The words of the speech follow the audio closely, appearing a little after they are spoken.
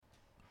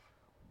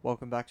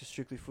Welcome back to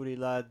Strictly Footy,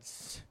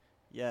 lads.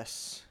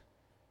 Yes,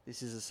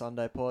 this is a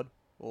Sunday pod,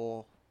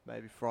 or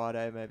maybe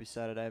Friday, maybe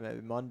Saturday,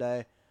 maybe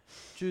Monday,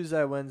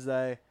 Tuesday,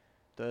 Wednesday,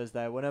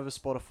 Thursday, whenever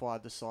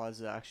Spotify decides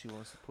it actually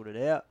wants to put it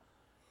out.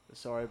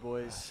 Sorry,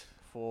 boys,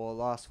 for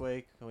last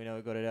week. We know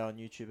we got it out on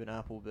YouTube and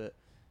Apple, but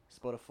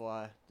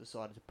Spotify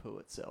decided to poo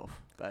itself,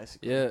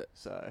 basically. Yeah,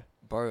 So,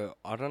 bro,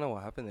 I don't know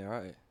what happened there,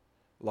 right?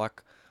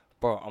 Like,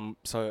 bro,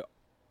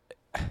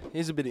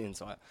 here's a bit of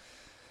insight.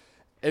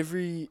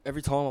 Every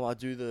time I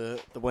do the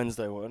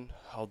Wednesday one,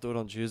 I'll do it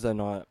on Tuesday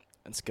night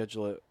and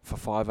schedule it for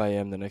 5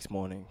 a.m. the next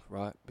morning,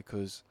 right?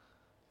 Because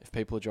if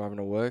people are driving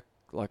to work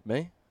like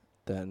me,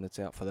 then it's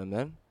out for them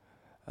then.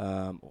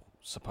 Or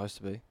supposed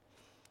to be.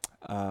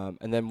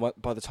 And then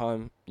by the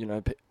time,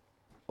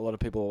 a lot of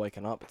people are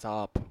waking up, it's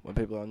up. When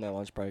people are on their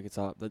lunch break, it's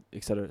up,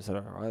 et cetera,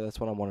 right? That's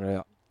when I want it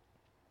out.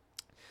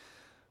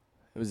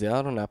 It was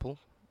out on Apple.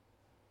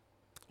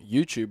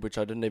 YouTube, which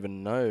I didn't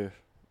even know.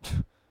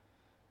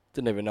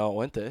 Didn't even know it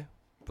went there,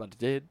 but it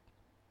did.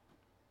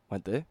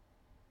 Went there.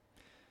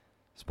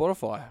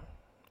 Spotify.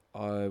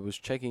 I was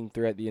checking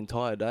throughout the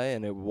entire day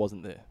and it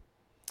wasn't there.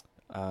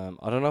 I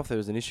don't know if there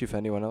was an issue for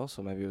anyone else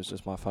or maybe it was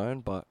just my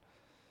phone, but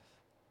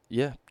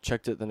yeah,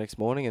 checked it the next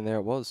morning and there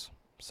it was.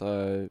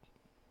 So,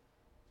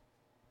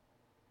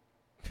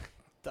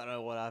 don't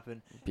know what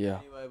happened. yeah.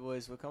 Anyway,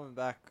 boys, we're coming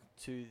back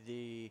to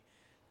the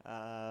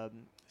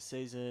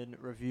season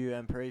review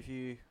and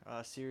preview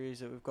series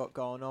that we've got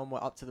going on.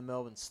 We're up to the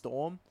Melbourne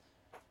Storm.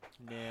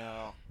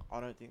 Now, I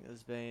don't think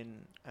there's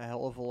been a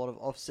hell of a lot of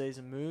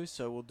off-season moves,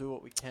 so we'll do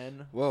what we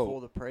can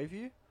for the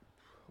preview.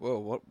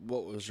 Well,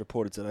 what was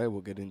reported today we'll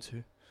get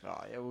into.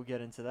 Oh, yeah, we'll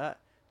get into that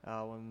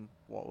when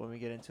we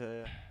get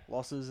into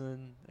losses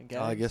and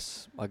games.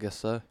 I guess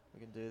so.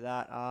 We can do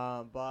that.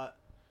 But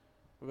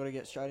we've got to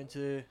get straight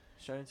into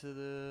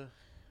the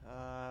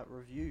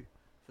review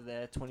for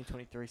their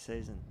 2023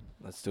 season.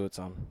 Let's do it,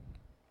 son.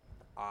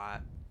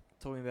 Alright,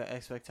 talking about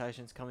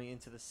expectations coming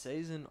into the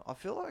season, I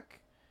feel like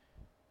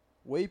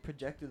we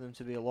projected them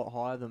to be a lot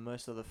higher than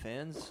most of the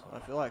fans. I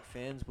feel like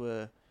fans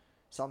were,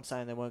 some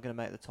saying they weren't going to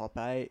make the top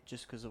 8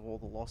 just because of all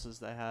the losses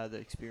they had, the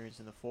experience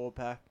in the forward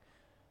pack.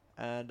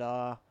 And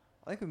I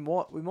think we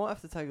might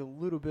have to take a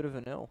little bit of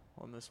an L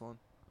on this one.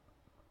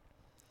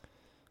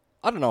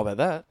 I don't know about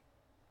that.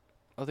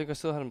 I think I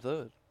still had him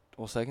third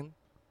or second.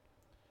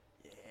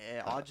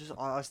 Yeah,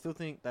 I still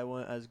think they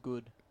weren't as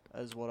good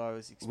as what I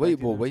was expecting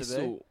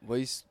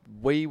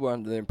We were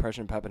under the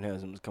impression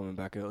Pappenhausen was coming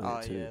back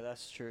earlier too. Oh yeah,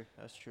 that's true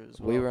as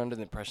well. We were under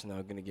the impression they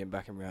were going to get him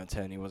back in round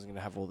 10. He wasn't going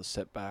to have all the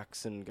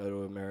setbacks and go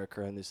to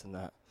America and this and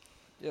that.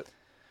 Yep.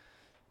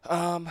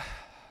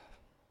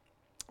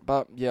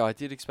 But yeah, I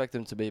did expect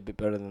them to be a bit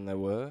better than they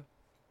were.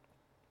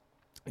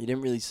 You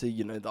didn't really see,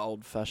 the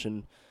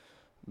old-fashioned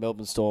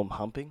Melbourne Storm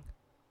humping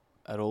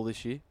at all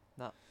this year.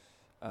 No.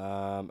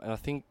 And I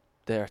think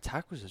their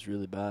attack was just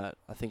really bad.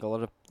 I think a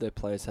lot of their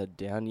players had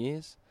down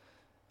years.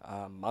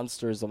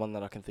 Munster is the one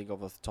that I can think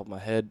of off the top of my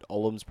head.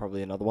 Olam's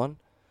probably another one.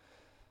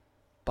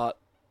 But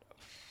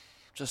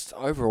just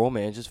overall,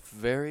 man, just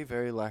very,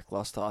 very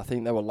lackluster. I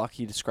think they were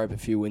lucky to scrape a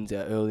few wins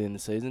out early in the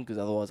season because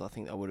otherwise I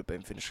think they would have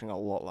been finishing a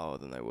lot lower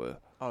than they were.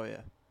 Oh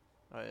yeah,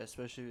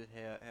 especially with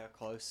how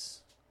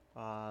close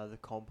the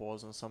comp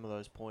was on some of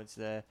those points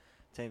there.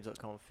 Teams that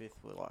come fifth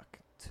were like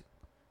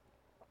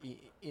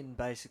in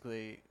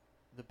basically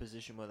the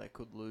position where they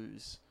could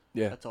lose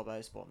a top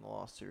 8 spot in the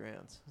last 2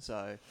 rounds.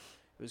 So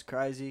it was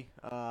crazy.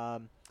 Yeah.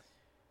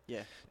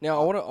 Now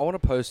I want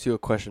to pose to you a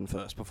question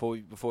first before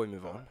we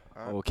move on.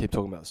 All right. We'll keep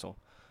talking about the Storm.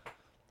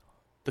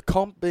 The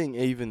comp being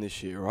even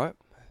this year, right?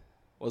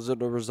 Was it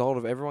a result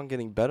of everyone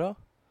getting better,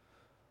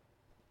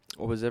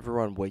 or was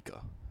everyone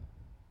weaker?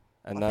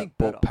 And I that think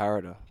brought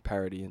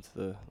parity into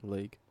the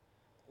league.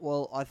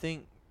 Well, I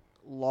think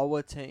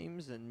lower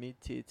teams and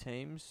mid-tier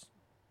teams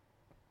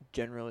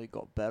generally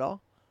got better,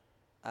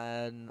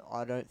 and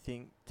I don't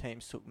think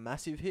teams took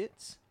massive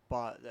hits,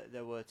 but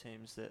there were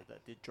teams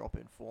that did drop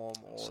in form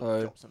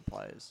or drop some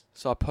players.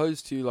 So I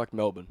pose to you like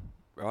Melbourne,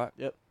 right?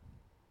 Yep.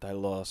 They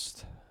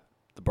lost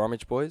the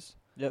Bromwich boys.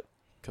 Yep.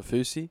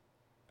 Kafusi,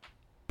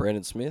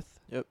 Brandon Smith.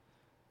 Yep.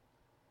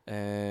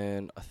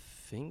 And I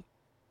think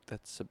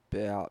that's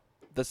about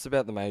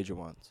the major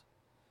ones.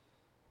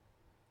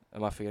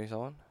 Am I forgetting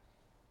someone?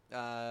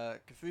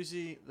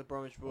 Kafusi, the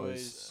Bromwich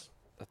boys,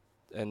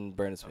 and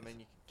Brandon Smith. I mean,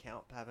 you can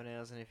count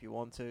Pappenhausen if you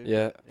want to.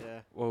 Yeah. Yeah.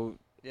 Well.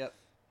 Yep.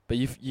 But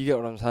you get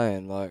what I'm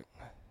saying. Like,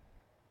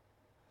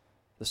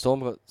 the Storm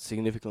got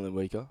significantly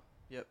weaker.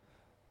 Yep.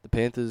 The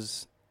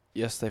Panthers,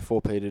 yes, they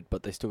four-peated,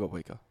 but they still got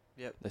weaker.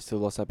 Yep. They still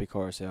lost Happy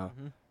Coruscant.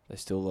 Mm-hmm. They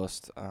still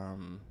lost.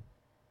 Burton.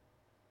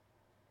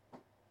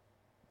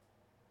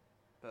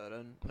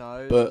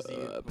 No, But, it was the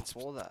year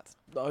before that.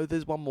 No,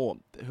 there's one more.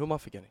 Who am I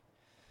forgetting?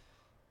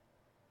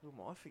 Who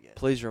am I forgetting?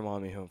 Please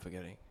remind me who I'm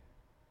forgetting.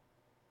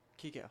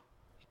 Kicker.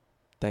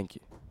 Thank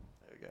you.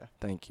 There we go.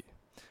 Thank you.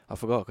 I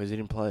forgot because he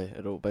didn't play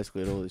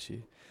basically at all this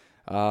year.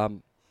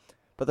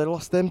 But they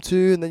lost them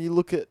too, and then you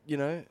look at,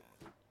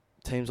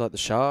 teams like the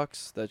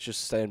Sharks that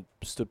just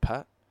stood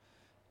pat.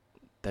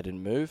 They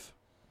didn't move.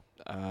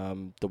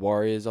 The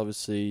Warriors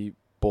obviously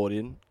bought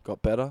in,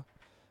 got better.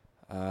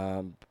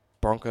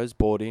 Broncos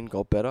bought in,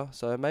 got better.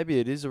 So maybe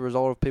it is a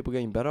result of people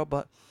getting better,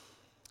 but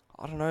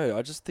I don't know.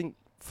 I just think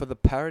for the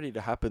parity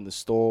to happen, the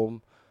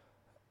Storm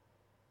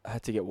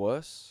had to get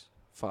worse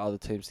for other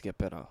teams to get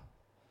better.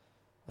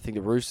 I think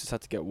the Roosters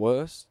had to get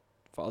worse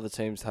for other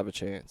teams to have a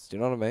chance. Do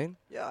you know what I mean?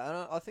 Yeah,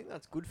 and I think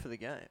that's good for the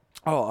game.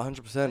 Oh, 100%.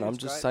 it's I'm great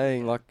just for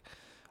saying, the like,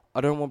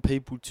 I don't want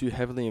people to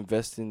heavily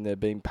invest in there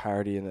being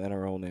parity in the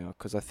NRL now,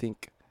 because I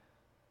think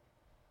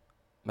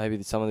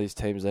maybe some of these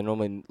teams, they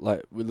normally,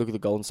 like, we look at the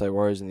Golden State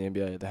Warriors in the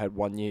NBA, they had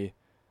 1 year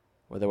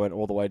where they went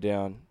all the way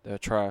down, they were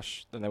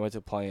trash, then they went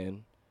to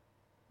play-in,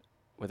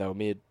 where they were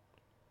mid,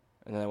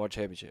 and then they won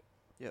championship.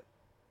 Yep.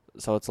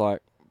 So it's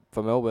like,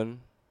 for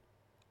Melbourne,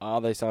 are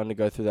they starting to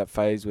go through that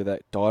phase where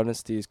that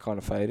dynasty is kind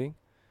of fading?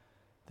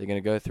 They're going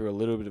to go through a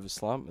little bit of a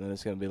slump, and then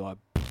it's going to be like,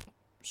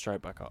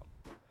 straight back up.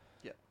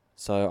 Yep.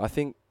 So I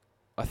think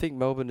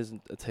Melbourne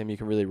isn't a team you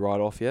can really write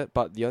off yet,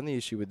 but the only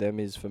issue with them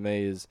is, for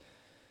me, is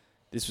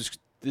this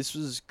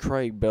was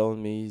Craig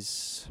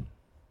Bellamy's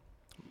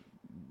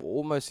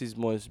almost his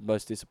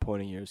most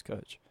disappointing year as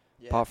coach,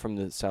 apart from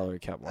the salary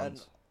cap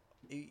ones.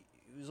 And he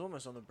was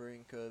almost on the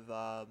brink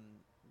of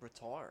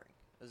retiring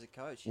as a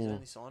coach. He's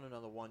only signed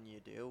another 1 year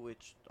deal,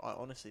 which I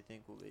honestly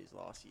think will be his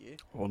last year.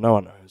 Well, no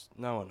one knows.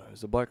 No one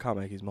knows. The bloke can't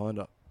make his mind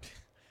up.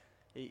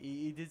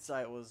 He did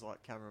say it was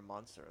like Cameron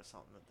Munster or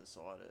something that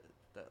decided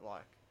that,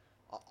 like,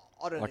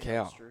 I don't Like think that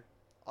how? was true.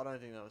 I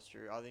don't think that was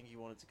true. I think he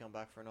wanted to come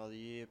back for another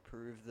year,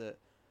 prove that,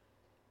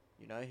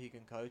 you know, he can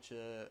coach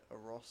a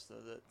roster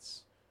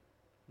that's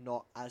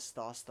not as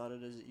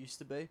star-studded as it used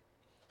to be.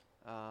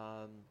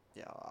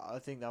 Yeah, I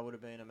think that would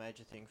have been a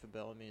major thing for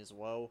Bellamy as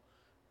well.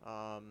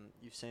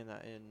 You've seen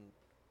that in,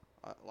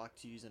 I like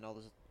to use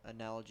another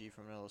analogy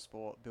from another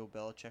sport, Bill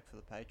Belichick for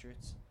the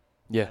Patriots.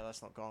 Yeah. You know,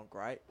 that's not going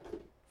great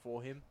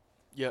for him.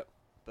 Yep.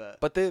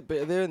 But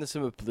they're in the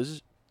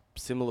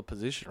similar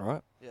position,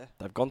 right? yeah.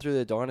 They've gone through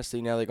their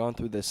dynasty, now they're going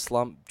through their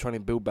slump, trying to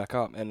build back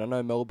up. And I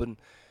know Melbourne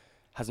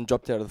hasn't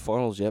dropped out of the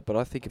finals yet, but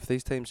I think if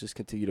these teams just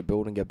continue to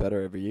build and get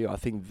better every year, I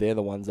think they're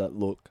the ones that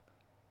look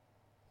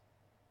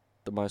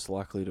the most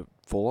likely to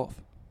fall off.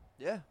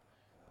 Yeah.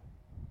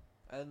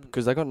 And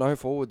Because they got no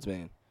forwards,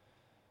 man.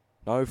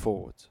 No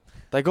forwards.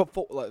 They got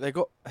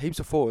heaps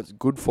of forwards,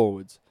 good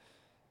forwards.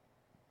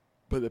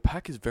 But the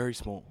pack is very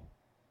small.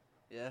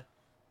 yeah.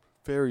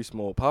 Very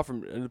small. Apart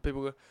from, and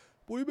people go,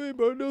 what do you mean,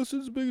 bro?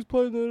 Nelson's the biggest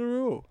player in the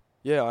NRL.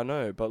 Yeah, I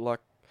know, but like,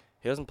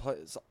 he doesn't play.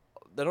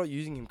 They're not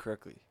using him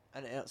correctly.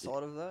 And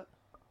outside of that?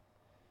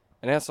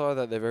 And outside of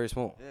that, they're very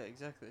small. Yeah,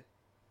 exactly.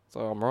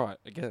 So I'm right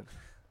again.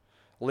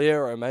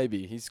 Liero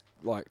maybe he's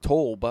like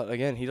tall, but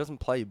again, he doesn't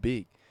play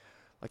big.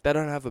 Like, they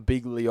don't have a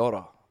big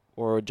Leota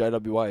or a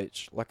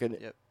JWH. Like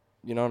Yep.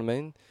 You know what I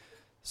mean?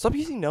 Stop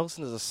using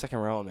Nelson as a second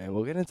rower, man.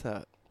 We'll get into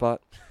that.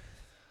 But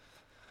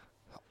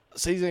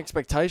season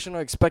expectation,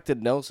 I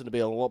expected Nelson to be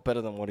a lot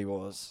better than what he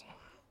was.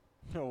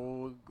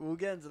 We'll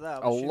get into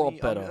that. A lot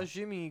better. I'm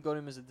assuming you got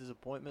him as a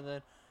disappointment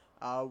then.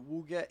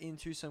 We'll get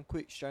into some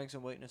quick strengths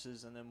and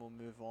weaknesses, and then we'll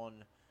move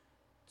on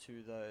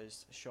to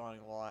those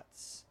shining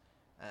lights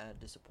and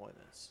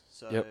disappointments.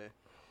 So, Yep.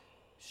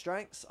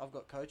 Strengths, I've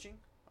got coaching.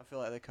 I feel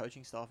like their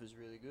coaching staff is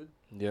really good.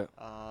 Yeah.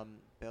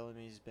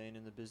 Bellamy's been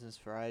in the business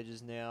for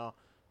ages now.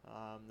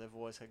 They've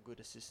always had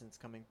good assistants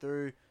coming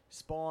through.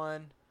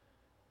 Spine,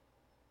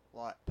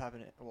 like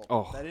Papinet.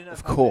 Well, they didn't have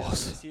of Papineau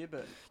course. this year,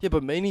 but Yeah,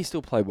 but Meany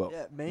still played well.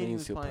 yeah, Meany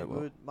was still playing played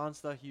well. good.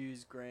 Munster,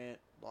 Hughes, Grant,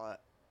 like,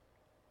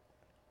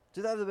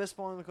 do they have the best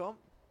spine in the comp?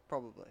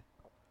 Probably.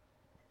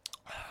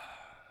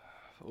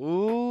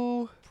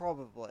 Ooh.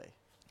 Probably.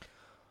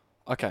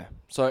 Okay,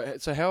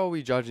 so how are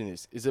we judging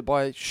this? Is it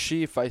by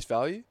sheer face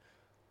value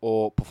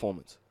or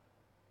performance?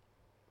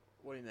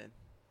 What do you mean?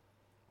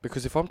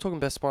 Because if I'm talking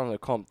best spine in the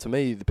comp, to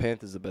me, the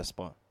Panthers are the best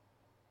spine.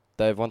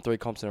 They've won 3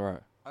 comps in a row.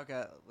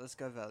 Okay, let's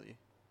go value.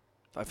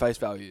 Like face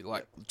value,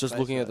 like just face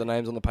looking at the value.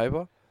 names on the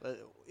paper.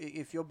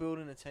 If you're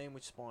building a team,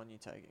 which spine are you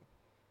taking?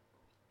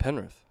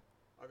 Penrith.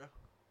 Okay.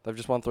 They've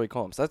just won 3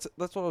 comps. That's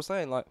what I was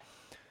saying. Like,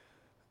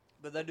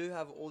 But they do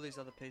have all these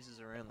other pieces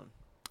around them.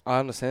 I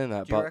understand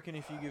that, Do you but reckon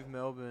if you give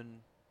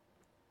Melbourne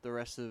the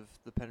rest of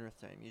the Penrith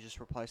team, you just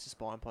replace the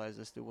spine players,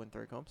 they still win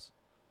 3 comps?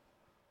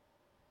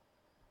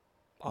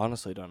 I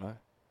honestly don't know.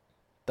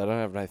 They don't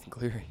have Nathan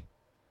Cleary.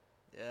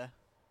 Yeah.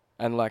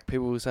 And like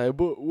people will say,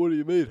 but what do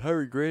you mean?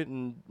 Harry Grant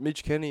and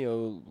Mitch Kenny are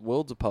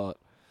worlds apart.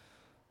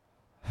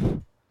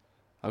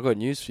 I've got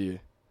news for you.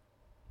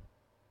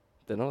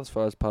 They're not as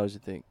far apart as you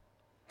think.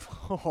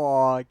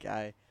 Oh,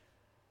 okay.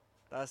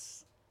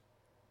 That's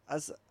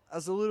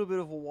a little bit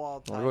of a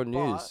wild take. I've got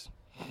news.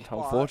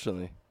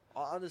 Unfortunately.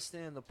 I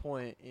understand the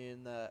point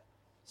in that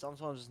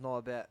sometimes it's not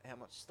about how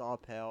much star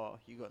power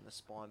you got in the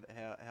spine, but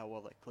how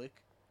well they click.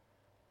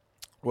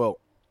 Well,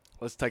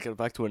 let's take it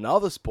back to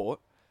another sport.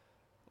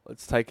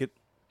 Let's take it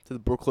to the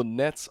Brooklyn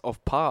Nets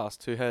of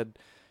past, who had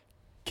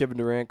Kevin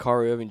Durant,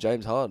 Kyrie Irving,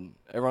 James Harden.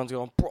 Everyone's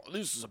going, bro,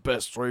 this is the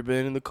best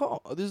 3-man in the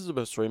comp. This is the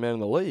best 3-man in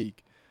the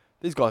league.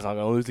 These guys aren't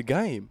going to lose a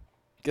game.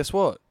 Guess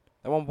what?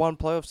 They won 1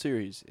 playoff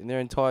series in their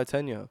entire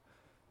tenure.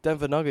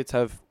 Denver Nuggets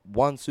have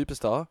one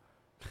superstar,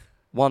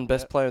 one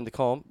best player in the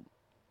comp,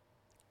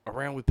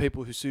 around with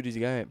people who suit his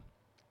game.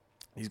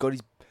 He's got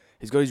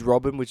his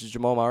Robin, which is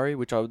Jamal Murray,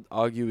 which I would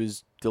argue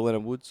is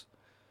Dylan Woods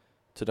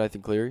to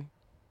Nathan Cleary.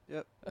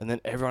 Yep. And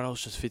then everyone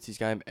else just fits his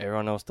game.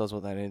 Everyone else does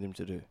what they need him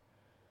to do.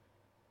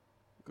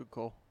 Good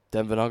call.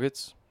 Denver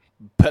Nuggets,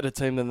 better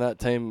team than that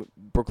team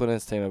Brooklyn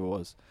Nets team ever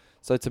was.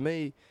 So to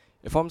me,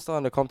 if I'm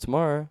starting a comp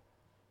tomorrow,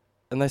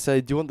 and they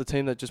say, do you want the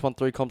team that just won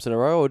 3 comps in a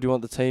row, or do you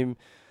want the team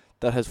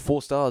that has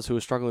 4 stars who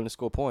are struggling to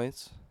score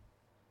points?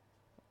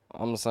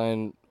 I'm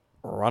saying,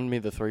 run me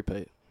the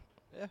 3-peat.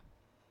 Yeah.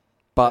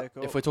 But Yeah,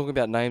 cool. if we're talking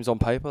about names on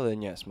paper,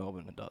 then yes,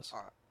 Melbourne it does.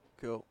 All right.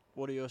 Cool.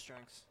 What are your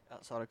strengths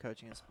outside of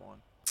coaching and spawn?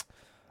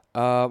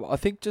 I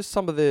think just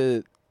some of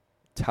the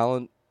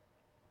talent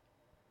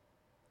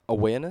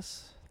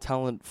awareness,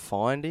 talent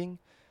finding,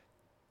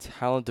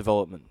 talent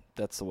development.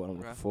 That's the word I'm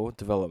looking for.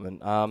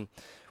 Development.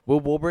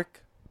 Will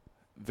Warbrick,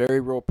 very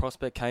raw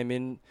prospect, came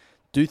in.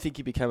 Do think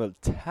he became a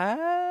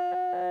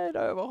tad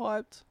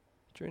overhyped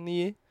during the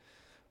year,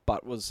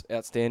 but was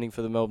outstanding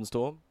for the Melbourne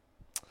Storm.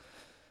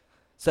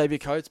 Xavier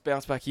Coates,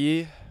 bounce back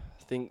year.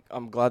 I think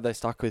I'm glad they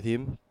stuck with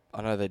him.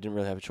 I know they didn't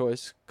really have a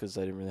choice because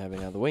they didn't really have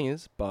any other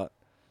wingers, but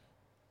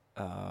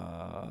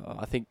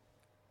I think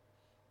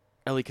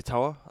Eli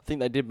Katoa, I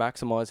think they did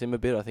maximise him a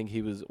bit. I think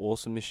he was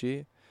awesome this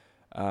year.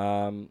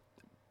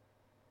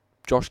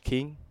 Josh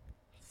King,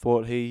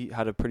 thought he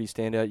had a pretty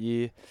standout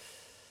year.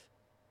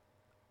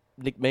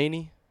 Nick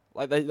Meaney,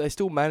 like they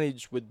still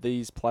managed with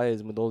these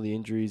players and with all the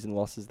injuries and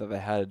losses that they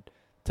had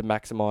to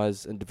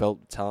maximise and develop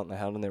the talent they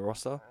had on their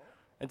roster.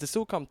 And to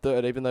still come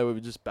third, even though we were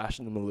just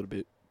bashing them a little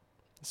bit,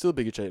 it's still a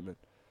big achievement.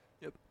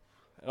 Yep.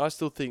 And I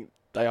still think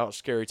they are a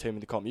scary team in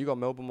the comp. You got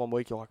Melbourne one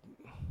week, you're like,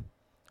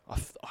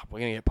 we're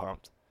going to get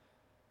pumped.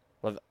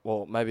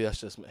 Well, maybe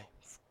that's just me,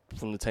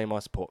 from the team I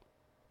support.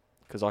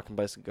 Because I can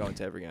basically go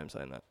into every game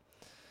saying that.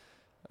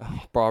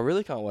 Bro, I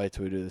really can't wait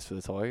till we do this for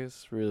the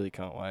Tigers. Really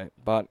can't wait.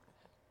 But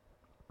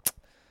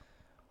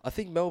I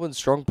think Melbourne's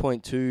strong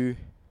point too,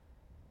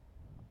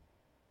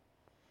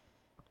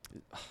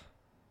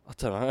 I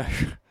don't know.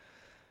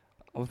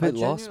 I'm a bit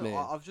lost, man.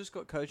 I've just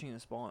got coaching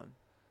and spine.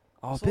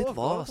 I'm a That's all bit I've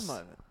got at lost. the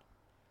moment.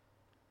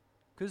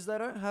 Because they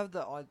don't have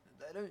that.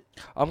 They don't.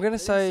 I'm gonna They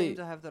say. don't seem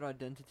to have that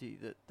identity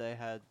that they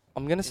had.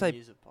 I'm gonna in say.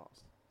 years of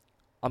past.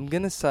 I'm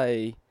gonna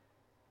say.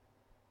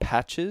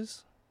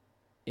 Patches,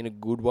 in a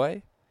good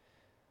way.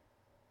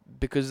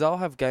 Because they'll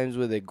have games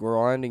where they're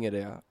grinding it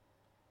out,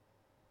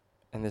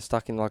 and they're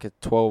stuck in like a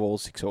 12-all,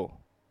 6-all,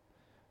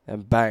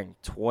 and bang,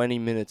 20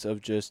 minutes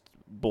of just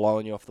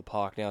blowing you off the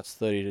park. Now it's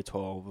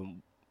 30-12,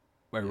 and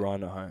we're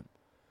riding at home.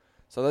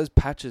 So those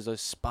patches, those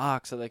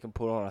sparks that they can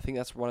put on, I think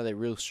that's one of their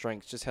real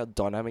strengths, just how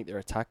dynamic their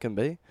attack can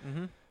be.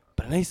 Mm-hmm.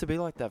 But it needs to be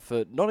like that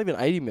for not even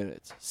 80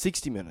 minutes,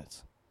 60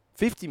 minutes,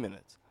 50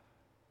 minutes.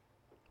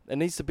 It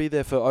needs to be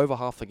there for over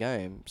half the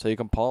game so you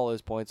can pile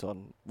those points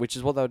on, which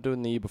is what they were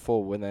doing the year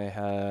before when they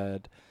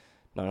had...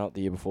 No, not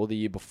the year before. The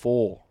year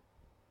before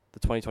the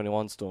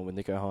 2021 Storm with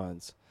Nico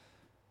Hines.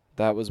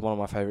 That was one of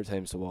my favourite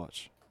teams to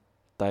watch.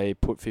 They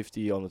put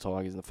 50 on the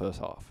Tigers in the first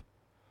half.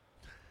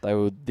 They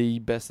were the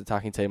best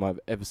attacking team I've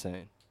ever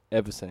seen.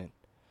 Ever seen.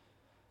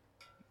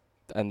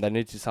 And they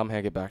need to somehow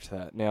get back to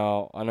that.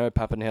 Now, I know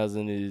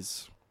Pappenhausen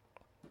is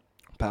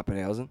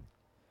Pappenhausen,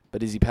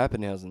 but is he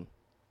Pappenhausen?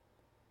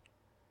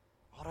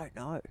 I don't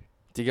know.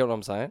 Do you get what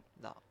I'm saying?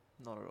 No,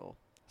 not at all.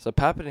 So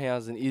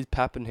Pappenhausen is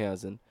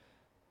Pappenhausen,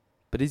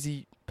 but is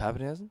he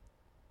Pappenhausen?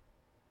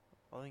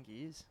 I think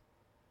he is.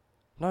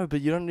 No,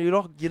 but you're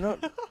not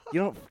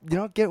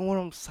getting what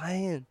I'm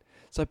saying.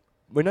 So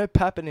we know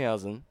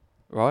Pappenhausen,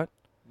 right?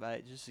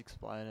 Mate, just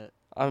explain it.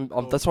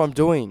 That's what I'm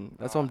doing.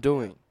 That's what I'm Alright,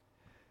 doing. yeah.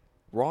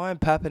 Ryan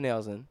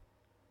Pappenhausen,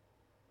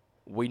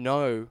 we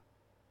know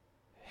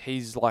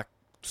he's like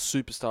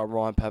superstar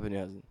Ryan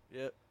Pappenhausen.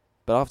 Yep.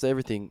 But after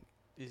everything,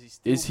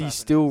 Is he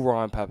still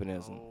Ryan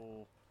Pappenhausen?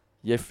 Oh.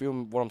 You feel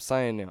what I'm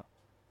saying now?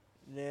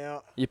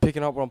 Now, You're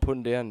picking up what I'm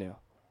putting down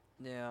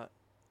now.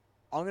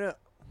 I'll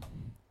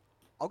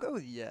go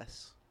with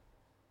yes.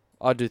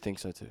 I do think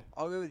so too.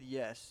 I'll go with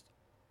yes,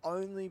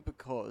 only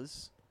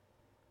because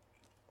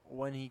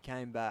when he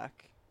came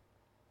back,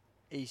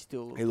 he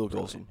still He looked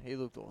brilliant. awesome. He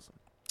looked awesome.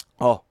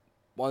 Oh,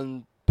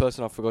 one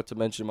person I forgot to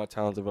mention in my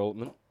talent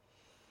development,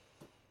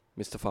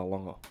 Mr.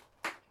 Farlonga.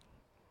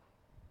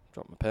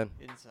 Drop my pen.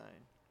 Insane.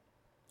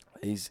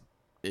 He's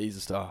a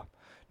star.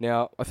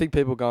 Now, I think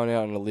people going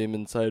out on a limb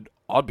and said,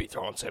 I'd be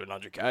throwing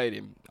 700k at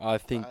him. I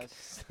think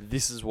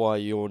this is why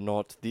you're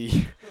not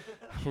the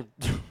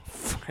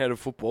head of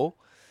football.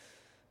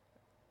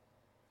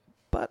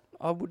 But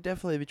I would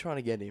definitely be trying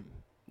to get him.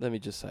 Let me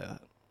just say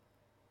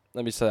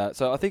that.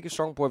 So I think a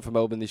strong point for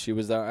Melbourne this year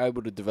was they were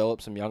able to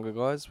develop some younger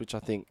guys, which I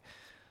think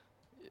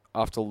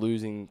after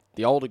losing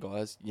the older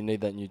guys, you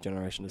need that new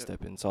generation to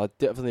step in. So I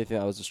definitely think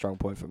that was a strong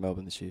point for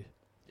Melbourne this year.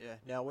 Yeah.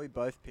 Now, we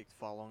both picked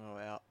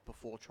Farlongo out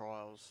before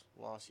trials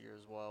last year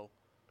as well.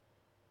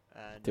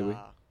 And, Did we?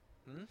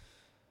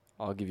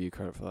 I'll give you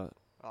credit for that.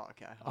 Oh,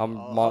 okay. I I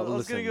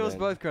was going to give us man.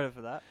 both credit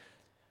for that.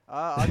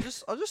 I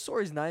just saw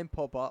his name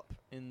pop up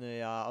in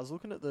the. I was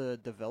looking at the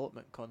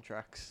development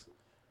contracts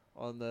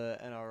on the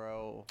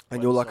NRL.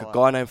 And you're like, a website.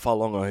 guy named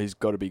Falonga, he's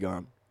got to be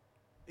gone.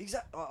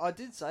 Exactly. I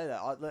did say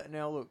that.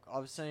 Now look,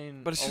 I've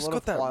seen. But it's a just lot got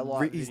of that.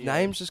 highlight His videos.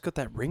 name's just got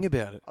that ring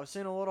about it. I've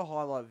seen a lot of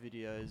highlight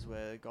videos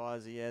where the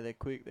guys, they're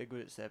quick, they're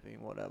good at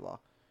stepping, whatever.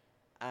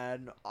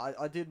 And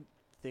I did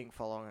think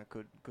Falonga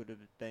could have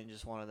been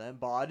just one of them,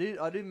 but I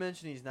did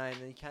mention his name.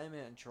 And he came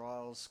out in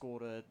trials,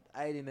 scored a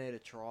 80-meter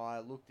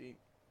try,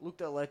 looked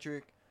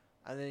electric,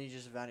 and then he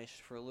just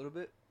vanished for a little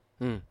bit,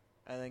 and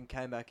then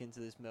came back into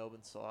this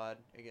Melbourne side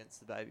against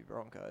the Baby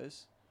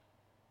Broncos,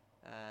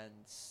 and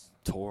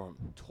Tore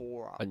him.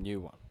 tore up. A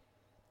new one.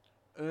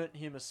 Earned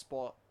him a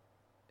spot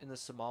in the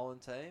Samoan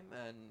team,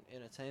 and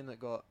in a team that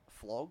got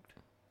flogged.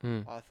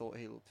 I thought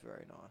he looked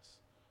very nice.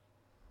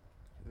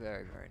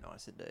 Very, very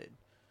nice indeed.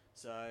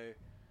 So,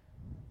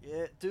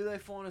 yeah, do they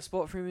find a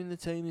spot for him in the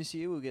team this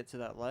year? We'll get to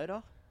that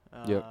later.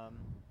 Yep.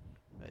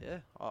 But yeah,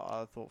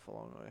 I thought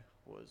Falongo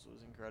was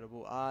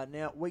incredible.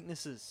 Now,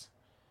 weaknesses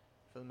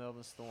for the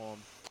Melbourne Storm.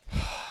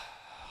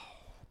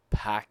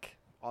 Pack.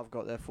 I've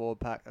got their forward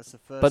pack. That's the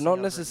first But thing not I've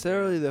written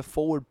necessarily down. their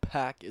forward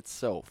pack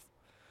itself.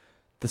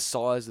 The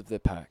size of their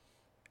pack.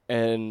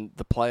 And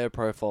the player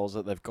profiles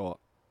that they've got.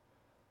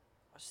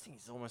 I just think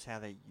it's almost how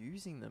they're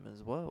using them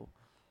as well.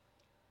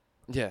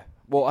 Yeah.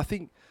 Well, I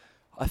think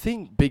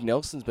Big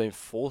Nelson's been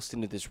forced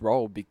into this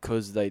role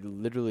because they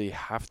literally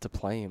have to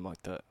play him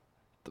like that.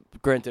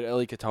 Granted,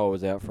 Eli Katoa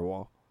was out for a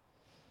while.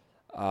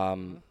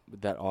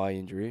 With that eye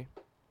injury.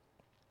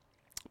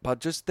 But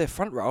just their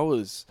front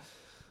rowers.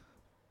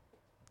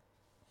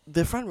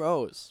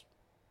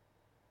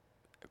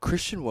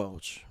 Christian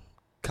Welch,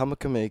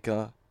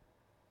 Kamakamika,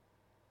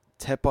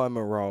 Tepai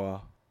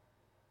Maroa,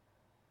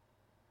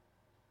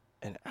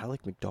 and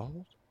Alec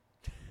McDonald?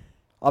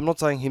 I'm not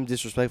saying him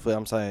disrespectfully.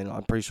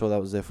 I'm pretty sure that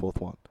was their fourth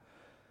one.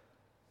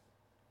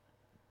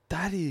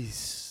 That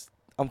is...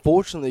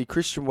 Unfortunately,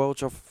 Christian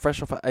Welch,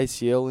 fresh off an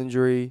ACL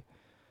injury.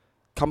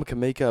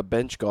 Kamakamika, a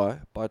bench guy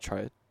by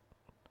trade.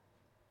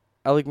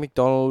 Alec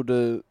McDonald,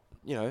 an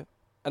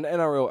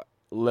NRL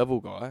level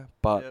guy,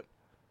 but Yep.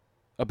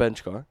 a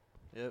bench guy.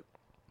 Yep.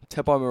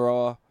 Tepai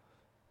Maroa,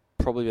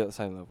 probably about the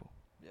same level.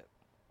 Yep.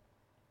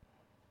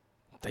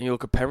 Then you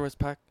look at Penrith's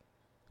pack,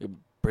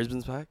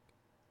 Brisbane's pack.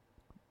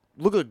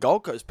 Look at the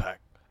Gold Coast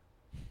pack.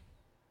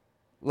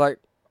 Like,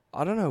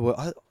 I don't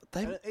know.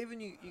 And even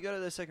you go to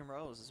their second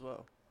rows as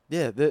well.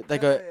 Yeah, they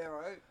go.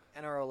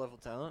 NRL level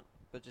talent,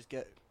 but just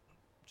get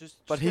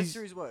But get he's-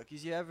 through his work.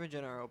 He's the average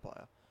NRL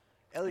player.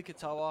 Eli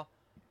Katoa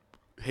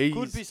He's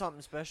could be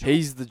something special.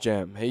 He's the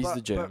gem. He's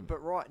the gem.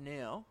 But right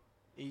now,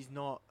 he's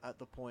not at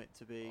the point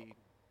to be.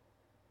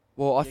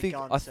 Well, I Get think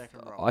going I,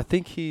 second row. I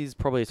think he's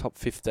probably a top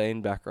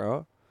 15 back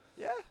rower.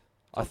 Yeah.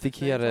 I Top think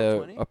he 15, had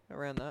top a 20,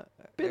 around that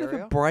bit area.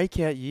 of a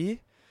breakout year.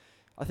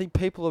 I think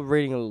people are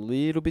reading a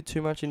little bit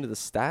too much into the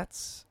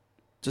stats.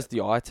 Just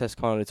the eye test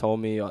kind of told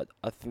me I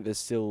think there's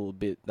still a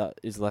bit that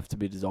is left to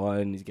be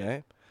desired in his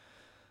game.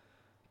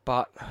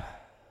 But,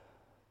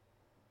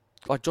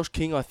 like Josh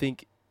King, I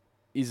think,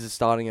 is a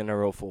starting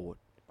NRL forward.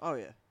 Oh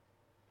yeah.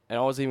 And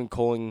I was even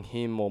calling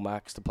him or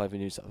Max to play for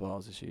New South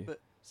Wales this year. But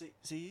see,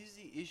 here's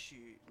the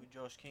issue with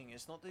Josh King.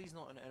 It's not that he's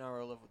not an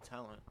NRL level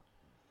talent,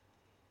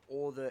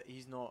 or that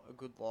he's not a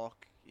good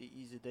lock.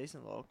 He's a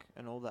decent lock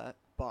and all that.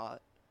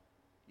 But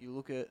you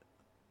look at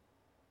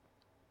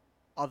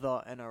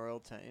other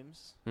NRL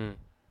teams.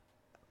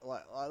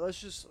 Like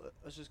let's just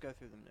go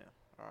through them now.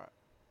 All right.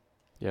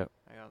 Yep.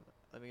 Hang on.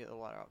 Let me get the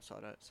ladder up so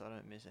I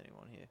don't miss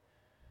anyone here.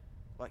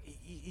 Like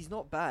he's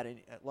not bad, and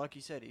like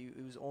you said, he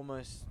was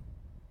almost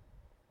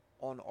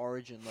on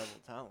Origin level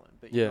talent.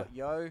 But you Yeah. got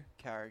Yo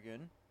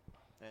Carrigan,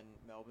 and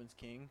Melbourne's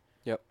king.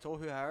 Yep.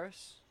 Tohu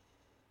Harris.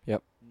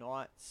 Yep.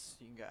 Knights,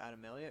 you can go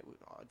Adam Elliott.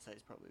 I'd say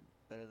he's probably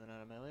better than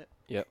Adam Elliott.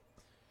 Yep.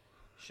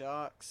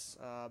 Sharks,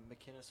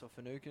 McInnes or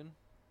Finucane.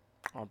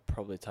 I'd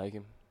probably take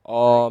him.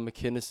 Oh,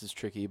 McInnes is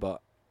tricky,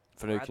 but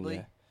Finucane, Radley.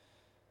 yeah.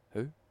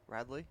 Who?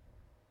 Radley.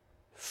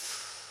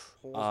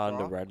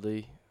 Under Horsburgh,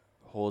 Radley.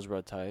 Horsburgh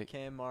I'd take.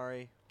 Cam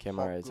Murray. Cam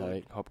Murray I'd Hopgood,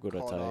 take. Hopgood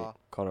I'd Cotter,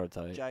 take. Cotter I'd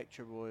take. Jake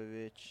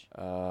Trebojevic.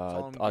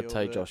 I'd Tom take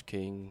Gilbert. Josh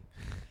King.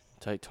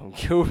 Take Tom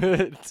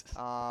Gilbert.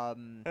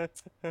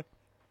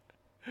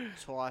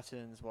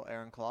 Titans,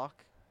 Aaron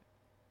Clark?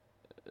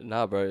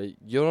 Nah, bro.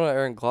 You're not an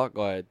Aaron Clark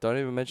guy. Don't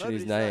even mention No,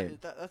 his but name.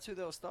 that's who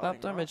they were No, starting.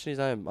 don't right? mention his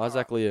name. Alright.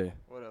 Isaac Liu.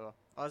 Whatever.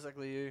 Isaac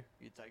Liu,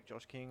 you'd take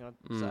Josh King, I'd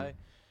Mm.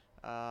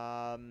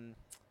 say.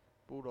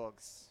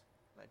 Bulldogs,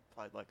 they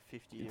played like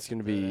 50 It's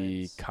different going to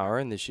be 13s.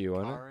 Curran this year,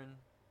 won't it? Curran.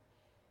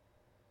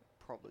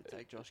 Probably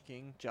take Josh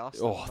King.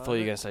 Just. Oh, I thought you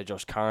were going to say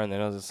Josh Curran then.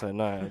 I was going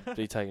to say, no,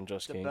 be taking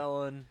Josh King.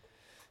 DeBellin.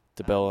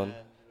 DeBellin. And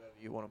whoever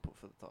you want to put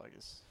for the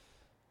Tigers.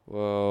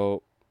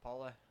 Well,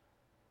 Pole.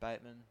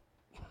 Bateman.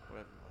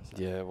 Whatever you want to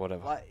say. yeah,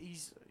 whatever. Like,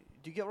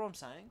 do you get what I'm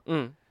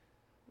saying?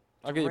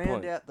 I To get your round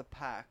point. out the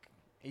pack,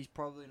 he's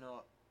probably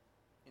not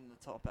in the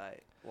top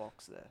 8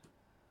 locks there.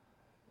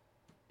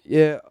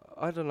 Yeah,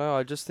 I don't know.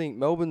 I just think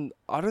Melbourne...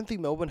 I don't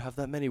think Melbourne have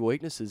that many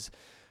weaknesses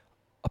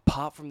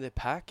apart from their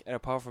pack and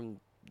apart from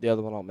the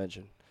other one I'll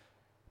mention.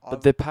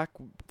 But their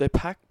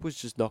pack was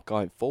just not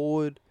going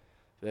forward.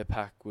 Their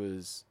pack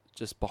was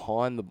just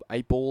behind the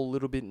 8 ball a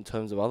little bit in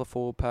terms of other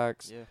forward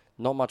packs. Yeah.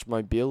 Not much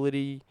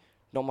mobility,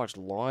 not much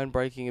line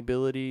breaking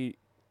ability.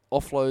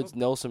 Offloads,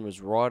 Nelson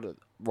was right at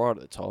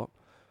the top.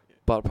 Yeah.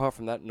 But apart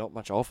from that, not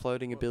much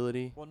offloading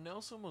ability. Well,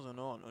 Nelson wasn't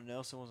on, or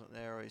Nelson wasn't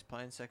there, or he's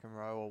playing second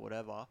row or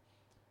whatever.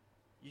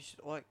 You should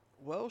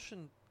Welsh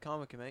and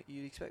Kamaka,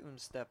 you'd expect them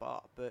to step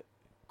up, but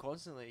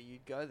constantly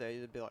you'd go there,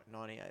 it'd be like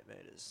 98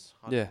 meters,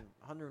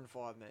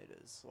 105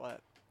 meters, like.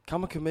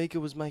 Kamaka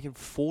was making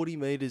 40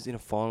 meters in a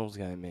finals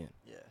game, man.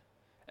 Yeah.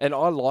 And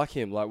I like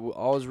him. Like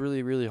I was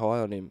really, really high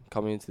on him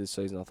coming into this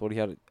season. I thought he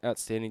had an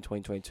outstanding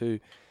 2022.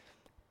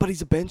 But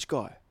he's a bench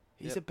guy.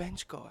 He's a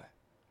bench guy.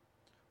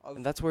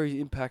 And that's where his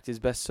impact is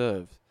best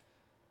served.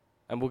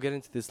 And we'll get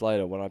into this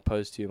later when I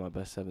post to you my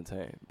best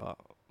 17. But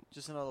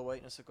just another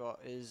weakness I got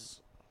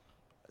is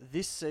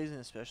this season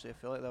especially, I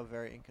feel like they were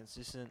very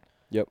inconsistent.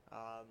 Yep.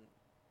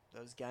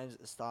 There was games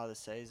at the start of the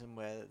season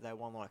where they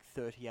won like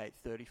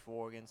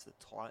 38-34 against the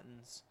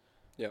Titans.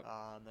 Yep.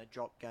 They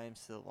dropped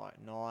games to the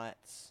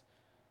Knights.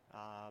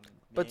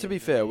 But to be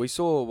fair, we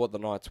saw what the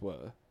Knights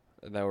were,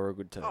 and they were a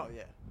good team. Oh,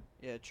 yeah.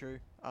 Yeah, true.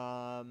 They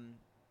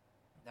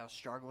were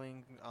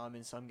struggling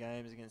in some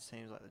games against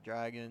teams like the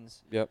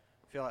Dragons. Yep.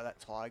 I feel like that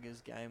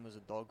Tigers game was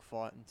a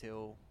dogfight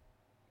until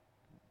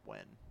when?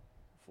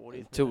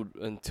 40th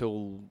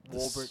Until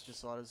Warbrick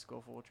decided to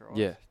score 4 tries.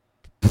 Yeah.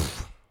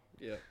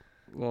 Yeah.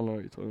 I don't know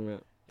what you're talking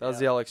about. That was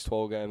the Alex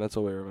 12 game. That's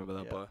all we remember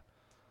that by.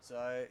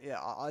 So, yeah,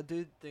 I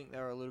do think they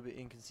were a little bit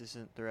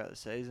inconsistent throughout the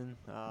season.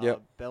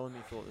 Bellamy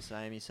thought the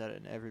same. He said it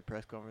in every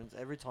press conference.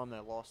 Every time they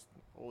lost,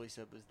 all he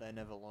said was they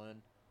never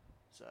learn.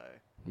 So,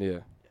 yeah.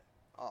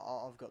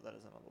 I've got that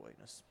as another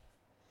weakness.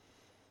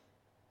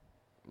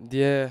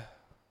 Yeah.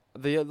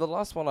 The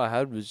last one I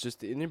had was just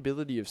the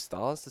inability of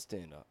stars to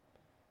stand up.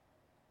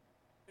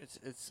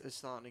 It's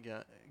starting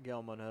to get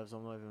on my nerves.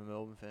 I'm not even a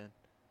Melbourne fan.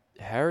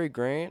 Harry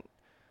Grant,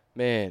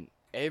 man,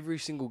 every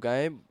single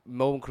game,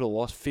 Melbourne could have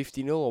lost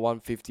 50-0 or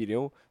won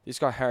 50-0. This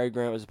guy, Harry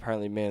Grant, was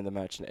apparently man of the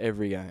match in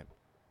every game.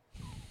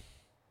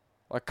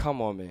 Like, come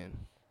on, man.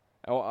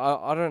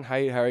 I don't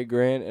hate Harry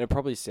Grant, and it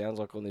probably sounds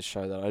like on this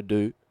show that I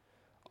do.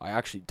 I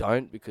actually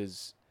don't,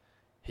 because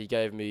he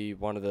gave me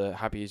one of the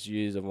happiest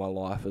years of my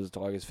life as a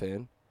Tigers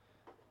fan.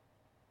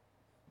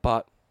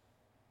 But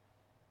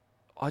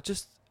do I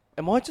just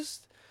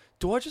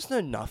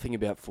know nothing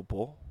about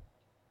football?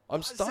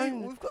 We've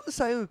got the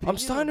same opinion. I'm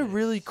starting to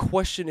really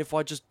question if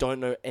I just don't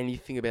know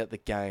anything about the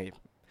game.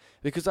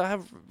 Because I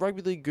have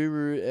Rugby League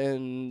Guru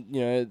and,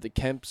 the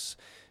Kemps,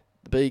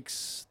 the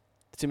Beaks,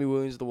 the Timmy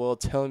Williams of the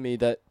world telling me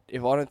that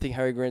if I don't think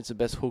Harry Grant's the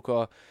best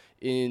hooker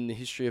in the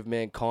history of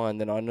mankind,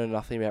 then I know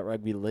nothing about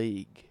rugby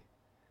league.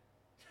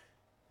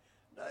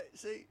 No,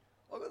 see,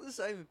 I've got the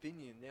same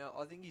opinion. Now,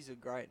 I think he's a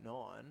great 9,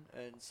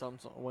 and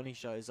sometimes when he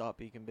shows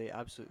up, he can be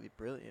absolutely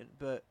brilliant.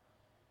 But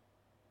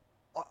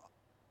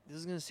this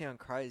is going to sound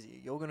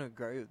crazy. You're going to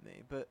agree with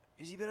me, but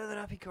is he better than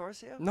Happy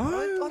Coruscant? No,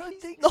 I don't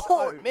think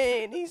so.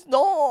 Man, he's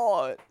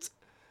not.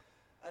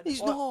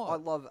 He's not. I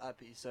love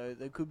Appy, so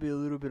there could be a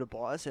little bit of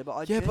bias there, but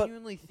I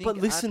genuinely think but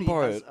listen, Appy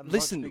bro, has a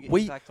much bigger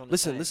impact on the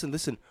team.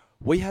 listen.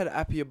 We had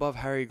Appy above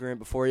Harry Grant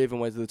before he even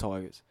went to the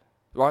Tigers,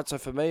 right? So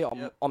for me,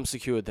 I'm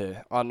secured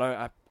there. I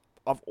know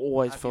I've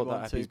always felt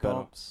that Appy's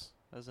better.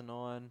 As a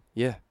 9.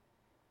 Yeah,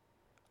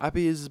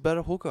 Appy is a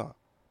better hooker.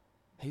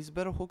 He's a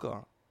better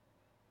hooker.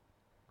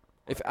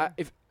 If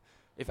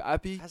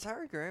Appy has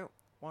Harry Grant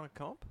won a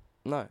comp?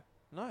 No,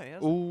 he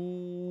hasn't.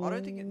 Ooh. I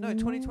don't think.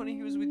 2020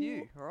 he was with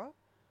you, right?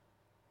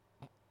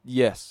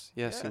 Yes,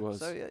 he was.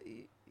 So yeah,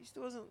 he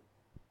still hasn't.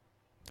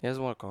 He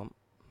hasn't won a comp.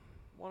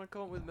 Won a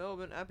comp with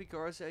Melbourne. Happy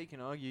Coruscant, you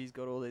can argue he's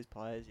got all these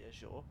players, yeah,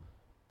 sure,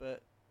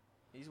 but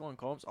he's won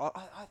comps.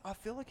 I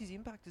feel like his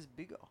impact is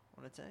bigger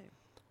on a team.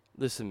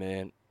 Listen,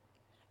 man.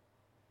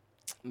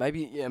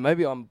 Maybe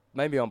I'm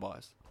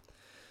biased.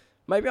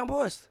 Maybe I'm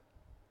biased.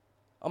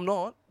 I'm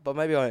not, but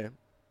maybe I am.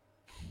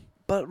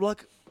 But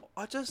what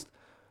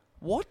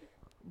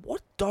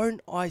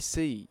don't I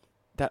see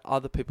that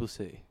other people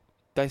see?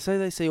 They say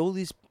they see all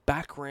this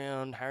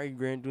background, Harry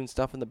Grant doing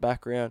stuff in the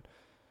background.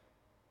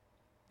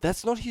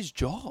 That's not his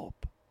job.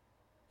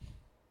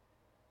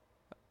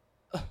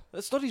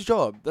 That's not his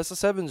job. That's the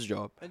 7's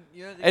job.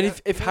 And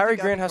if Harry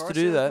Grant has to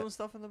do that, doing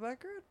stuff in the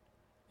background,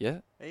 yeah,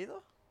 either.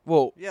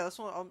 Well, yeah, that's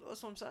what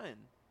I'm saying.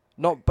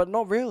 But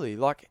not really.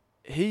 Like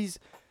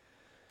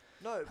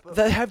No, but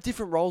they have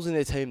different roles in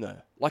their team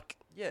though. Like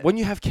when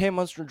you have Cam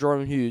Munster and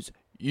Jerome Hughes,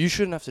 you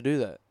shouldn't have to do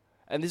that.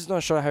 And this is not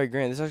a shot at Harry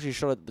Grant. This is actually a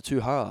shot at the two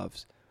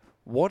halves.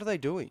 What are they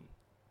doing?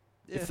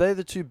 Yeah. If they're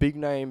the two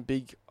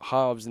big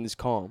halves in this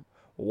comp,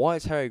 why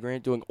is Harry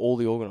Grant doing all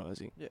the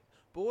organising? Yeah.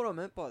 But what I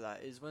meant by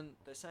that is when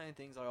they're saying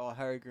things like, "Oh,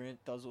 Harry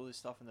Grant does all this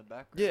stuff in the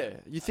background." Yeah,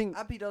 you think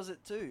Appy does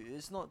it too.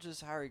 It's not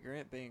just Harry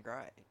Grant being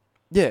great.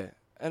 Yeah,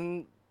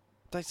 and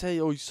they say,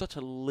 "Oh, he's such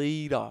a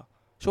leader."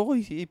 Sure,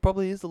 he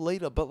probably is the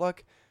leader,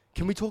 but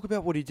can we talk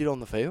about what he did on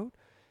the field?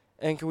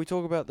 And can we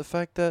talk about the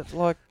fact that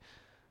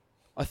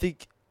I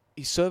think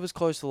his service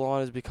close to the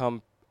line has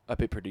become a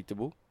bit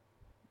predictable.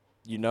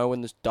 You know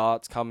when the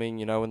dart's coming.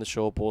 You know when the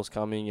short ball's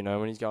coming. You know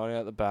when he's going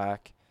out the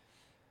back.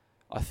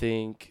 I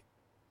think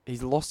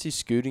he's lost his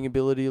scooting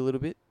ability a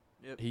little bit.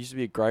 Yep. He used to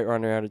be a great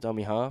runner out of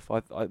dummy half.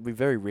 We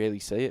very rarely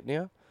see it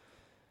now.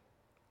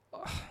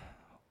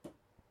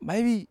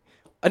 Maybe,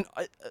 and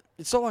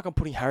it's not like I'm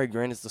putting Harry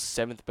Grant as the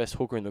 7th best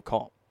hooker in the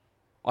comp.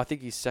 I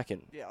think he's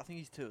second. Yeah, I think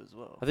he's 2 as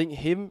well. I think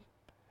him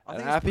I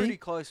and think it's pretty Appy,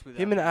 close with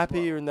him and Appy as Appy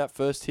well. are in that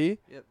first tier.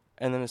 Yep.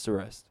 And then it's the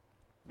rest.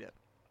 Yep.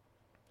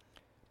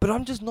 But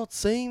I'm just not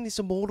seeing this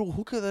immortal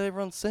hooker that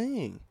everyone's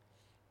seeing.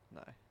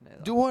 No,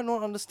 neither. Do I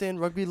not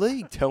understand rugby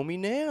league? Tell me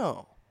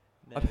now.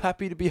 I'm Neither.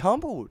 happy to be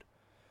humbled.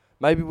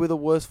 Maybe we're the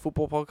worst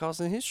football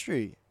podcast in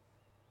history.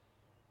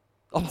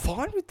 I'm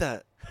fine with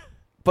that.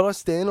 But I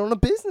stand on a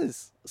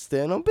business.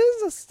 Stand on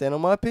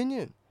my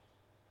opinion.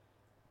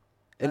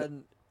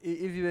 And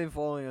if you've been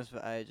following us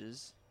for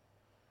ages,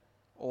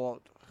 or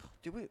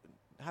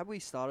have we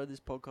started this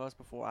podcast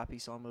before Appy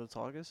signed with the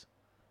Tigers?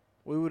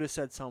 We would have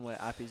said somewhere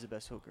Appy's the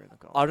best hooker in the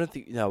comp. I don't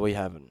think... No, we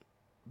haven't.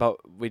 But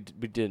we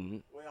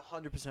didn't. We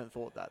 100%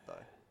 thought that, though.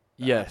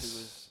 Yes. Appy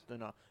was the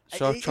no.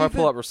 Try to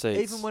pull up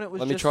receipts. Even when it was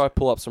Let me try to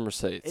pull up some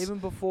receipts. Even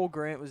before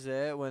Grant was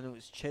there, when it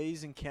was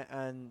Cheese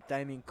and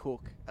Damien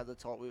Cook at the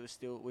top, we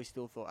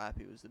still thought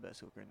Appy was the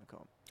best hooker in the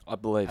comp. I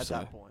believe at so.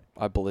 that point.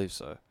 I believe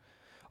so.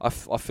 I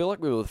feel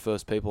like we were the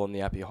first people on the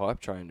Appy hype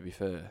train, to be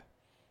fair.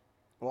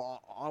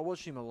 Well, I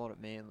watched him a lot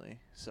at Manly,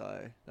 so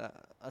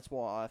that's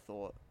why I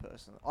thought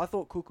personally. I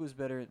thought Cook was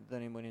better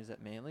than him when he was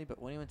at Manly,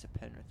 but when he went to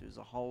Penrith, it was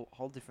a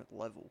whole different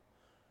level.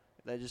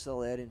 They just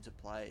allowed him to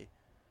play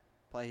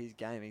his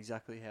game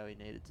exactly how he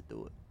needed to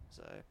do it.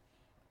 So,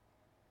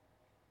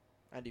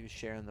 and he was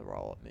sharing the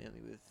role at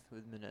Manly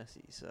with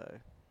Manesi. So,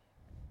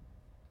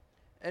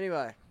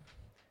 anyway,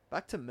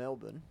 back to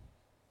Melbourne.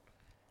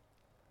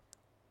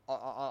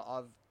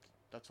 I've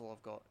that's all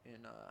I've got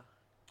in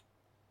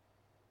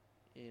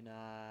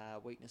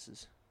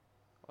weaknesses.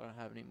 I don't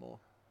have any more.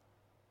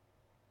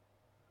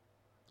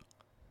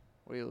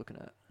 What are you looking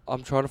at?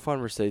 I'm trying to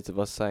find receipts of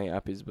us saying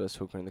Appy's the best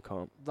hooker in the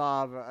comp.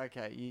 Nah, but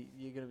okay,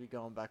 you're going to be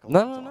going back a No,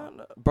 long no, time.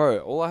 no. Bro,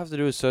 all I have to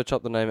do is search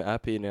up the name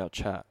Appy in our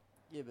chat.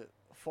 Yeah, but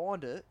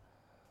find it,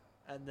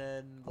 and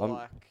then,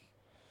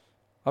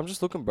 I'm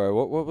just looking, bro.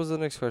 What was the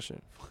next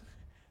question?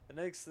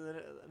 the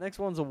next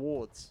one's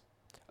awards.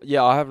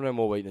 Yeah, I have no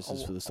more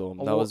weaknesses for the Storm.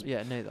 That was...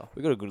 Yeah, neither.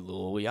 We got a good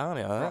little yarn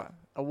here, huh? Right.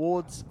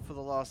 Awards for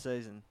the last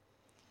season.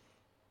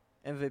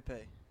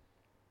 MVP.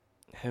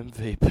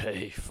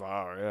 MVP,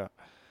 far, yeah.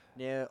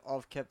 Yeah,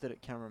 I've kept it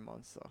at Cameron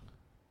Munster.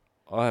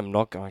 I am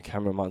not going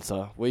Cameron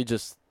Munster. We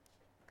just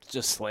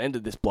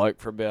slandered this bloke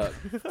for about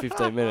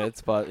 15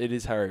 minutes, but it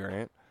is Harry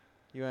Grant.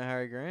 You going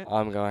Harry Grant?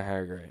 I'm going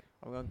Harry Grant.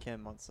 I'm going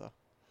Cam Munster.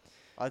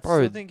 I Bro,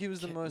 still think he was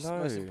the most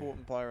no.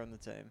 important player on the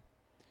team.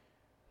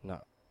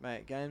 No.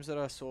 Mate, games that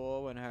I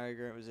saw when Harry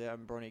Grant was out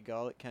and Bronny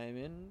Garlick came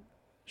in.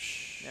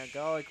 Shh. Now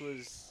Garlick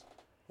was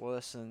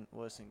worse than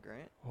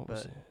Grant. What but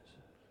was it?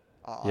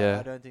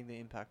 I don't think the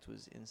impact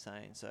was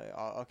insane, so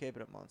I'll keep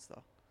it at Munster.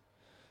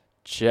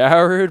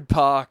 Jared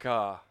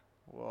Parker.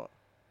 What?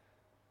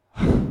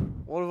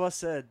 What have I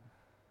said?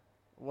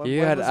 When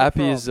Had was it Appy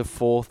from? as the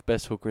 4th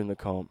best hooker in the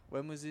comp.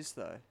 When was this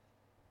though?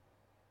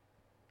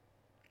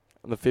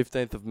 On the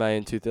 15th of May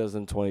in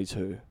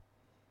 2022.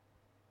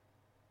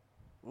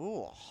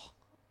 Ooh,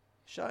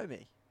 show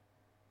me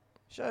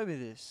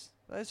this.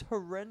 That's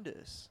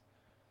horrendous.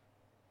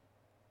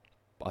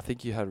 I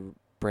think you had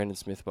Brandon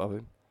Smith above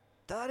him.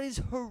 That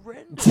is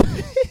horrendous.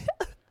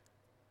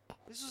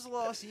 This was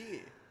last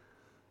year.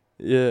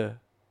 Yeah.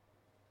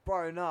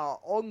 Bro, nah,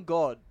 on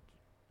God.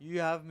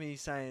 You have me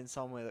saying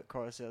somewhere that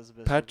Coruscant's the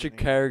best. Patrick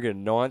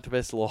Carrigan, 9th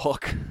best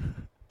lock.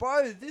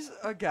 Bro,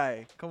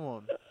 okay, come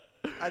on.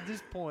 At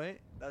this point,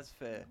 that's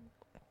fair.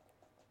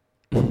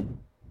 I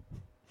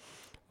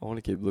want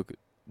to keep looking.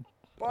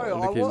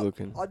 Bro,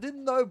 I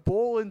didn't know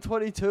ball in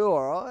 22,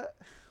 alright?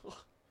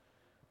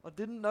 I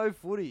didn't know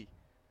footy.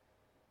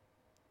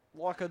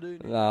 Like I do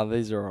now. Nah,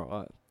 these are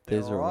alright.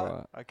 These are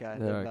alright. Okay, They're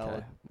they're okay.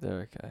 valid. They're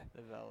okay.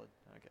 They're valid.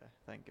 Okay,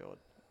 thank God.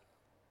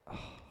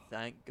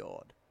 Thank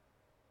God.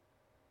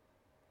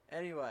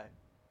 Anyway,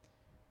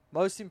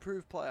 most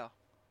improved player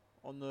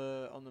on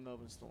the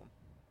Melbourne Storm.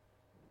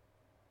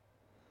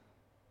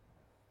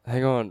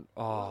 Hang on.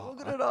 Oh.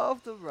 Look at it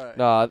after, bro.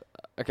 Nah,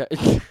 okay.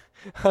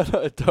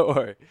 No, don't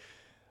worry.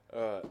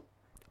 Alright.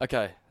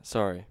 Okay,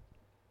 sorry.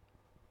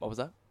 What was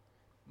that?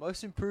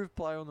 Most improved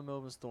player on the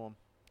Melbourne Storm.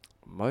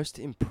 Most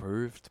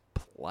improved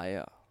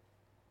player.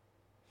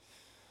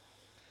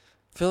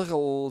 Feel like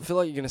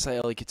you're gonna say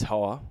Eli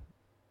Katoa.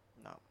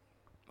 No.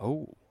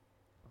 Oh.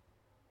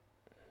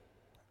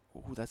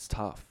 Ooh, that's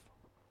tough.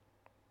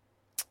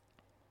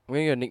 I'm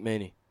gonna go Nick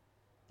Meaney.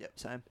 Yep,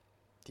 same.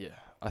 Yeah,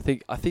 I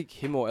think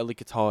him or Eli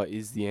Katoa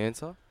is the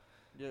answer.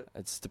 Yep.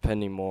 It's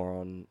depending more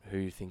on who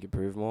you think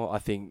improved more. I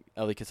think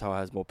Eli Katoa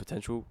has more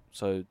potential,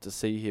 so to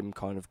see him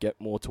kind of get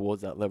more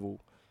towards that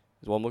level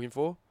is what I'm looking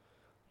for.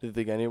 Didn't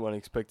think anyone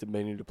expected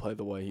Meaney to play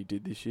the way he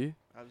did this year.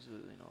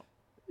 Absolutely not.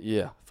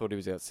 Yeah, thought he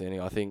was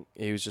outstanding. I think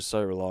he was just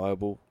so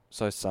reliable,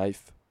 so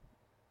safe.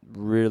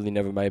 really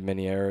never made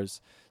many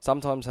errors.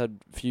 Sometimes had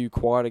a few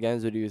quieter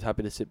games, but he was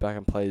happy to sit back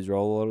and play his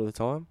role a lot of the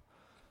time.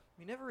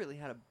 He never really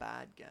had a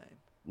bad game.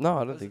 No, I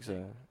don't That's think the so.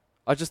 thing.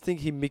 I just think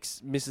he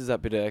misses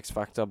that bit of X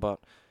factor, but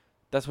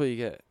that's what you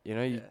get. You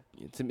know,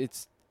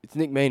 it's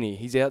Nick Meaney.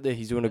 He's out there.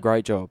 He's doing a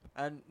great job.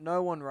 And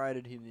no one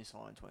rated him this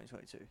high in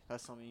 2022.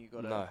 That's something you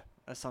got to. No.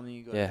 That's something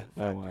you got Yeah, to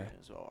no factor way. in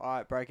as well. All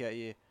right, breakout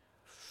year.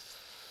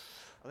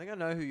 I think I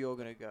know who you're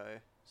gonna go.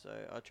 So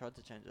I tried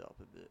to change it up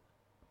a bit.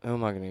 Who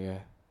am I gonna go?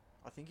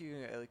 I think you're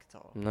gonna go Eli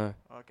Katoa. No,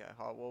 Okay.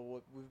 All right,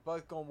 well, we've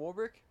both gone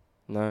Warbrick.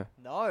 no.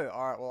 No.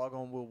 All right. Well, I've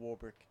gone Will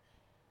Warbrick.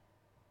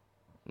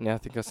 Now I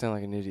think I sound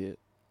like an idiot.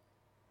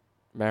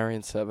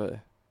 Marion Sebo.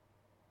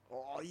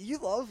 Oh, you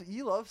love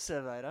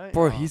Seve, don't you?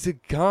 Bro, he's a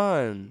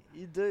gun.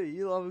 You do.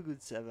 You love a good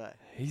Seve.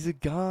 He's a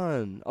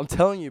gun. I'm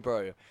telling you,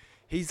 bro.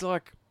 He's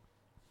like...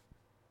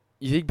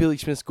 You think Billy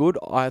Smith's good?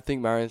 I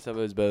think Marion Sebo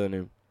is better than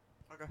him.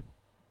 Okay.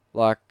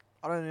 Like,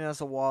 I don't think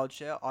that's a wild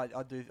shout.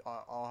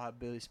 I'll have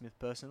Billy Smith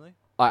personally.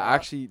 I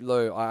actually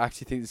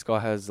think this guy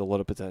has a lot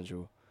of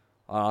potential.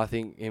 I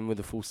think him with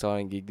a full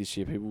starting gig this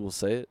year, people will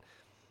see it.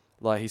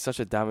 Like, he's such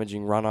a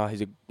damaging runner.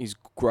 He's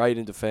great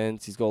in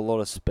defence. He's got a lot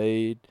of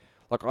speed.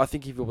 Like, I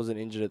think if he wasn't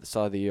injured at the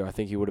start of the year, I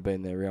think he would have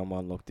been there round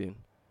one locked in.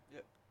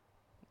 Yep.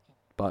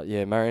 But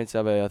yeah, Marion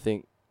Seve, I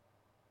think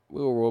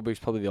Will Warbrick's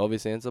probably the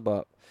obvious answer,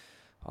 but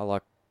I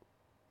like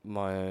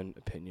my own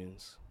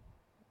opinions.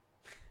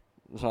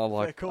 I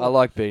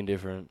like being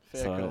different.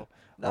 Fair so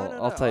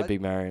call. I'll take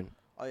Big Marion.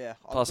 Oh yeah.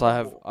 Plus, I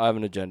have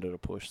an agenda to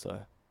push. So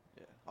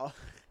Yeah.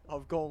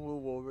 I've gone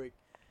Will Warbrick.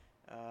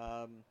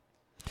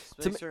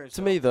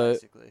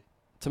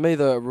 To me,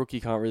 though, a rookie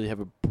can't really have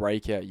a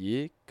breakout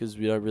year because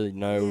we don't really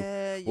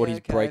know what he's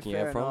breaking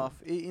out from.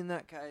 Enough. In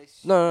that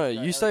case, No, I'd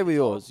go you stay Eli with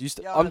Katoa. yours.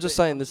 Yeah, I'm just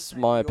saying this is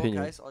my in your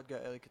opinion. Case, I'd go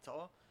Eli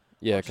Katoa.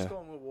 Yeah, I've okay. just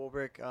gone with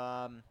Warbrick.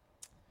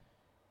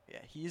 Yeah,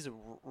 he is a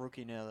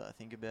rookie now that I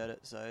think about it.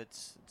 So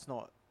it's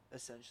not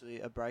essentially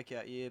a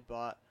breakout year,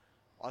 but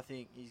I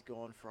think he's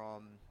gone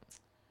from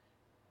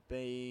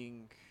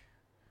being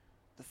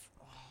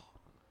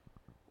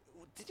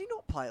did he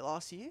not play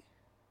last year?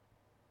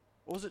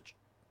 Or was it?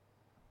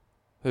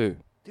 Who?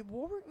 Did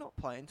Warbrick not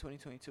play in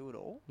 2022 at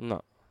all?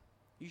 No.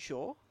 You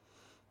sure?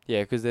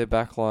 Yeah, because their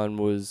backline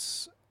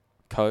was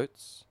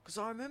Coates, Because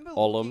I remember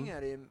Olam, looking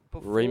at him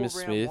before Remus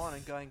round Smith, one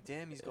and going,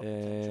 "Damn, he's got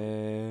potential."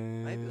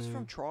 Maybe it was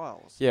from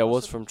trials. Yeah, it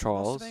was Must from have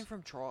trials. been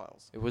from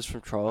trials. It was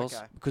from trials.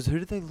 Okay. Because who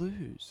did they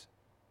lose?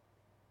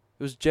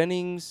 It was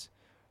Jennings.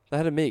 They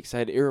had a mix. They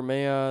had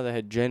Iramea, they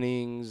had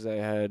Jennings, they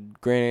had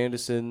Grant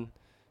Anderson.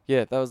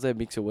 Yeah, that was their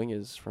mix of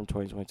wingers from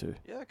 2022.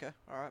 Yeah. Okay.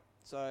 All right.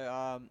 So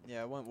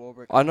yeah, I went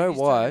Warbrick. I know think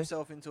he's why. turned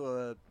himself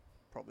into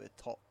probably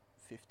a top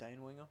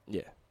 15 winger.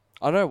 Yeah.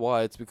 I know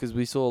why. It's because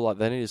we saw, like,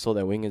 they need to sort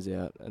their wingers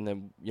out. And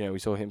then, we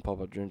saw him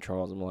pop up during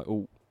trials. I'm like,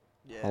 ooh,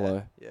 Yeah.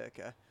 hello. Yeah.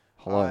 Okay.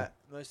 Hello. All right,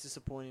 most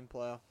disappointing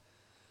player.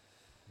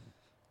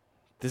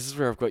 This is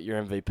where I've got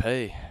your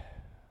MVP.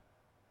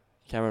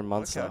 Cameron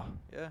Munster. Okay.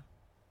 Yeah.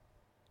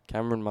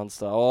 Cameron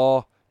Munster.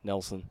 Oh,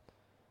 Nelson.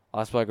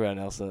 I spoke about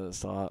Nelson at the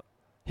start.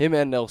 Him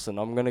and Nelson.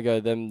 I'm going to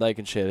go them. They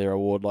can share their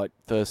award like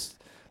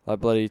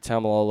bloody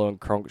Tamalolo and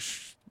Cronk.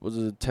 Was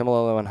it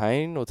Tamalolo and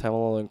Hayne or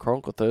Tamalolo and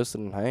Cronk or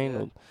Thurston and Hayne? Yeah.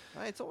 Or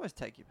Hey, it's always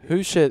take your pick.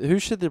 who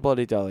shared the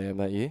bloody Dally M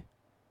that year?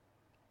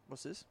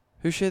 What's this?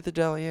 Who shared the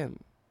Dally M?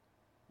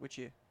 Which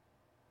year?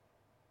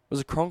 Was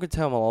it Cronk and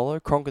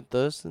Tamalolo? Cronk and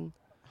Thurston?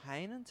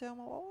 Hayne and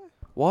Tamalolo?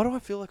 Why do I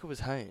feel like it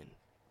was Hayne?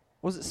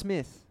 Was it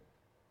Smith?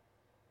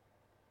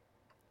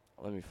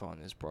 Let me find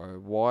this, bro.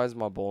 Why is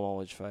my ball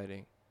knowledge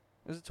fading?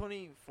 Was it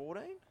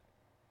 2014?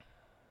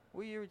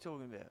 What year are we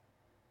talking about?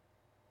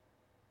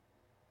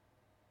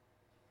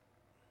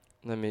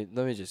 Let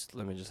me just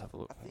have a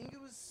look. I think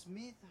it was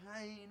Smith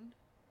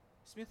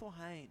or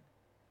Hayne.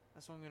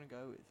 That's what I'm gonna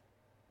go with.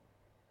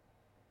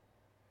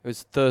 It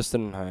was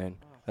Thurston and Hayne.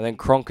 Oh, And then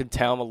Cronk and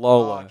Tamalolo.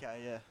 Oh,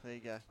 okay, yeah, there you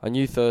go. I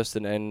knew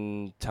Thurston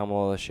and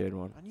Tamalolo shared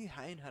one. I knew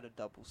Hayne had a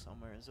double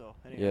somewhere as well.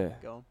 Anyway, Yeah.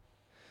 go on.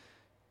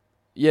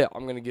 Yeah,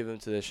 I'm going to give them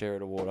to their share of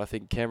the award. I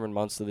think Cameron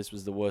Munster, this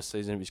was the worst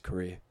season of his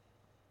career.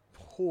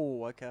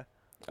 Oh, okay.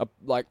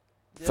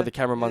 For the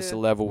Cameron Munster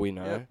level we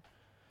know. Yeah.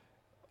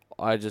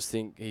 I just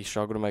think he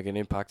struggled to make an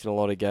impact in a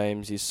lot of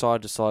games. His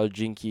side-to-side,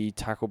 jinky,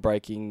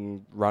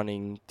 tackle-breaking,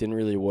 running didn't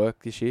really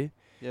work this year.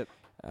 Yep.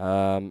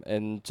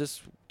 And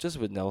just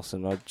with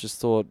Nelson, I just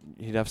thought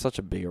he'd have such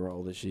a bigger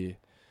role this year.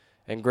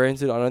 And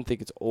granted, I don't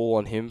think it's all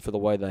on him for the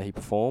way that he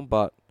performed,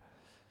 but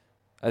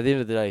at the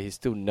end of the day, he's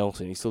still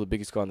Nelson. He's still the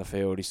biggest guy on the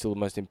field. He's still the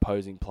most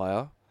imposing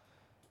player.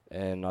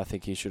 And I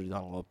think he should have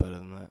done a lot better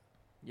than that.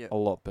 Yeah. A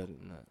lot better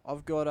than that.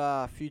 I've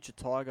got future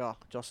Tiger,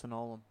 Justin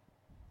Olam.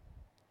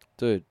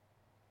 Dude,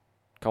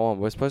 come on.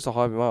 We're supposed to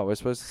hype him up. We're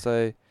supposed to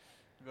say...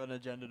 We've got an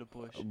agenda to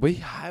push. We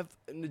have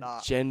an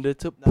agenda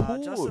to Nah,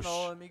 push. Justin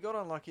Olam, he got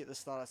unlucky at the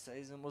start of the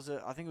season.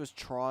 I think it was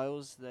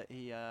trials that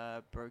he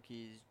broke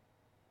his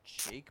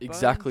cheekbone.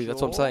 Exactly,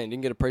 that's what I'm saying. He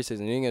didn't get a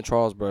preseason. He didn't get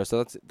trials, bro.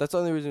 So that's the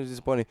only reason it was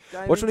disappointing.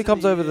 Game Watch when he into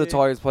comes the over to the year,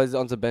 Tigers, plays it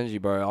onto Benji,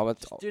 bro.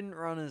 just didn't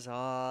run as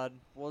hard.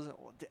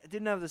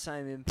 Didn't have the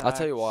same impact. I'll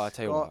tell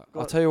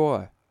you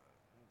why.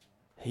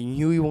 He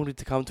knew he wanted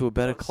to come to a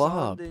better Got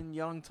club. signed in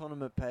young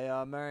tournament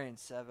payer, Marion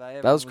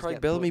Seve. That was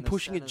Craig Bellamy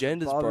pushing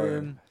agendas, bro.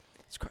 Him.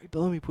 It's Craig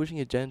Bellamy pushing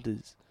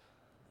agendas.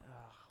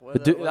 Whether-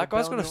 But dude, whether that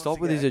guy's Bellamy got to wants stop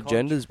with get his a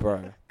agendas,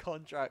 bro.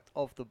 contract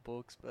off the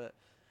books, but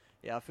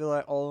yeah, I feel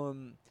like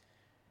Olam,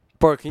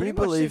 Bro, can you Pretty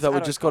much believe since that we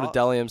Addo just got a Carr-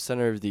 Dally M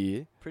Centre of the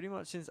Year? pretty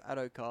much since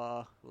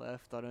Addo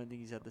left, I don't think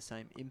he's had the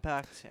same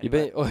impact. You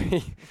Anyway,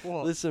 been,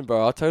 what? listen,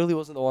 bro, I totally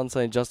wasn't the one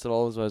saying Justin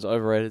Olam's the most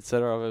overrated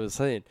centre I've ever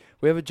seen.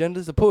 We have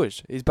agendas to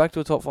push. He's back to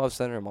a top 5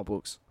 centre in my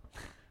books.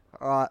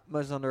 Alright,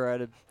 most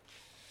underrated.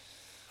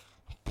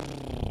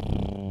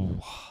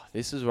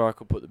 This is where I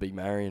could put the big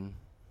Marion.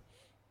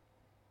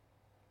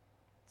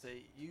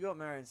 See, you got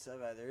Marion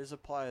Seve. There is a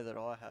player that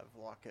I have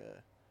like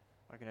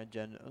an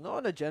agenda. Not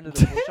an agenda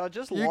to push. I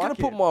just You're like going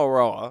to put him.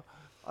 Moroa.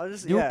 I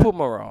just You'll yeah. put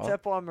Moroa.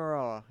 Tepai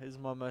Moroa is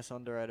my most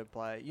underrated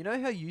player. You know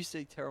how you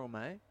see Terrell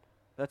May?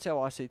 That's how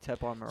I see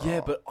Tepai Moroa.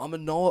 Yeah, but I'm a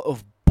knower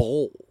of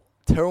ball.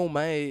 Terrell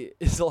May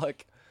is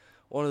like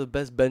one of the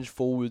best bench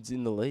forwards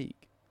in the league.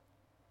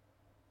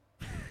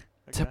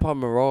 Okay. Tepai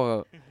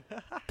Moroa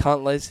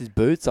can't lace his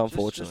boots,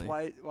 unfortunately.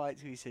 Just wait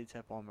till you see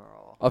Tepai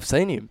Moroa. I've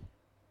seen him.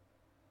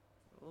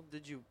 Well,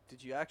 did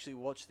you actually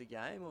watch the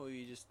game, or were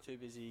you just too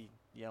busy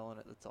yelling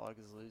at the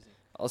Tigers losing?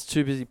 I was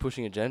too busy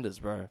pushing agendas,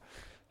 bro.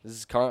 This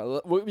is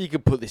current. You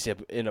could put this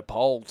in a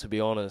poll, to be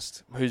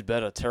honest. Who's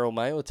better, Terrell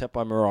May or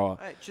Tepai Moroa?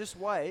 Hey, just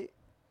wait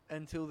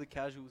until the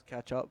casuals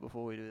catch up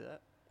before we do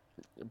that.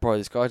 Bro,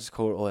 this guy just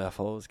called all our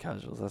followers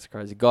casuals. That's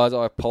crazy. Guys,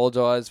 I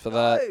apologise for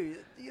that. No,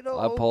 you know,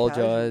 I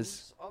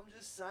apologise. I'm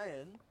just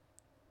saying.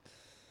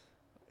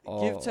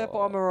 Oh. Give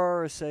Tepai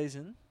Moroa a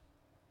season.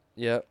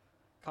 Yep.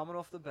 Coming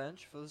off the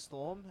bench for the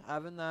Storm,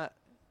 having that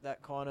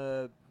kind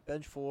of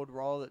bench forward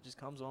role that just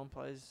comes on,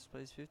 plays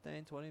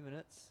 15, 20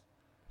 minutes.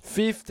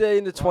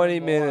 15 to 20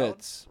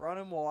 minutes.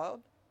 Running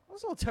wild.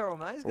 That's all Terrell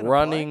May's going to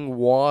Running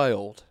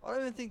wild. I don't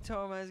even think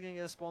Terrell May's going to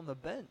get a spot on the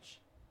bench.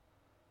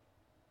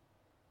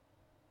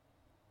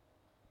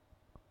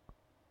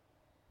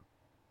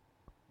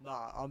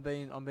 Nah, I'm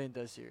being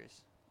dead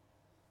serious.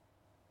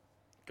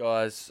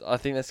 Guys, I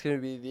think that's going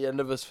to be the end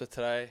of us for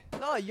today.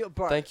 No, you're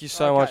bro. Thank you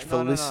so much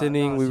for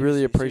listening. We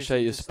really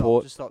appreciate your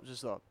support. Just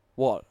stop.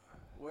 What?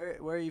 Where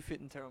are you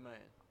fitting Terrell May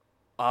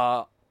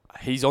in?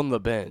 He's on the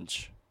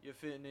bench. You're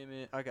fitting him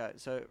in. Okay,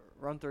 so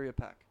run through your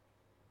pack.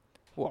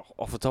 Well,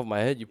 off the top of my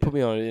head, you put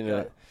me on it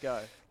in Go.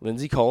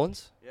 Lindsay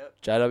Collins. Yep.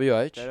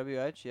 JWH.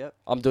 JWH, yep.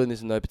 I'm doing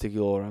this in no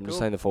particular order. I'm just Cool.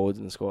 saying the forwards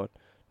in the squad.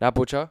 Nat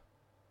Butcher.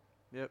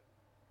 Yep.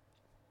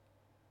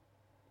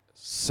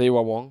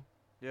 Siwa Wong.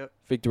 Yep.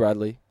 Victor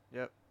Radley.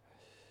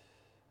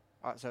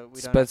 Alright, so we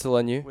Spencer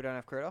Lenu. don't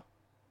have Critter?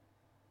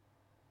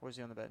 Or is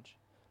he on the bench?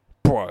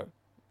 Bro.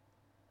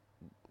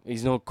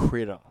 He's not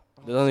Critter.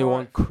 There's only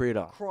one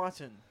Critter.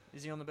 Crichton.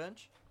 Is he on the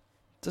bench?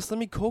 Just let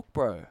me cook,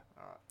 bro.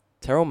 Alright.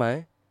 Terrell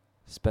May.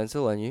 Spencer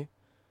Lenu.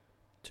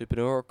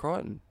 Tupanua or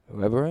Crichton.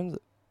 Whoever ends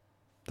it.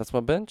 That's my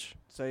bench.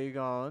 So you're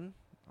going,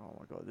 oh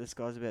my god, this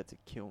guy's about to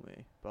kill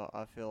me. But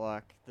I feel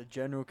like the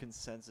general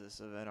consensus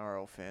of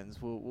NRL fans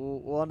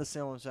will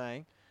understand what I'm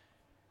saying.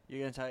 You're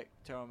going to take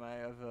Terrell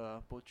May over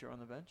Butcher on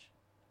the bench?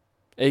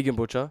 Egan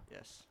Butcher.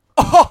 Yes.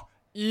 Oh,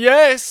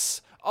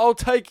 yes! I'll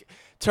take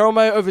Terrell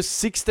May over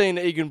 16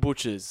 Egan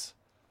Butchers.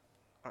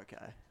 Okay.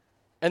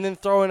 And then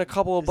throw in a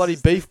couple of bloody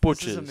This beef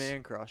butchers. This is a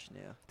man crush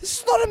now. This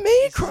is not a man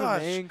This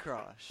crush. is a man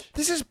crush.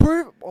 This is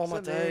proof. Oh It's my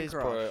a man days,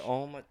 bro. crush.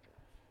 Oh my.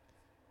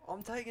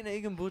 I'm taking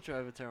Egan Butcher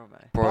over Terrell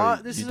May. Bro,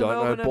 But this you is don't a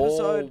Melbourne know ball.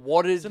 episode.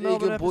 What is It's a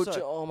Melbourne Egan Butcher?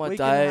 episode. Oh my We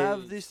days. can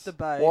have this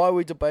debate. Why are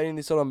we debating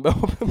this on a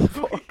Melbourne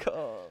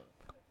podcast?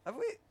 Have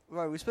we?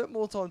 Right, we spent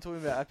more time talking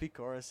about Api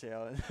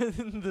Coruscant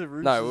than the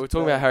Roosters. No, we were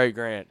talking bet. about Harry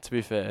Grant, to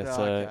be fair. Yeah,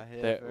 so okay,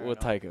 yeah, that- fair we'll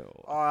enough. take it.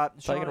 Alright, Take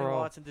it shining or roll.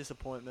 lights and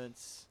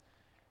disappointments.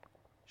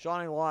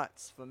 Shining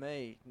lights for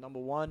me. Number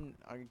one,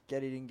 I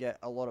get he didn't get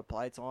a lot of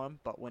play time,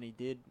 but when he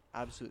did,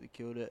 absolutely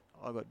killed it.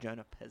 I got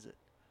Jonah Pezzett.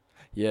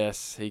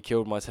 Yes, he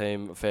killed my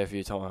team a fair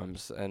few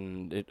times,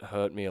 and it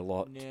hurt me a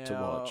lot to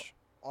Now, watch.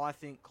 I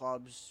think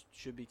clubs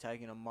should be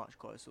taking a much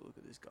closer look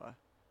at this guy.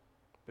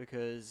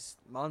 Because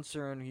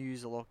Munster and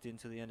Hughes are locked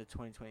into the end of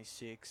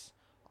 2026.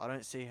 I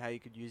don't see how you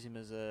could use him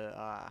as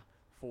a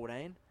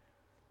 14.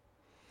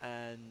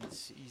 And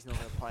he's not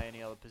going to play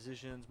any other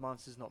positions.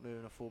 Munster's not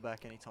moving a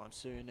fullback anytime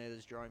soon.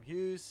 Neither's Jerome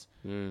Hughes.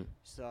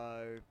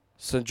 So,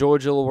 St.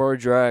 George Illawarra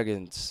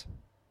Dragons.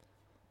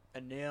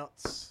 they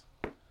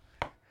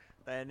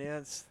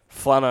announced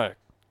Flano,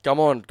 come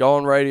on, go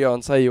on radio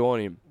and say you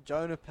want him.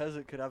 Jonah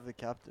Pezzett could have the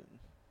captain.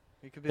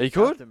 He could be He the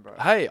could? captain, bro.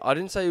 Hey, I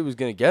didn't say he was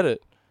going to get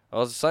it. I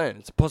was just saying,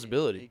 it's a He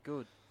possibility.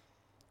 could.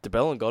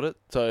 DeBellin got it,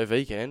 so if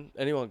he can,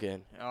 anyone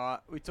can.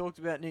 Alright, we talked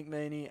about Nick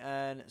Meaney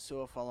and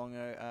Sua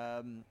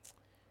Falongo.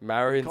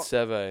 Marion We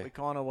Seve.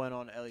 kind of went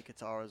on Eli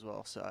Qatar as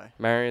well, so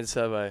Marion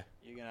Seve.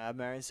 you're going to have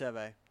Marion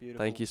Seve. Beautiful.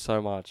 Thank you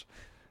so much.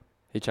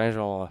 He changed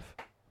my life.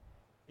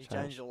 He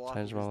changed your life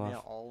changed because my now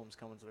life. Olam's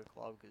coming to the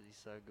club because he's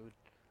so good.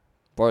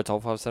 Bro,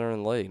 top 5 center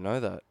in the league. Know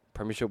that.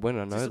 Premiership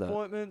winner, know that.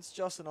 Disappointments,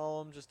 Justin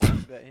Olam, just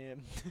talked about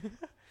him.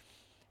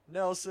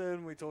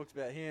 Nelson, we talked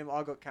about him.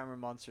 I got Cameron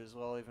Munster as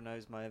well, even though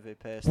he's my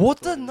MVP. What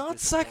the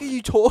nutsack are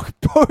you talking,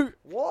 bro?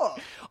 What?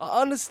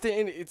 I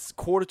understand it's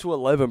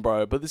 11:15,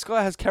 bro, but this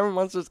guy has Cameron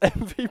Munster as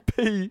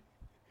MVP.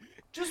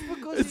 Just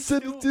because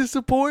Instead of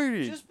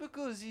disappointing. Just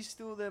because he's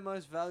still their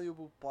most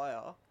valuable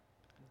player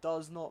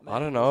does not mean I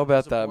don't know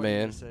about that,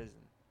 man. this season.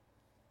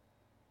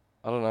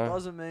 I don't know.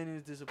 Doesn't mean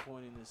he's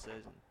disappointing this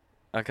season.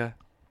 Okay.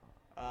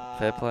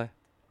 Fair play.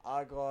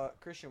 I got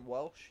Christian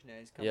Welsh. Now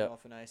he's coming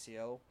off an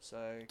ACL,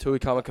 so Tui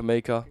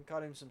Kamika. can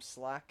cut him some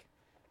slack.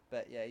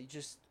 But yeah, he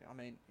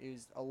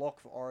was a lock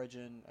for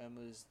Origin and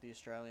was the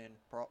Australian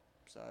prop.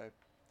 So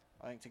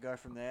I think to go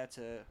from there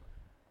to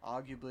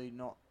arguably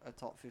not a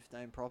top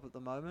 15 prop at the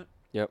moment.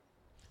 Yep.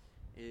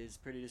 Is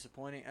pretty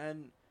disappointing.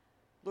 And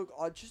look,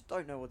 I just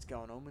don't know what's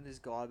going on with this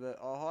guy, but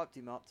I hyped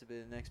him up to be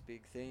the next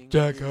big thing. He's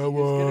going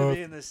to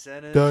be in the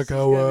centres. He's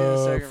going to be in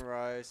the second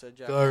row. So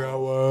Jack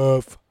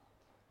Wolf.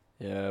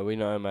 Yeah, we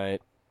know, mate.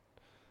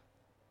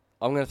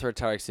 I'm going to throw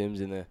Tarek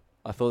Sims in there.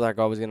 I thought that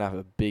guy was going to have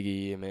a big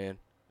year, man.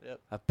 Yep.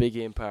 A big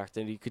impact,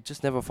 and he could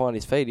just never find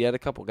his feet. He had a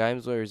couple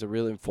games where he's a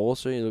real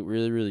enforcer. He looked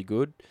really, really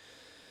good.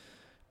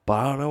 But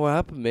I don't know what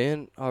happened,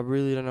 man. I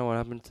really don't know what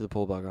happened to the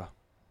poor bugger.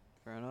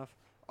 Fair enough.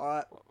 All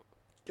right.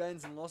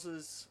 Gains and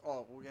losses.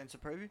 Oh, we'll get into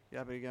preview. You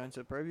happy to go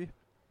into preview?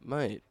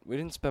 Mate, we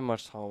didn't spend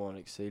much time on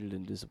exceeded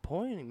and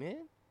disappointing,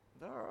 man.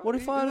 All right. What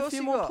if I had a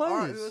few more players? All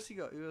right, who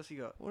else you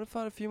got? What if I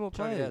had a few more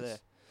Chuck it out players? there.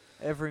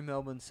 Every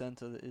Melbourne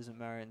centre that isn't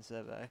Marion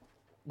Seve.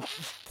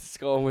 This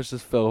guy almost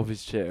just fell off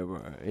his chair, bro.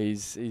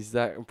 He's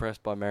that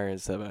impressed by Marion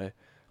Seve.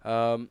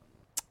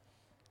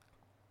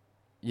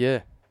 Yeah.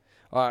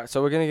 Alright,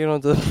 so we're going to get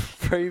on to the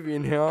preview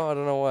now. I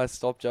don't know why I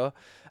stopped you.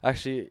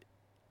 Actually,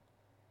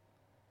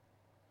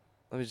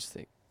 let me just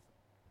think.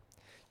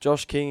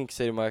 Josh King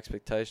exceeded my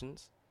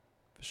expectations,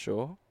 for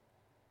sure.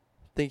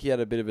 Think he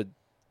had a bit of a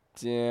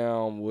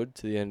downward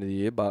to the end of the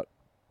year, but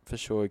for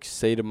sure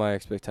exceeded my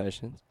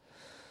expectations.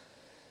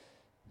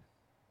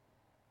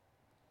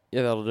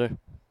 Yeah, that'll do.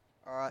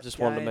 All right. Just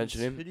wanted to mention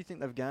him. Who do you think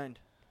they've gained?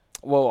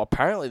 Well,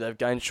 apparently they've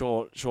gained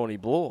Shawnee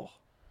Bloor.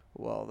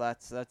 Well,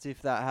 that's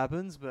if that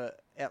happens,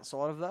 but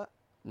outside of that,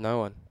 No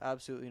one.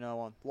 absolutely no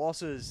one.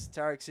 Losses: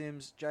 Tarek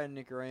Sims, Jaden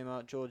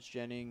Nicarima, George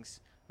Jennings.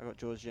 I got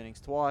George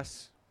Jennings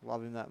twice.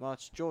 Love him that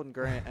much. Jordan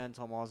Grant and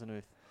Tom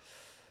Eisenhuth.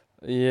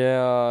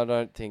 Yeah, I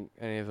don't think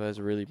any of those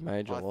are really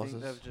major I losses.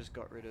 think they've just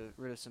got rid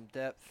of some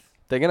depth.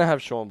 They're going to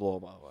have Sean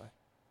Bloor, by the way.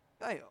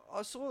 Hey,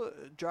 I saw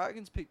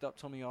Dragons picked up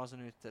Tommy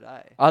Eisenhuth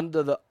today.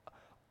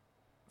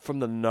 From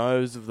the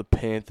nose of the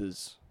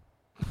Panthers.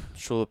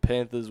 Sure, the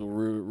Panthers will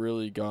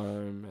really go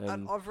home.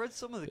 And I've read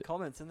some of the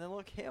comments, and they're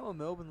like, how are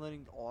Melbourne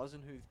letting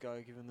Eisenhuth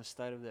go given the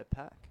state of their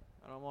pack?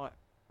 And I'm like,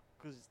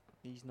 because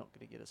he's not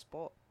going to get a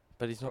spot.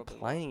 But he's not probably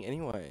playing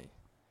anyway.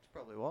 That's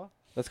probably why.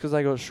 That's because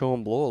they got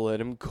Sean Bloor.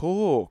 Let him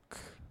cook.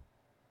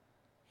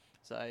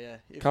 So, yeah.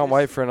 Can't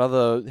wait for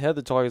another... How'd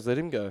the Tigers let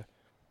him go?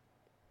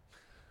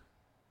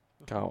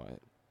 Can't wait.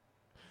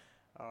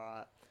 All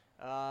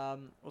right.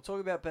 We'll talk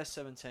about best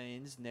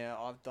 17s.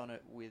 Now, I've done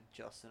it with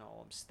Justin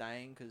Olam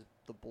staying because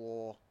the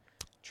Bloor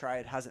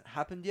trade hasn't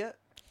happened yet.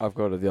 I've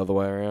got it the other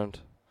way around.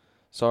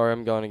 Sorry,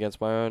 I'm going against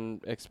my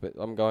own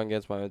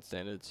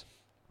standards.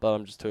 But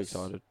I'm just too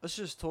excited. Let's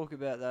just talk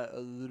about that a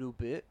little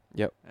bit.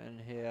 Yep. And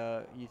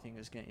how you think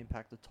it's going to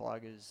impact the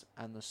Tigers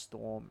and the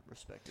Storm,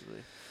 respectively.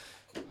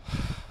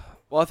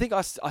 Well, I think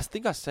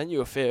I sent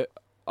you a fair...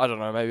 I don't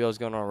know, maybe I was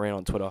going on a rant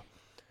on Twitter.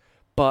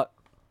 But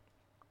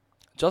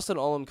Justin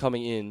Olam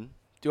coming in...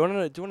 Do you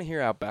want to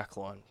hear our back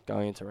line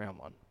going into round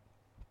one?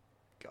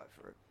 Go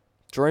for it.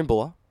 Jerome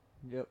Buller.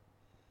 Yep.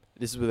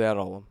 This is without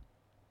Olam.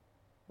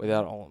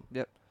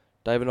 Yep.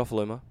 David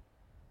Nofaluma.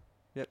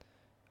 Yep.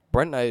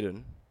 Brent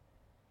Naden.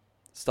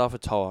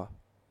 Stafford Toa.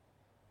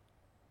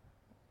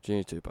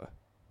 Junior Tupou.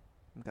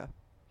 Okay.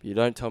 You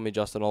don't tell me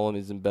Justin Olam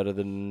isn't better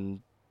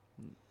than...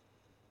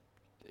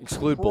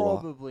 Exclude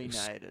Buller. Probably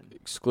Naden.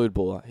 Exclude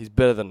Buller. He's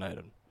better than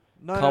Naden.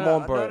 No, Come no,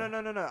 on, bro.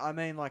 No. I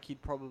mean, like,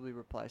 he'd probably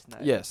replace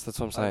Naden. Yes, that's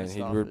what I'm saying.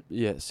 He would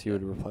Yeah.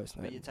 replace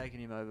Naden. But you're taking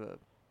him over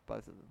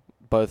both of them.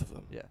 Both of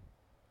them. Yeah.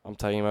 I'm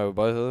taking him over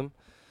both of them.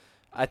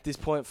 At this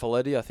point,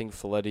 Folletti, I think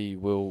Folletti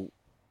will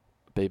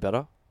be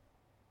better.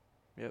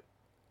 Yep.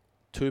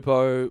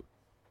 Tupou,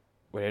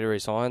 we need to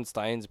resign.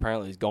 Staines,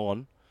 apparently he's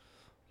gone.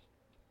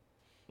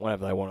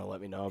 Whenever they want to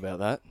let me know about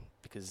that,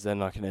 because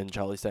then I can end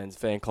Charlie Staines'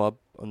 fan club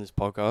on this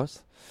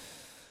podcast.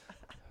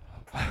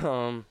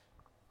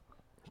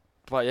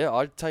 But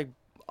yeah,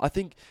 I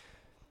think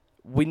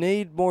we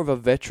need more of a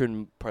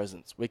veteran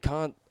presence. We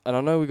can't, and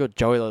I know we got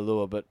Joey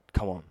Leilua, but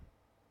come on.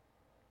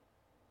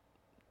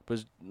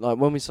 Was like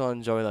when we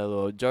signed Joey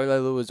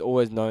Leilua is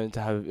always known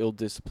to have ill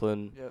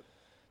discipline,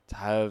 to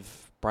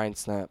have brain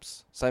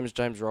snaps. Same as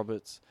James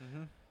Roberts.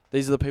 Mm-hmm.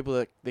 These are the people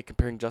that they're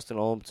comparing Justin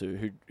Olam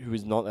to, who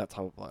is not that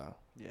type of player.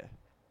 Yeah.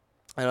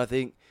 And I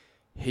think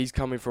he's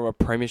coming from a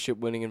premiership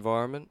winning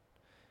environment.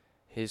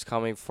 He's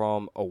coming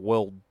from a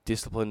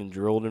well-disciplined and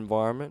drilled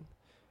environment.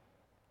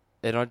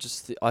 And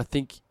I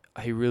think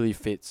he really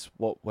fits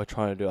what we're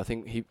trying to do. I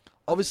think he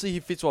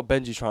fits what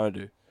Benji's trying to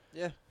do.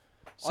 Yeah.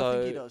 So I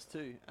think he does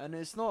too. And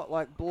it's not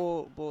like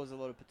Bloor has a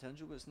lot of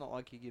potential, but it's not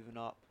like you're giving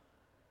up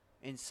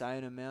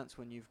insane amounts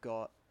when you've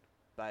got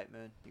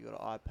Bateman, you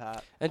got an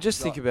iPad. And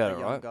just think about it,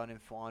 young right? gun in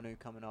Finu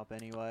coming up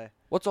anyway.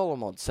 What's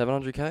Olam on?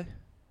 700k?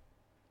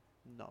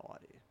 No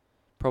idea.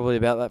 Probably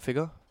about that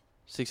figure.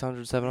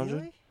 600, 700.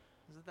 Really?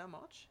 Is it that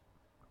much?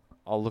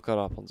 I'll look it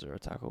up on Zero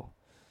Tackle.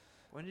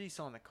 When did he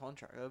sign the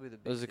contract? That'll be the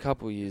big It was a thing.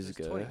 couple years It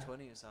was ago.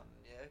 2020 or something.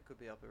 Yeah, it could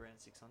be up around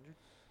 600.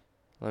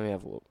 Let me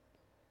have a look.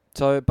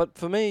 So, but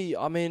for me,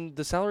 I mean,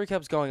 the salary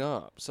cap's going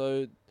up.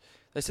 So,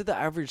 they said the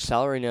average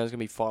salary now is going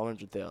to be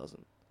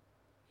 500,000.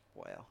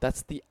 Wow.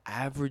 That's the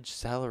average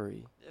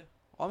salary. Yeah.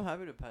 I'm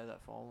happy to pay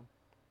that for him.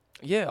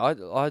 Yeah,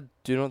 I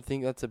do not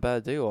think that's a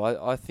bad deal.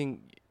 I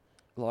think,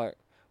 like,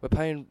 we're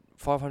paying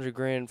 500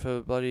 grand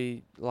for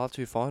bloody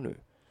Latu Finu.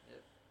 Yeah.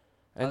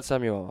 And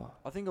Samuel.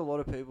 I think a lot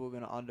of people are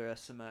going to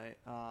underestimate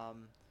how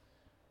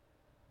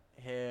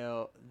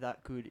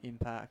that could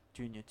impact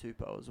Junior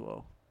Tupou as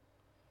well.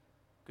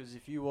 Because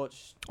if you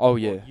watch... Oh,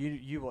 yeah.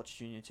 You watch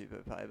Junior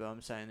Tupou play, but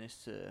I'm saying this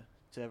to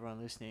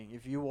everyone listening.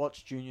 If you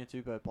watch Junior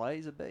Tupou play,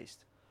 he's a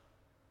beast.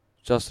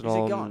 Justin He's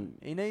Olam. a gun.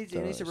 He needs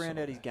to round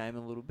out his game a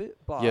little bit,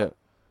 but Yeah.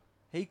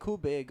 he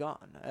could be a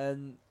gun.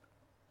 And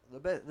the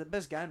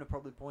best game to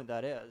probably point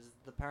that out is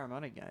the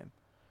Parramatta game,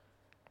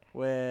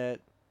 where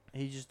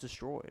he just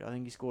destroyed. I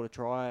think he scored a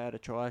try, had a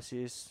try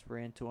assist,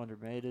 ran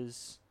 200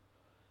 metres.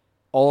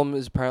 Olam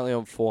is apparently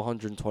on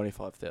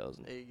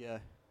 425,000. There you go.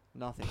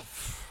 Nothing.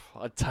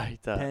 I'd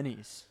take that.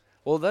 Pennies.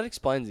 Well, that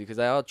explains it because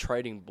they are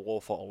trading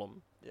Bloor for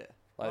Olam. Yeah.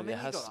 Like, I mean,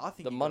 the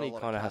you got money a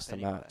lot kind of cap has to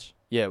anyway. match.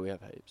 Yeah, we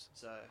have heaps.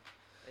 So,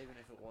 even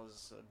if it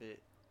was a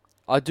bit...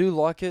 I do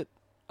like it.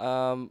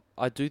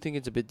 I do think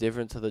it's a bit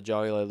different to the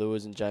Joey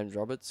Lewis and James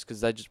Roberts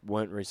because they just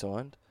weren't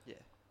re-signed. Yeah.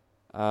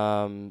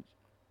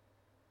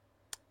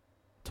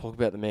 Talk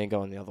about the man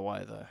going the other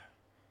way, though.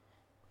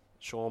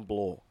 Sean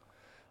Bloor.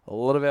 A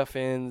lot of our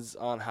fans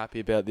aren't happy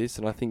about this,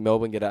 and I think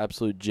Melbourne get an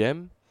absolute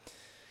gem.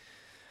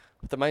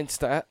 But the main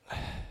stat,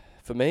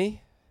 for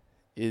me,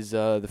 is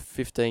the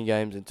 15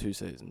 games in 2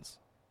 seasons.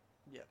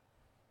 Yep.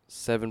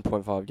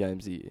 7.5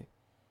 games a year.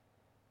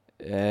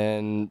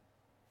 And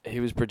he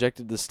was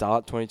projected to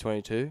start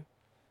 2022,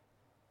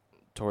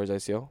 tore his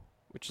ACL,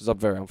 which is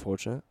very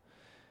unfortunate.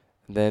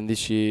 And then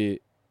this year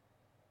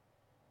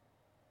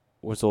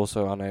was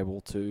also unable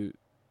to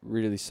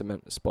really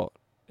cement a spot.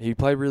 He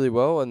played really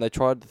well, and they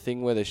tried the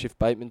thing where they shift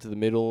Bateman to the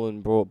middle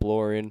and brought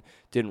Bloor in.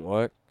 Didn't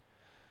work.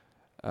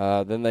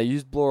 Then they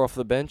used Bloor off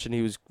the bench, and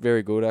he was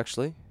very good,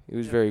 actually. He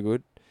was very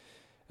good.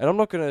 And I'm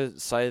not going to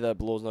say that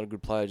Bloor's not a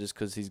good player just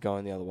because he's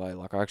going the other way.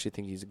 Like, I actually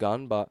think he's a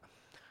gun, but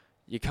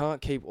you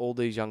can't keep all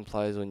these young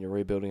players when you're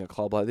rebuilding a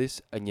club like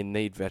this, and you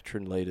need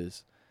veteran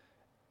leaders.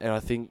 And I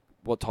think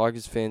what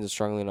Tigers fans are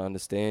struggling to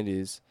understand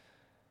is,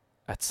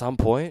 at some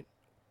point,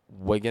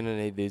 we're going to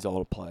need these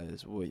older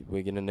players.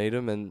 We're going to need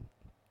them, and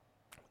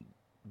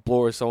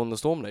Bloor is someone the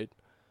Storm need.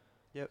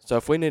 Yep. So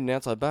if we need an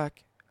outside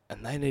back,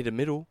 and they need a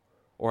middle,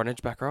 or an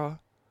edge back row,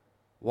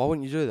 why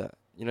wouldn't you do that?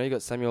 You know, you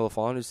got Samuel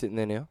Lafine who's sitting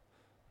there now.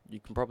 You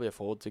can probably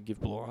afford to give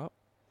Bloor up.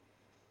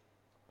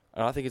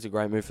 And I think it's a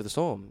great move for the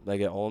Storm. They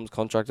get Olam's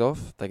contract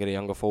off. They get a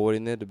younger forward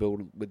in there to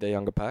build with their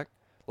younger pack.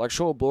 Like,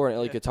 sure, Bloor and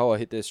Eli Katoa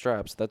hit their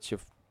straps. That's your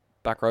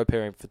back row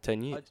pairing for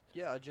 10 years.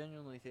 I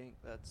genuinely think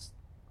that's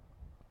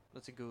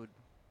a good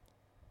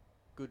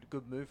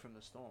move from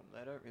the Storm.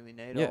 They don't really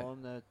need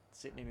Olam. They're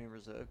sitting him in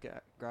reserve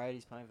grade.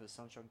 He's playing for the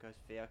Sunshine Coast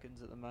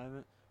Falcons at the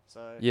moment.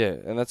 So yeah,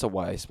 and that's a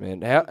waste, man.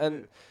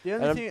 the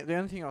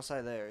only thing I'll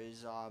say there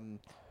is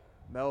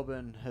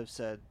Melbourne have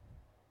said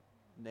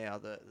now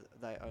that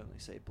they only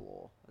see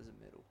Bloor as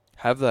a middle.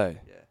 Have they?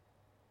 Yeah,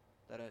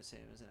 they don't see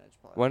him as an edge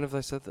player. When have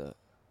they said that?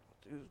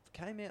 It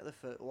came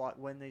out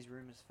when these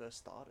rumours first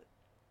started.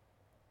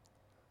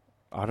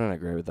 I don't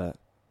agree with that.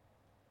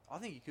 I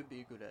think he could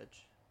be a good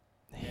edge.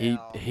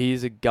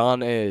 He's a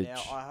gun edge.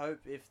 Now I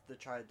hope if the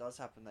trade does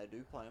happen, they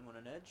do play him on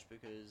an edge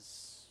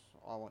because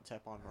I want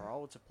Tepai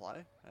Morale to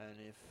play, and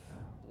if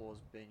Bloor's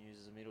being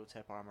used as a middle,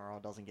 Tepai Morale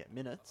doesn't get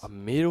minutes. A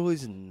middle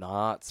is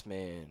nuts,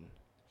 man.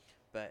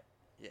 But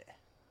yeah,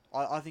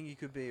 I think he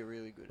could be a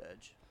really good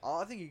edge.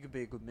 I think he could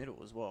be a good middle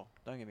as well.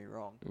 Don't get me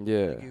wrong.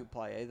 Yeah. I think he could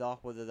play either.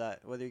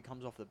 Whether he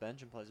comes off the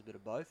bench and plays a bit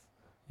of both.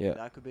 Yeah.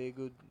 That could be a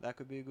good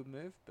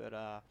move. But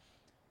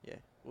yeah,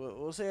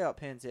 we'll see how it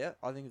pans out.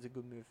 I think it's a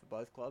good move for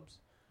both clubs.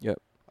 Yep.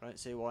 I don't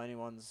see why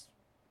anyone's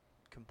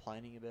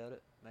complaining about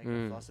it,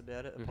 making a fuss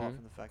about it, apart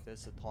from the fact that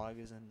it's the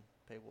Tigers and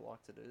people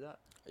like to do that.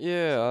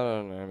 Yeah, I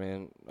don't know,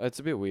 man. It's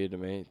a bit weird to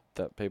me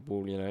that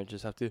people,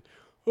 just have to,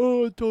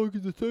 oh,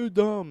 Tigers are so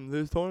dumb.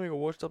 They're signing a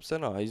washed-up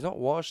centre. He's not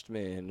washed,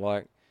 man.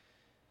 Like,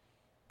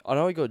 I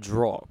know he got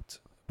dropped,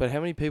 but how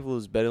many people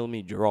has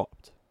Bellamy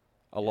dropped?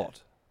 A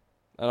lot.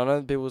 And I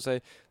know people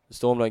say the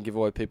Storm don't give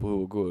away people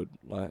who are good,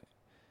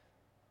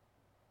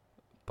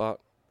 but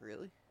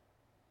Really?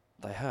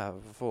 they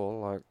have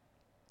before,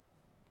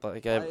 they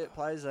gave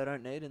Players they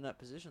don't need in that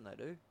position, they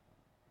do.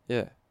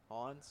 yeah,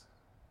 Hines,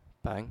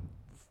 bang.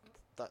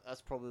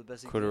 that's probably the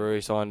best Could have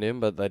re-signed him,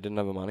 but they didn't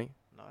have the money.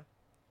 No.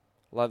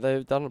 Like,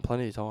 they've done it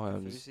plenty of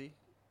times. Fusi.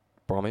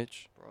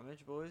 Bromwich.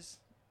 Bromwich boys.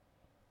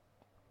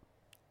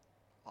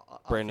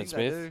 Brandon I think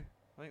Smith. They do.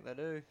 I think they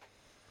do.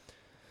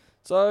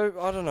 So,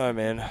 I don't know,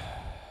 man.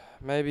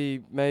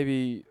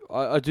 Maybe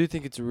I do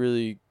think it's a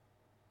really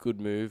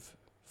good move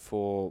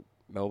for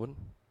Melbourne.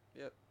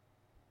 Yep.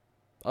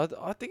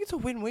 I think it's a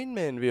win-win,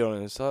 man, to be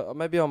honest.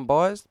 Maybe I'm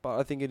biased, but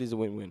I think it is a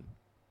win-win.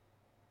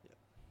 Yep.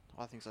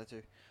 I think so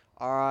too.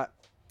 All right.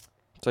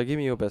 So, give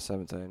me your best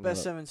 17.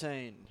 Best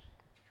 17.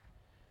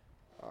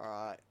 All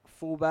right.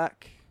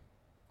 Fullback.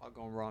 I've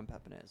gone Ryan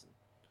Papenhuyzen.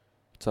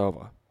 It's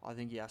over. I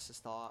think he has to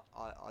start.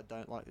 I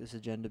don't like this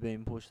agenda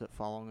being pushed that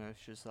Falongo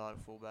should start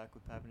at fullback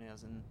with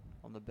Papenhuyzen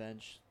on the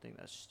bench. I think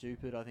that's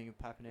stupid. I think if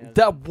Papenhuyzen...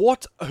 That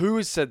what? Who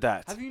has said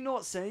that? Have you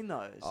not seen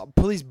those?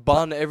 Please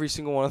bun every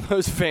single one of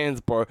those fans,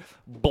 bro.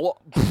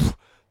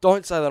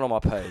 Don't say that on my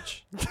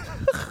page.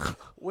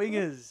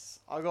 Wingers.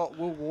 I got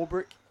Will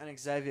Warbrick and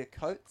Xavier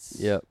Coates.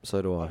 Yep,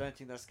 so do I I. don't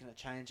think that's going to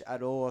change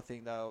at all. I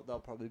think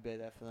they'll probably be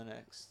there for the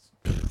next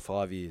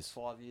 5 years.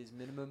 5 years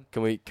minimum.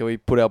 Can we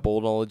put our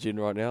ball knowledge in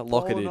right now?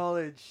 Lock it in.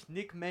 Knowledge.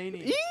 Nick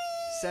Meaney.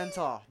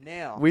 Centre.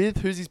 Now. With?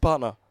 Who's his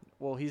partner?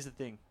 Well, here's the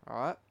thing. All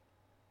right?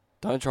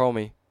 Don't troll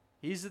me.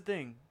 Here's the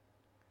thing.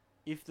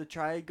 If the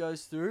trade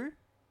goes through,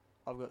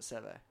 I've got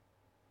Seve.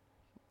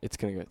 It's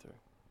going to go through.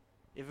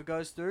 If it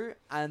goes through,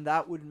 and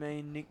that would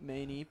mean Nick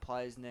Meaney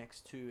plays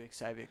next to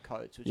Xavier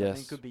Coates, which I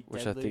think could be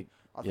deadly.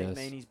 I think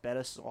Meaney's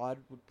better side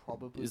would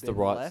probably be the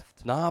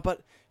left. Nah,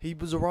 but he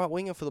was a right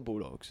winger for the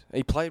Bulldogs.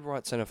 He played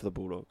right centre for the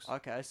Bulldogs.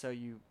 Okay, so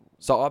you...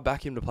 So I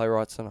back him to play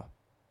right centre.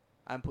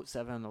 And put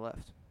Seve on the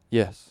left.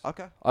 Yes.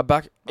 Okay. I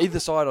back either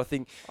side, I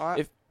think. All right.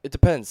 If it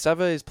depends.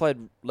 Seve has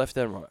played left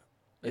and right.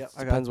 It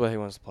depends where he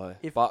wants to play.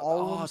 If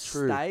Olam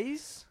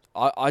stays...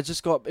 I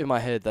just got in my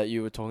head that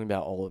you were talking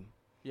about Olam.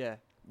 Yeah.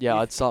 Yeah,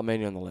 I'd start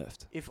Meaney on the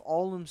left. If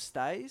Olam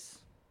stays,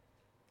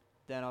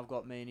 then I've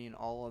got Meaney and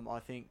Olam. I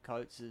think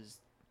Coates is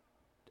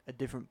a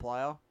different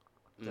player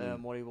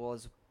than what he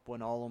was when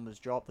Olam was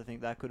dropped. I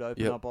think that could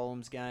open up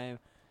Olam's game,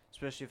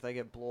 especially if they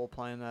get Blore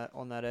playing that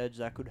on that edge.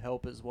 That could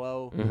help as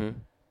well. Mm-hmm.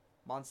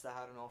 Munster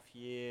had an off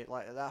year.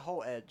 Like that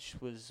whole edge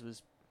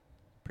was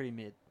pretty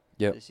mid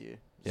this year.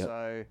 Yep.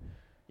 So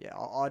yeah,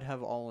 I'd have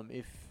Olam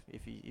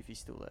if he's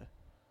still there.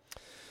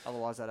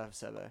 Otherwise, I'd have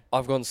Seve.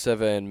 I've gone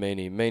Seve and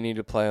Meaney. Meaney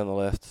to play on the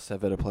left,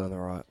 Seve to play on the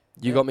right.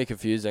 You got me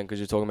confused then because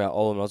you're talking about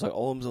Olam. I was like,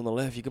 Olam's on the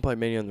left. You can play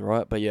Meaney on the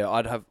right. But yeah,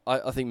 I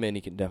think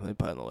Meaney can definitely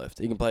play on the left.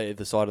 He can play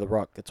either side of the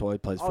ruck. That's why he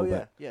plays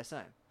fullback. Yeah, same.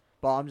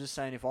 But I'm just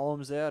saying, if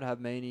Olam's there, I'd have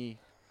Meaney.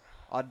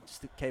 I'd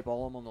keep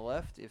Olam on the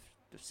left. If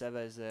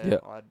Seve's there,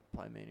 I'd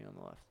play Meaney on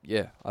the left.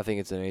 Yeah, I think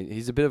it's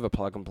he's a bit of a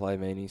plug and play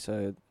Meaney.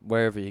 So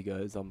wherever he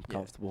goes, I'm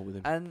comfortable with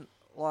him. And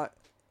like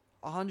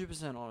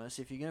 100% honest,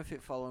 if you're gonna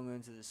fit Falongo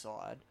into the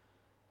side,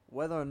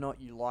 whether or not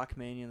you like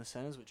Meaney in the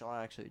centres, which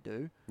I actually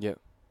do,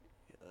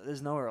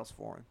 there's nowhere else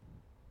for him.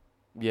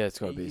 Yeah, it's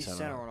got to be he's centre.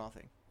 centre or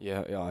nothing.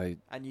 Yeah.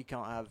 And you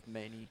can't have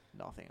Meaney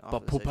nothing.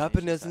 But put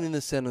Papenhuyzen in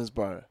the centres,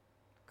 bro.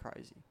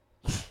 Crazy.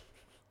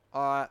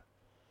 All right,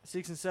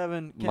 6 and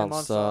 7.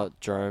 Munster,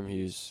 Jerome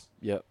Hughes.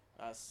 Yep.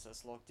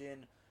 That's locked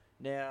in.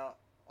 Now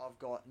I've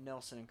got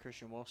Nelson and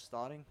Christian Welch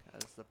starting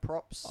as the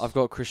props. I've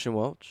got Christian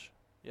Welch.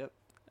 Yep.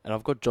 And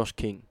I've got Josh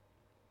King.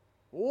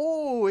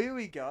 Oh, here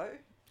we go.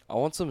 I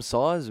want some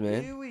size,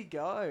 man. Here we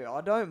go. I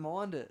don't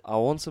mind it. I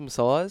want some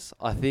size.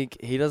 I think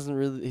he doesn't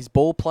really... His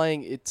ball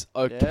playing, it's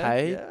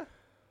okay. Yeah.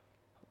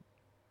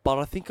 But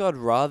I think I'd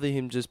rather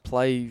him just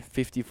play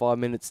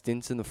 55-minute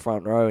stints in the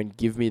front row and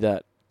give me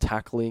that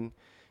tackling,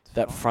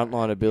 that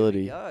frontline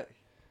ability. Here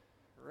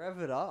we go. Rev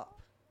it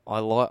up.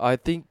 I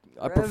think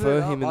I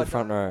prefer him in the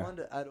front row. I don't mind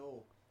it at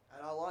all.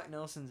 And I like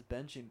Nelson's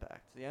bench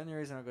impact. The only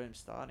reason I got him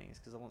starting is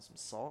because I want some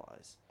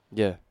size.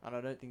 Yeah. And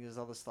I don't think there's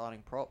other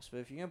starting props. But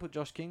if you're going to put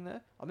Josh King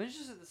there, I'm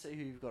interested to see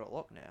who you've got at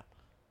lock now.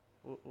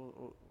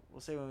 We'll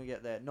see when we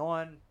get there.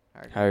 9.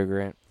 Harry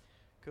Grant.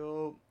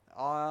 Cool.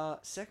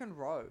 Second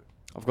row.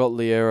 I've got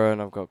Liera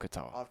and I've got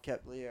Katoa. I've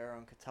kept Liera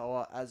and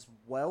Katoa as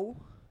well.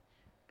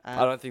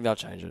 I don't think they'll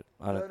change it.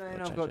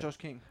 I've got Josh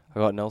King. I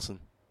got Nelson.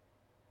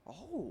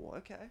 Oh,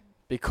 okay.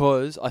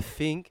 Because I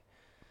think...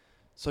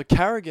 So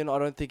Carrigan, I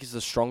don't think is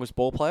the strongest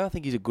ball player. I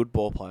think he's a good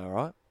ball player,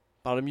 right?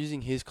 But I'm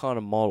using his kind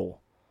of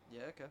model.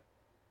 Yeah, okay.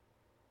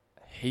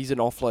 He's an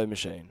offload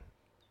machine.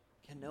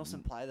 Can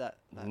Nelson play that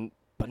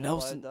but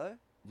Nelson's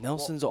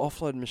an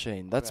offload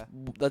machine. That's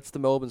the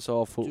Melbourne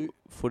style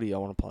footy I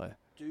want to play.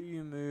 Do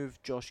you move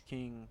Josh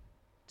King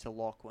to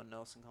lock when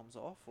Nelson comes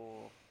off,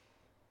 or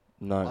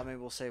no? I mean,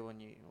 we'll see when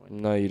you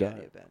don't your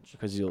bench,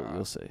 because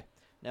you'll see.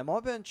 Now my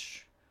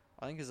bench,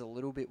 I think, is a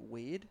little bit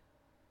weird.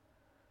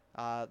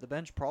 The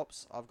bench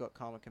props, I've got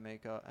Karma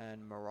Kamika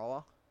and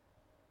Maroa.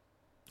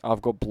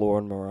 I've got Blore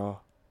and Maroa.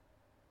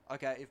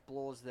 Okay, if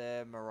Blore's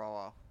there,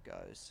 Maroa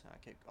goes.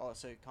 Okay. Oh,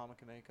 so Karma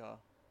Kamika.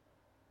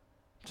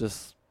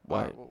 Just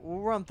wait. Right,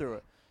 we'll run through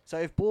it. So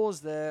if Blore's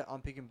there,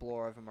 I'm picking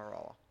Blore over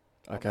Maroa.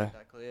 Okay. I'll make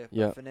that clear.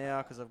 Yeah. But for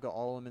now, because I've got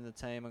Olam in the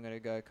team, I'm going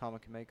to go Karma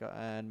Kamika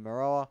and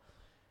Maroa.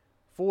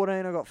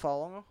 14, I got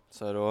Falonga.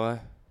 So do I.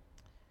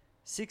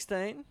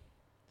 16.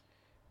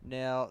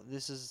 Now,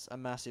 this is a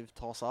massive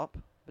toss-up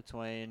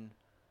between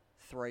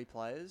 3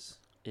 players,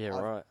 Yeah,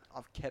 right.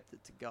 I've kept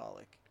it to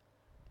Garlic.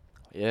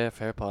 Yeah,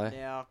 fair play.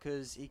 Now,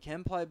 because he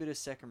can play a bit of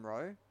second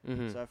row,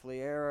 Mm-hmm. so if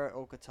Liera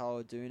or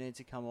Katoa do need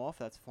to come off,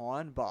 that's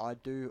fine. But I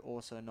do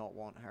also not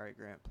want Harry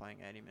Grant playing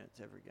 80 minutes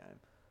every game.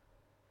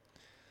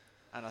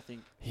 And I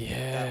think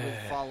that with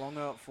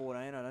Farlonga at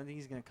 14, I don't think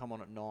he's going to come on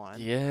at 9.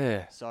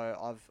 Yeah.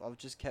 So I've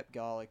just kept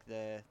Garlic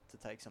there to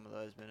take some of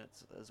those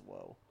minutes as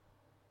well.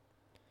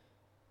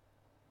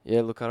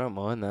 Yeah, look, I don't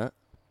mind that.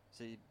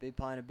 So you'd be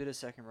playing a bit of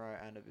second row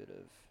and a bit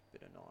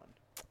of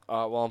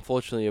 9. Well,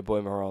 unfortunately, your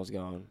boy Morale's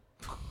going.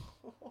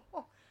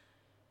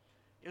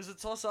 It was a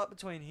toss-up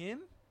between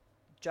him,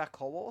 Jack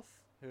Holworth,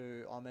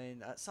 who, I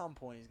mean, at some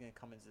point he's going to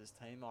come into this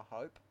team, I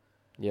hope.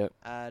 Yep.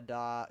 And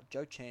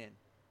Joe Chan.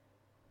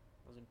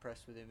 I was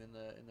impressed with him in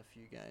the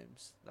few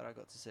games that I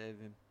got to see of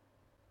him.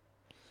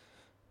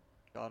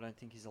 I don't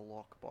think he's a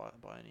lock by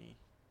any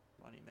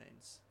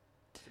means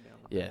to be on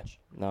the bench.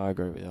 No, I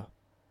agree with you.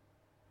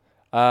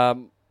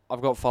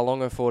 I've got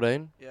Farlongo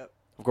 14. Yep.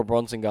 I've got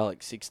Bronson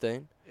Garlic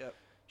 16. Yep.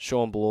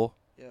 Sean Bloor.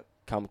 Yep.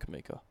 Kam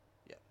Kamika.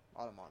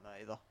 I don't mind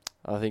that either.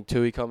 I think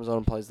Tui comes on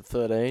and plays the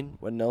 13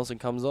 when Nelson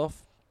comes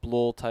off.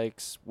 Bloor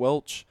takes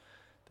Welch.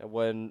 Then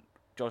when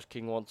Josh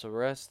King wants a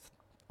rest,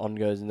 on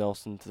goes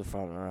Nelson to the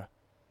front row.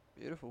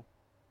 Beautiful.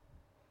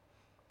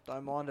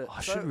 Don't mind it.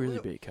 I should really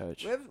be a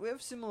coach. We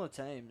have similar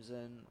teams,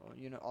 and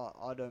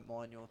I don't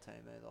mind your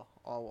team either.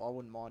 I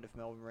wouldn't mind if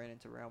Melbourne ran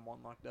into round 1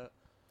 like that.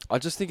 I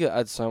just think it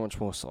adds so much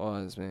more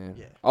size, man.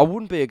 Yeah. I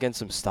wouldn't be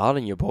against him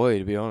starting your boy,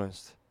 to be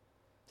honest.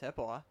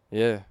 Tepai?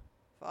 Yeah.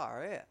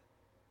 Far out.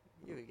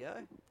 Here we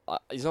go.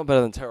 He's not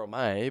better than Terrell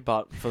May,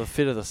 but for the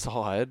fit of the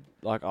side,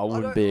 like I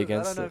wouldn't be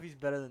against I don't know it. if he's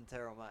better than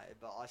Terrell May,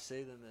 but I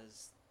see them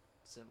as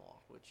similar,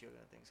 which you're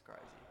going to think is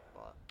crazy.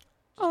 But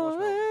just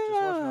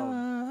watch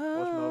Melbourne.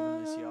 Watch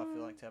Melbourne this year. I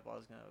feel like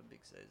Tepai's going to have a big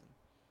season.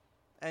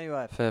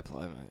 Anyway. Fair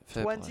play, mate.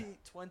 Fair play.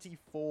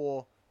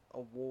 24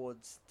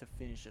 awards to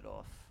finish it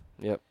off.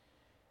 Yep.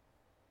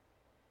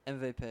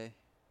 MVP.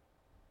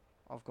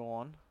 I've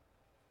gone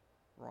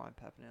Ryan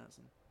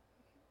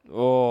Papenhuyzen.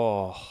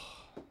 Oh.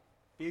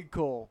 Big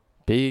call.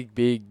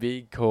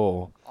 Big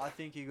call. I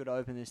think he could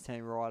open this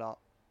team right up.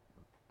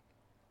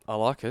 I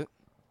like it,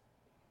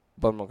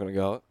 but I'm not going to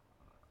go it.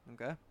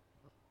 Okay.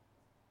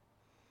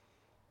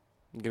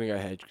 I'm going to go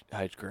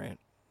H. Grant.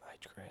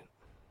 H. Grant.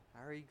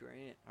 Harry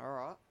Grant. All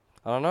right.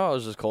 I don't know. I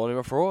was just calling him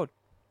a fraud.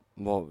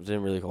 Well,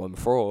 didn't really call him a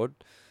fraud.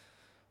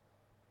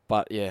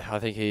 But, yeah, I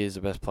think he is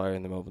the best player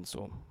in the Melbourne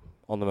Storm.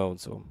 On the Melbourne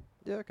Storm.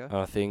 Yeah, okay. And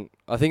I think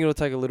it'll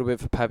take a little bit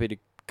for Pappy to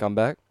come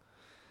back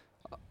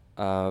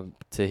to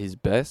his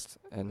best.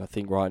 And I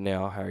think right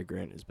now, Harry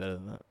Grant is better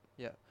than that.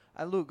 Yeah.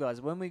 And look,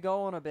 guys, when we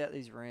go on about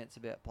these rants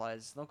about players,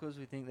 it's not because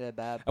we think they're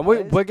bad And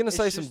players. we're going to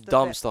say it's some just that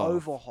dumb they're stuff.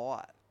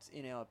 overhyped,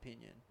 in our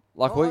opinion.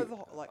 Like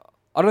Not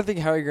I don't think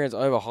Harry Grant's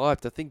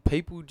overhyped. I think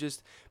people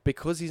just,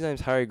 because his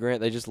name's Harry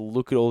Grant, they just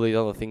look at all these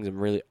other things and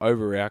really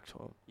overreact to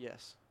him.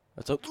 Yes.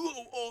 It's like,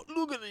 oh,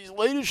 look at his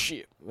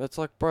leadership. It's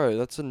like, bro,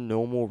 that's a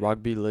normal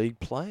rugby league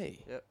play.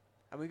 Yep.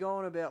 And we go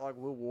on about like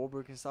Will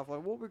Warbrick and stuff.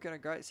 Like Warbrick had a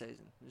great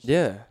season. It's just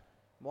Yeah.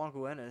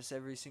 Michael Ennis,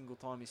 every single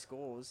time he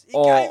scores, He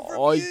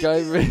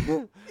gave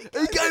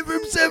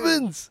him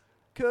sevens.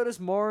 Curtis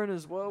Morin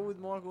as well with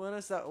Michael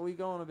Ennis. That we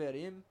go on about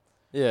him.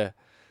 Yeah.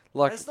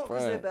 Like, it's not bro.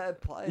 because they're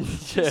bad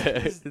players.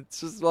 Yeah, it's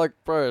just like,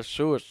 bro,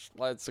 shush.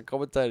 Like, it's the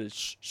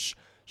commentators.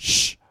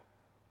 Shh.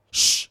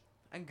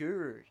 And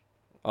Guru.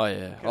 Oh,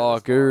 yeah.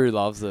 Curtis Guru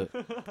loves it.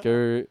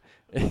 Guru.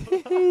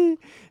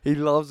 He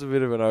loves a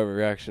bit of an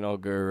overreaction,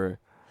 old Guru.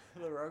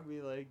 The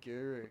rugby league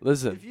Guru.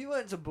 Listen. If you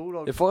went to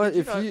Bulldogs...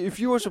 If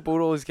you watch a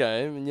Bulldogs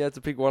game and you had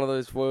to pick one of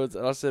those forwards,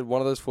 and I said one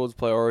of those forwards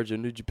play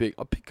Origin, who'd you pick?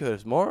 I'd pick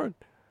Curtis Morin.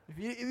 If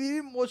you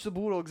didn't watch the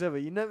Bulldogs ever,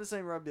 you've never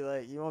seen rugby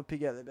league, you want to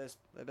pick out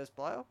their best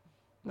player?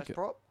 Best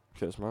prop?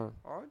 Curtis Morin.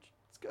 Orange?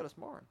 It's Curtis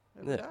Morin.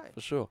 Every day. For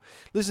sure.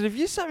 Listen, if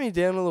you sat me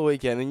down on the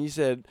weekend and you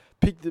said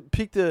pick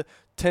the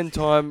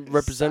 10-time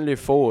representative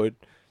forward,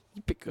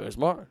 you pick Curtis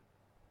Morin.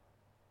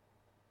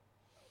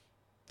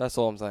 That's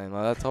all I'm saying.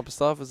 Like, that type of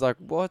stuff is like,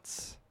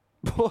 what?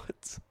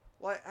 What?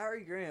 Like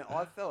Harry Grant,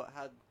 I felt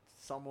had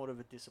somewhat of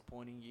a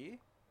disappointing year,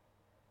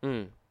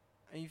 Mm.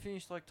 and you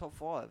finished like top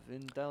 5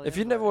 in daily. If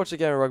you'd never watched a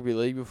game of rugby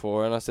league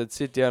before, and I said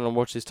sit down and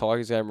watch this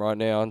Tigers game right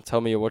now, and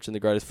tell me you're watching the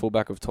greatest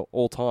fullback of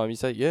all time, you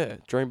say yeah,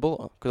 Dream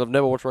Buller, because I've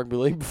never watched rugby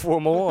league before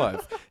in my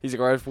life. He's the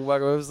greatest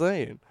fullback I've ever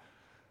seen,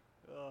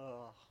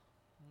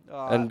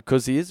 and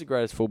because he is the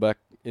greatest fullback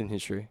in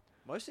history.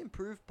 Most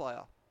improved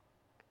player.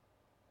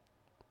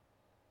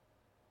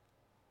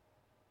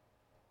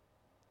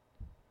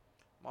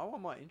 My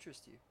one might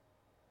interest you.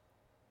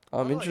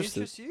 I'm interested.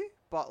 Interest you,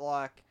 but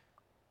like,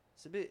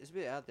 it's a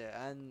bit out there,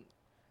 and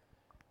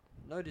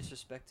no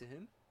disrespect to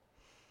him.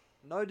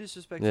 No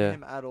disrespect to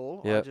him at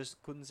all. Yep. I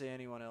just couldn't see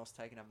anyone else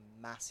taking a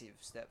massive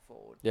step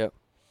forward. Yep.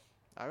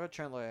 I got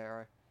Trent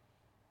Loiero.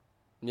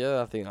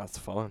 Yeah, I think that's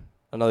fine.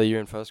 Another year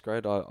in first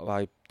grade.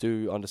 I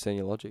do understand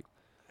your logic.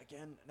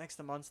 Again, next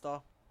to Munster.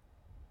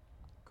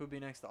 Could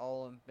be next to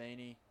Olam,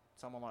 Beanie,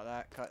 someone like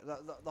that.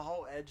 The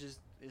whole edge is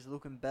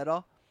looking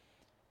better.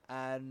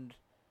 And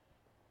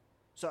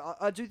So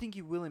I do think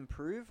he will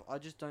improve. I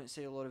just don't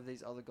see a lot of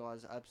these other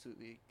guys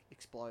absolutely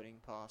exploding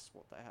past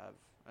what they have,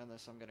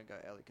 unless I'm going to go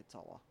Eli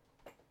Katoa.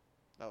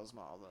 That was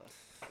my other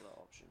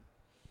option.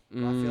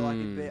 But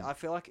I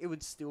feel like it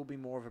would still be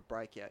more of a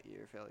breakout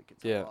year if Eli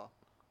Katoa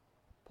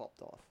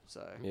popped off.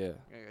 So Yeah.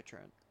 I'm going to go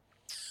Trent.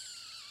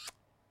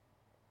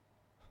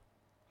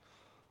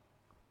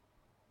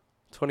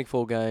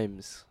 24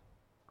 games.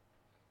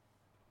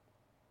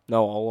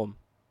 No Olam.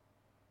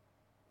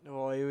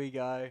 Oh, here we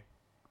go.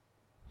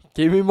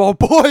 Give me my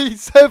boy,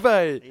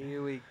 Seve.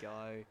 Here we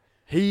go.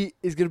 He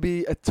is going to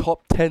be a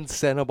top 10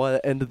 centre by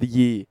the end of the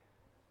year.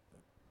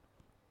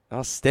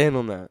 I'll stand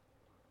on that.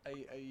 Are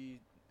you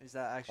is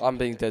that actually... I'm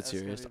being dead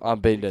serious. I'm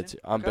being dead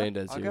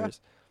serious.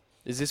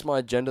 Is this my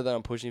agenda that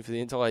I'm pushing for the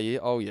entire year?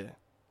 Oh, yeah.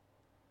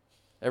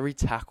 Every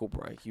tackle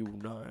break, you will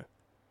know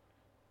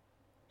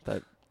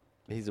that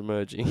he's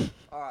emerging.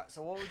 Alright,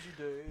 so what would you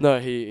do... No,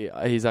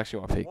 he's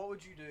actually my pick. What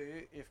would you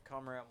do if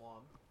come round 1,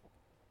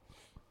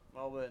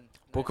 Melbourne...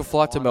 Book a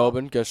flight to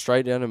Melbourne, go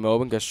straight down to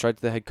Melbourne, go straight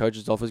to the head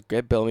coach's office,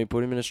 get Bellamy,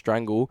 put him in a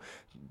strangle,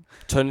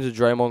 turn into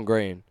Draymond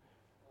Green.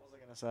 What was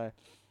I going to say?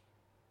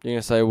 You're going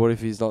to say, what if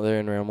he's not there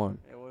in round 1?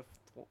 Yeah,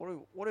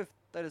 what if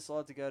they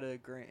decide to go to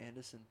Grant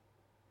Anderson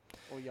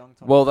or Young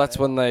Tom? Well, that's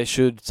when they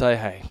should say,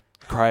 hey,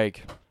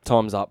 Craig,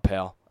 time's up,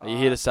 pal. Are you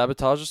here to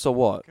sabotage us or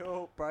what?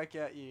 Cool,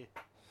 breakout year.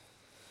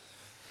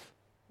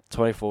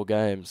 24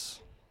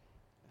 games.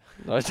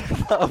 No,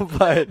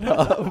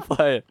 I'm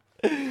playing.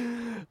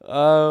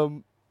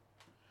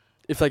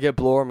 If they get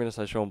Bloor, I'm going to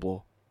say Sean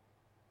Bloor.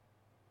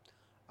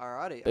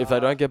 Alrighty. If they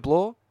don't get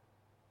Bloor,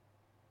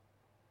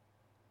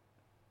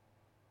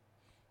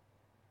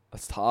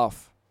 that's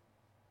tough.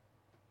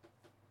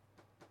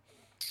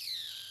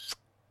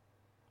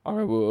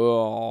 Alright,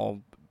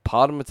 well,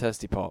 pardon my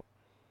testy pop.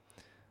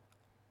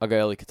 I'll go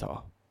Eli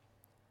Katoa.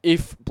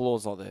 If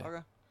Bloor's not there.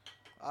 Okay.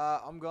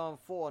 I'm going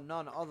for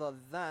none other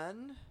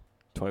than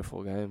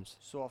 24 games.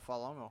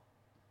 Suafalongo.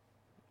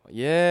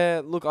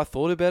 Yeah, look, I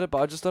thought about it,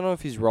 but I just don't know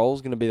if his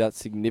role's going to be that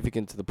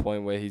significant to the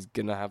point where he's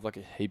going to have like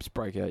a heaps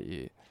breakout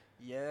year.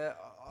 Yeah.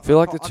 I feel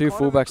like the two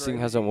fullbacks thing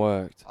hasn't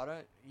worked.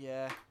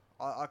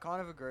 I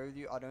kind of agree with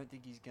you. I don't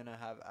think he's going to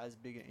have as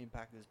big an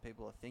impact as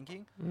people are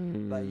thinking.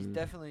 But he's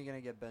definitely going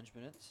to get bench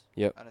minutes.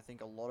 Yep. And I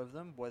think a lot of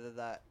them, whether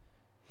that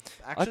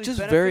actually I'm just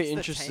benefits very the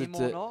interested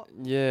team or not.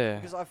 Yeah.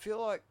 Because I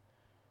feel like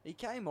he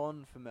came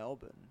on for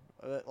Melbourne.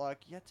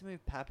 Like, you had to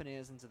move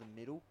Papaniers into the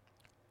middle.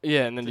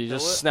 Yeah, and then he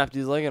just snapped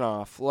his leg in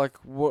half. Like,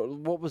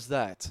 what was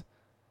that?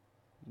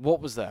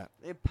 What was that?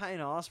 They're paying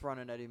ass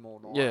running at him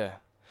all night. Yeah.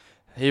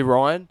 Hey,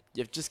 Ryan,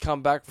 you've just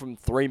come back from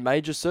 3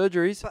 major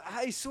surgeries. But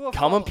hey,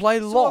 come and play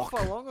lock.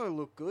 Suafalongo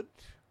looked good.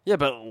 Yeah,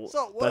 but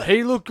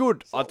he looked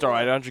good. I throw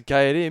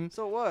 800k at him.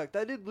 So it worked.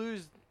 They did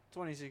lose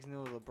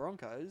 26-0 to the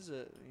Broncos,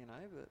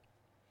 but...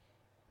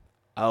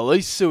 At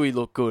least Suey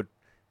looked good.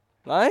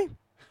 Eh?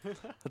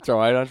 I throw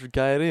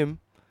 800k at him.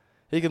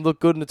 He can look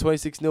good in a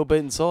 26-0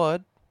 beaten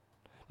side.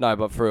 No,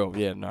 but for real,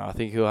 yeah, no, I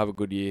think he'll have a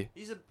good year.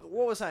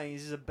 What we're saying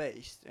is he's a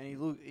beast, and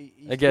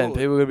he's again, good,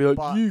 people are gonna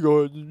be like, you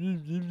guys.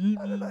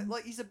 No,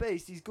 like he's a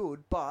beast, he's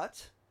good,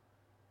 but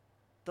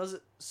does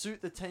it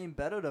suit the team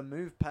better to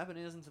move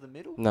Papaniers into the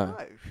middle? No.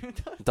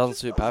 It doesn't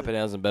suit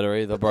Pappenhausen better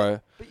either, bro.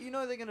 But you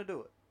know they're gonna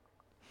do it.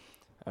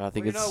 And I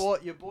think you know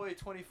what, your boy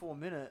 24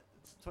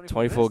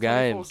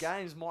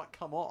 games might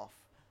come off,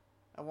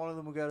 and one of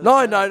them will go to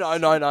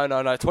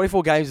No.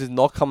 24 games is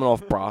not coming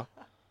off, bruh.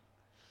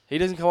 He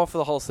doesn't come off for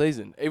the whole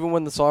season. Even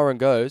when the siren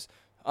goes,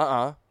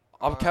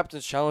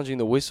 captain's challenging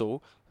the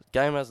whistle.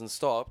 Game hasn't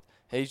stopped.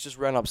 He's just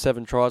ran up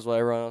 7 tries while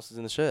everyone else is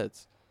in the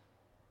sheds.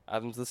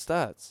 Add them to the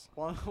stats.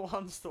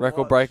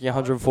 Record breaking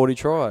 140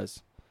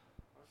 tries.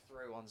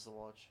 3 ones to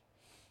watch.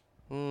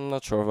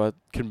 Not sure if I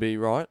can be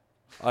right.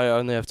 I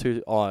only have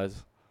 2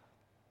 eyes.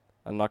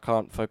 And I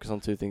can't focus on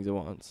 2 things at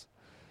once.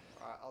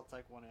 Alright, I'll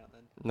take 1 out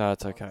then. No,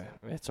 it's okay.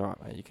 It's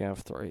alright, mate. You can have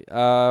 3.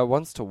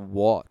 Ones to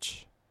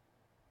watch.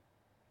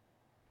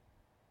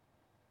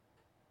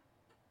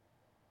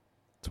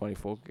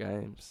 24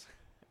 games.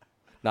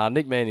 Nah,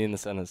 Nick Manny in the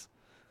centres.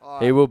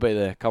 He will be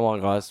there. Come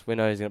on, guys. We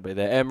know he's going to be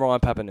there. And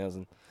Ryan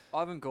Pappenhausen. I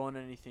haven't gone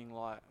anything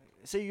like...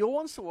 See, your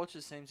ones to watch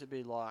seem to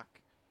be like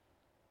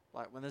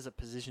when there's a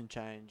position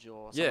change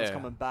or someone's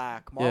coming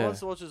back. My ones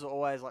to watch are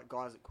always like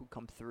guys that could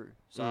come through.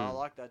 So I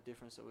like that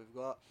difference that we've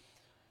got.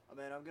 I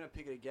mean, I'm going to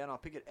pick it again. I'll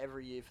pick it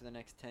every year for the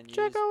next 10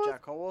 years.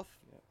 Jack Holworth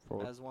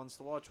has ones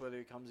to watch, whether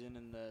he comes in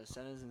the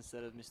centres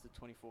instead of Mr.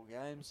 24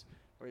 games,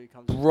 or he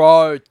comes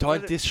Bro,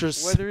 don't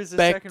disrespect. Whether he's the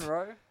second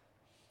row.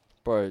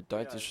 Bro,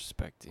 don't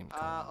disrespect him.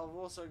 I've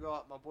also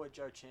got my boy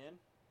Joe Chan,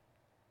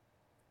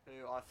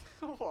 who I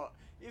thought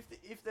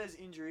if there's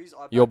injuries,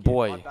 I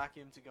back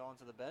him to go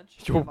onto the bench.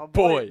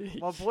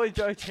 My boy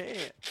Joe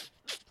Chan.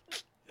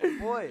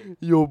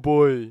 Your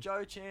boy.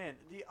 Joe Chan.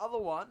 The other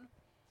one.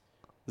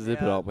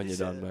 Zip it up when you're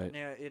done, mate.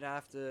 Now it'd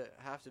have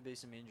to be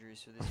some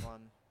injuries for this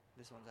one.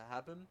 This one to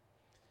happen.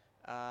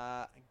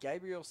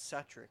 Gabriel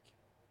Satrick.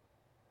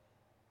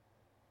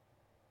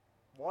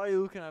 Why are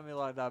you looking at me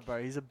like that,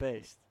 bro? He's a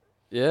beast.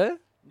 Yeah?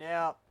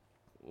 Now,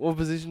 what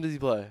position does he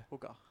play?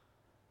 hooker.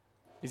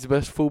 He's the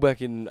best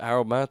fullback in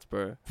Harold Matts,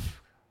 bro.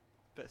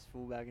 Best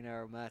fullback in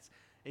Harold Matts.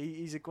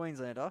 He's a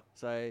Queenslander,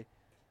 so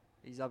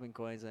he's up in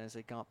Queensland, so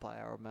he can't play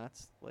Harold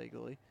Matts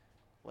legally.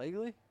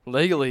 Legally?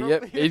 Legally,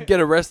 yep. He'd get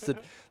arrested.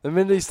 The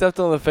minute he stepped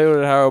on the field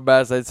at Harold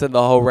Matts, they'd send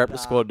the whole Raptor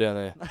squad down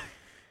there.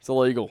 It's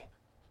illegal.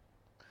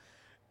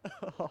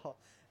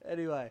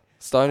 Anyway.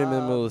 Stone him in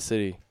the middle of the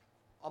city.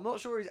 I'm not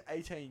sure he's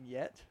 18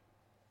 yet.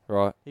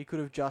 Right. He could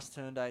have just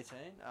turned 18.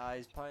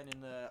 He's playing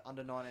in the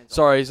under-19.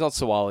 Sorry, he's not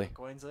Swali.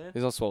 Queensland.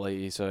 He's not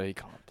Swali, so he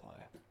can't play.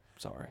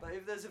 Sorry. But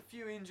if there's a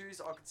few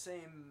injuries, I could see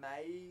him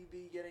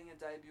maybe getting a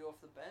debut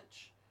off the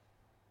bench.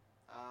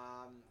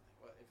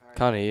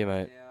 Can't hear you,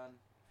 mate.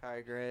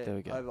 Harry Grant There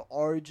we go. over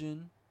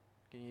Origin.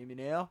 Can you hear me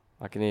now?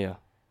 I can hear.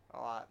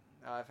 Alright.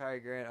 If Harry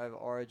Grant over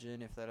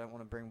Origin, if they don't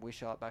want to bring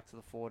Wishart back to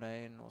the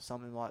 14 or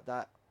something like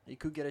that, he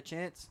could get a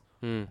chance.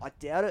 I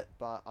doubt it,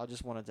 but I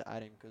just wanted to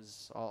add him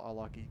because I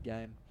like his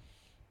game.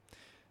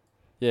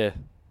 Yeah,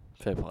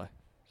 fair play.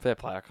 Fair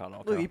play. I can't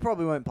knock Look, out. he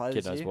probably won't play Kid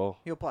this knows year. well.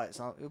 He'll play at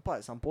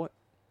some point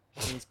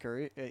in his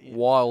career.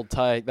 Wild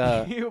take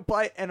that. He'll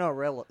play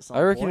NRL at some I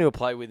point. reckon he'll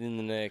play within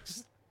the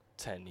next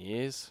 10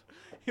 years.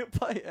 He'll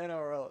play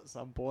NRL at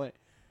some point.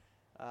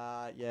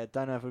 Yeah,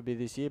 don't know if it'll be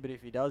this year, but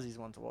if he does, he's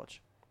one to watch.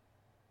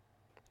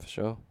 For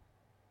sure.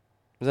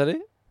 Is that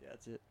it? Yeah,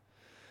 that's it.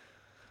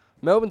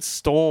 Melbourne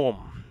Storm.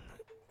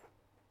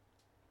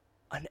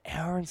 An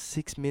hour and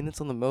 6 minutes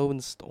on the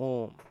Melbourne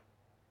Storm.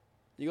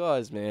 You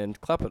guys, man,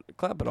 clap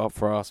it up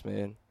for us,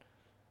 man.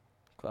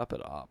 Clap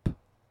it up.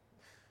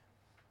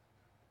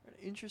 An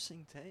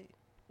interesting team.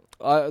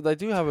 They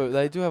do have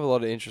a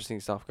lot of interesting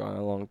stuff going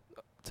along,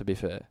 to be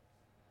fair.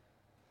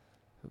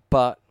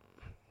 But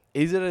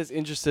is it as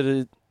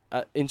interesting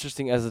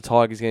as the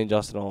Tigers getting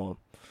Justin Olam?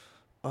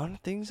 I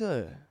don't think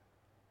so.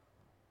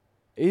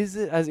 Is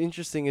it as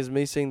interesting as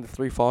me seeing the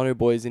 3 final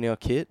boys in our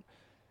kit?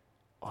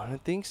 I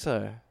don't think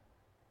so.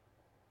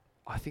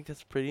 I think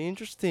that's pretty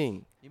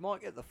interesting. You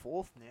might get the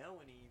 4th now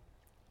when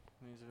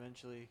he's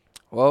eventually.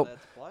 Well,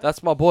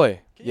 that's my boy.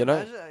 Can you know,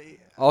 imagine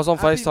I was on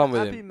FaceTime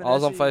with Happy him. I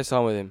was on Manesi-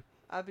 FaceTime with him.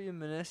 Abby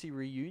and Manesi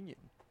reunion,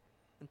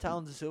 and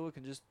Talon De Silva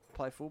can just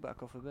play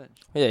fullback off the bench.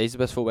 Yeah, he's the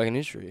best fullback in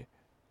history.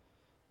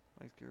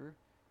 Thanks, Guru.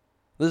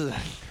 Listen,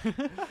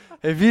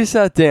 if you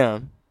sat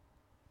down,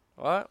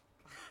 right,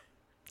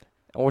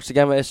 and watched the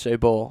game of SJ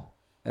Ball,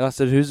 and I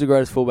said, "Who's the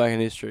greatest fullback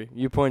in history?"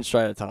 You point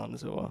straight at Talon De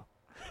Silva.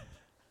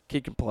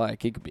 Kid can play.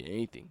 Kid could be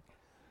anything.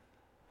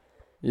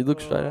 You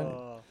look straight at it.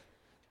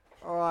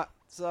 Alright,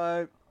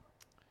 so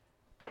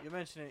you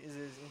mentioned it is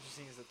as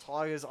interesting as the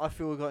Tigers. I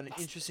feel we've got an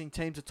interesting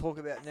team to talk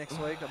about next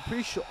week.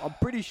 I'm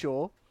pretty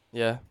sure.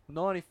 Yeah.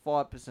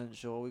 95%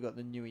 sure we got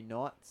the Newey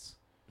Knights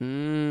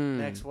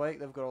next week.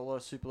 They've got a lot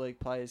of Super League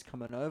players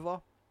coming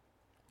over.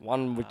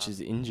 One which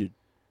is injured.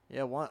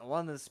 Yeah,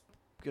 one that's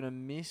gonna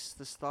miss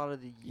the start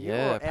of the year.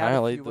 Yeah, or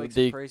apparently out a few weeks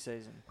of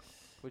pre-season.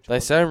 They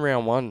say in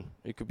round 1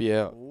 it could be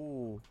out.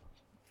 Ooh.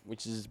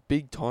 Which is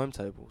big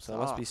timetable, so it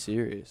must be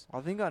serious.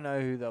 I think I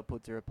know who they'll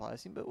put to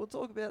replace him, but we'll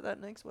talk about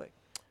that next week.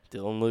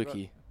 Dylan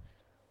Lukey.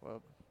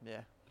 Well,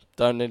 yeah.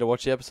 Don't need to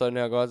watch the episode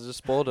now, guys. I just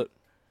spoiled it.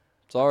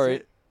 Sorry.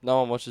 That's it. No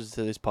one watches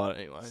to this part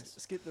anyway.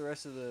 Skip the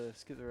rest of the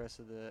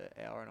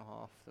hour and a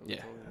half that we're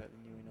talking about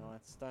the Newey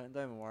Knights. Don't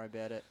even worry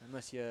about it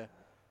unless you're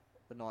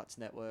the Knights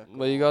Network.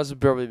 Well, you guys would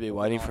probably be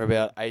waiting for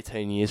about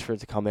 18 years for it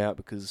to come out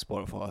because of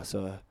Spotify.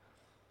 So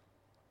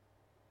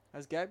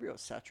has Gabriel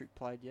Satrick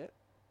played yet?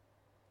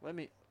 Let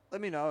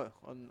me know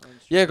on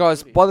yeah,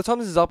 guys. Footy. By the time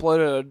this is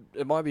uploaded,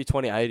 it might be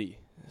 2080.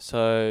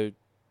 So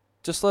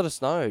just let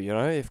us know. You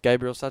know, if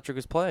Gabriel Satrick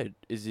has played,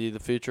 is he the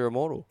future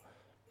immortal?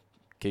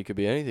 He could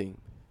be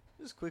anything.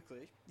 Just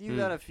quickly, you've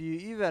had a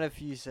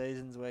few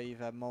seasons where you've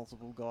had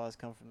multiple guys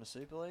come from the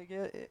Super League.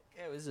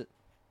 How is it?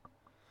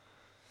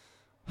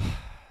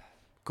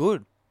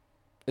 Good.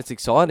 It's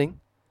exciting.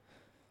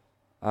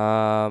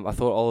 I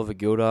thought Oliver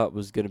Gilder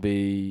was going to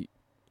be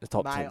the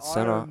top 10 I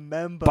centre.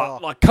 remember.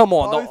 But, like, come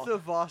on. Both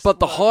of us But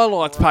the were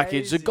highlights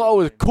package, the crazy, guy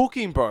was man.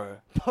 cooking, bro.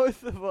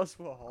 Both of us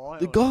were high.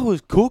 The guy was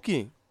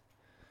cooking.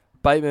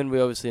 Bateman, we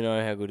obviously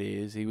know how good he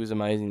is. He was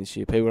amazing this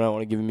year. People don't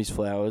want to give him his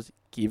flowers.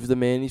 Give the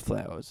man his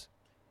flowers.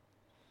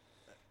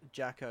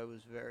 Jacko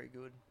was very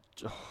good.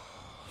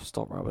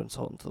 Stop rubbing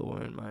salt into the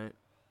wound, mate.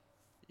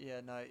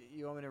 Yeah, no,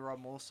 you want me to rub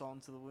more salt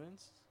into the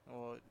wounds?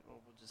 Or we'll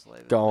just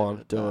leave it? Go leave on,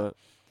 at do that? it.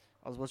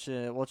 I was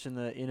watching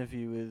the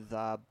interview with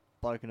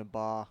bloke in a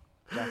bar,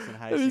 Jackson And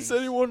Hastings. he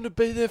said he wanted to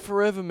be there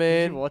forever, Did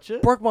man. you watch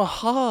it? Broke my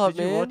heart,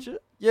 Did man. you watch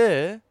it?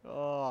 Yeah.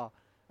 Oh,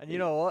 and you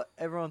know what?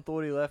 Everyone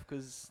thought he left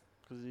because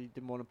he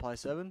didn't want to play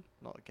 7.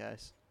 Not the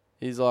case.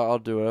 He's like, I'll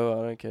do whatever.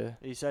 I don't care.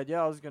 He said,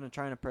 "Yeah, I was going to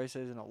train a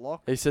preseason at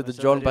lock." He said They the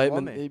said John they didn't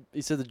want Bateman.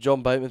 He said the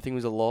John Bateman thing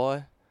was a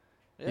lie.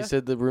 Yeah. He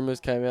said the rumours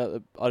came out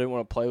that I didn't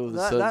want to play with a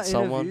certain that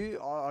someone.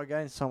 interview, I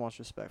gained so much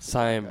respect. For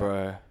Same, Jacko.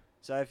 bro.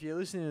 So if you're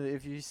listening,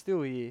 if you're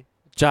still here,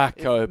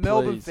 Jacko,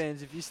 Melbourne please.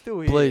 fans, if you're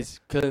still here,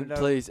 Please, no.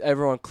 please,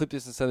 everyone, clip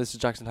this and send this to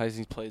Jackson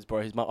Hastings, please,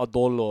 bro. He's my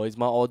idolo. He's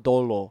my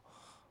idolo.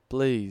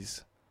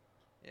 Please.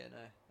 Yeah, no.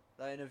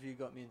 That interview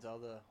got me into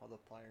other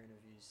player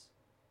interviews,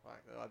 like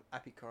the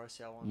Appy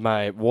Coruscant one.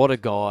 Mate, what a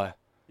guy.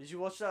 Did you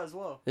watch that as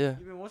well? Yeah.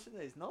 You've been watching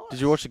these? Nice. Did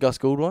you watch the Gus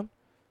Gould one?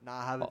 Nah,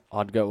 I haven't.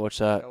 I'd go watch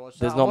that. Go watch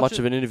There's that. not I'm much watching-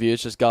 of an interview.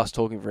 It's just Gus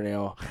talking for an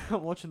hour.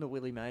 I'm watching the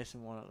Willie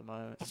Mason one at the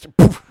moment.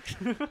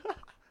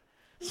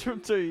 It's from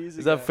 2 years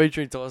Is ago. that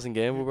featuring Tyson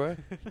Gamble, bro?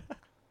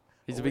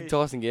 He's a Well, big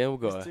Tyson Gamble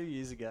guy. It's 2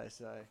 years ago,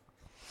 so.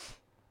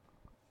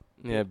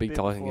 Yeah, big Bit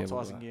Tyson before Gamble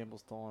Tyson guy.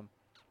 Gamble's time.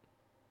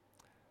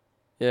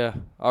 Yeah,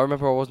 I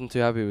remember I wasn't too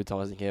happy with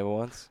Tyson Gamble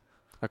once.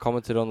 I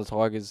commented on the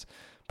Tigers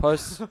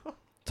post.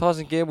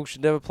 Tyson Gamble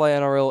should never play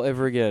NRL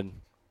ever again.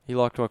 He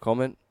liked my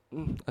comment.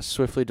 I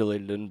swiftly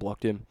deleted it and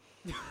blocked him.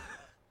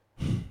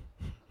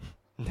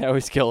 Now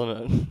he's killing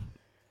it.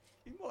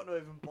 He might not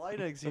even play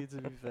next year, to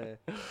be fair.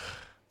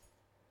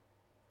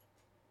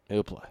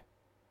 He'll play.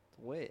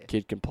 Where?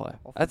 Kid can play.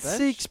 Off the At bench?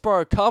 6,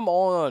 bro. Come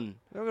on.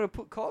 We're going to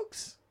put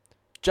Cogs?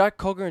 Jack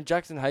Cogger and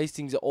Jackson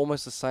Hastings are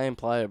almost the same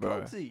player,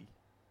 bro. Cogsy.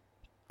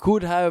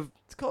 Could have...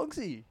 It's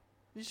Cogsy.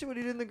 You see what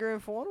he did in the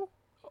grand final?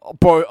 Oh,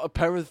 bro, a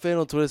Penrith fan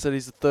on Twitter said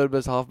he's the third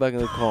best halfback in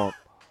the comp.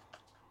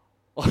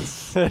 I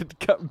said,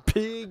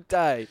 big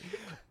day.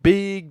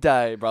 Big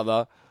day,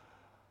 brother.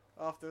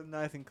 After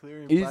Nathan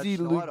Cleary and Is Brad he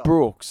Schneider. Luke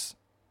Brooks?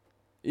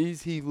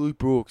 Is he Luke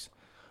Brooks?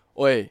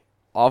 Oi,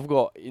 I've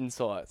got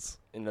insights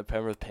in the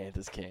Penrith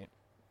Panthers camp.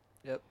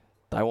 Yep.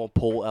 They want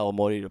Paul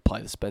Alamotti to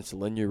play the Spencer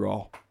Leniu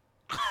role.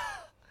 Did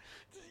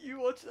you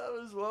watch that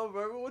as well,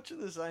 bro? We're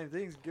watching the same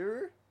things,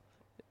 Guru.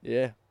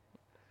 Yeah.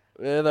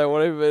 Yeah, they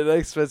want him to be the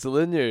next Spencer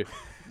Leniu.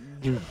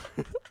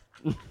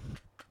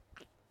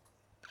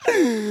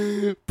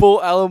 Paul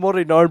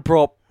Alamotti, known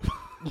prop.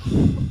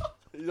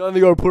 He's only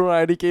got to put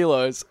on 80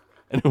 kilos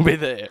and he'll be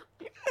there.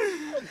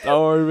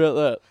 Don't worry about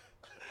that.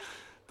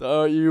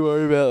 Don't you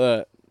worry about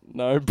that.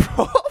 No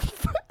prop. I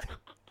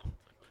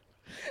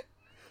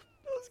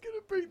was going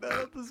to bring that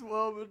up as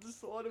well, but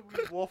decided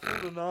we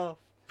waffled enough.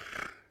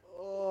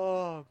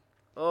 Oh,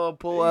 Oh,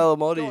 Paul he's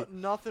Alamotti. got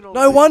nothing on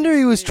No wonder he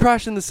Lindsay was Smith.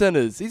 trashing the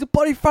centres. He's a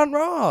bloody front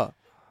rower.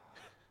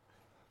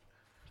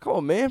 Come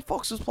on, man.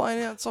 Fox was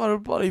playing outside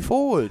of bloody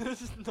forward.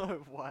 There's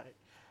no way.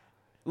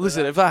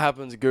 Listen, if that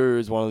happens, Guru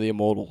is one of the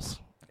immortals.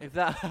 If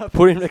that happens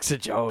Put him next to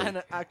Joey. and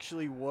it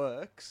actually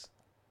works,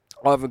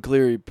 Ivan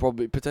Cleary,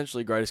 probably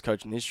potentially greatest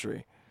coach in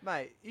history.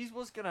 mate, here's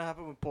what's going to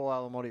happen with Paul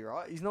Alamotti,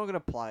 right? He's not going to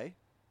play.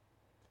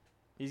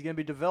 He's going to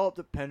be developed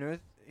at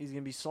Penrith. He's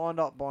going to be signed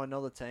up by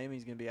another team.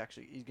 He's going to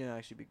actually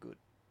be good.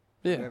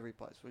 Yeah. Wherever he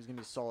plays. He's going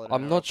to be solid.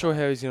 I'm NRL not sure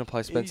player. how he's going to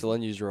play Spencer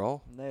Lenu's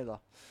role. Neither.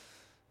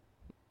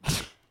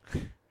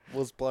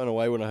 Was blown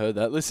away when I heard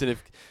that. Listen,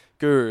 if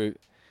Guru,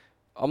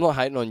 I'm not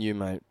hating on you,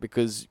 mate,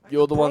 because Mate,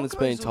 you're the one that's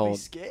Broncos being will be told.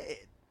 scared.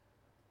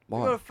 Why?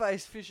 You've got to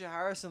face Fisher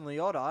Harris and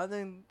Liotta and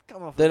then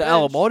come off Then the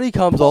bench. Alamotti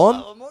comes Paul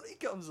on. Alamotti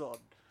comes on.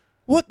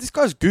 What? This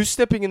guy's goose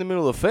stepping in the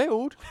middle of the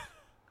field.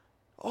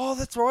 Oh,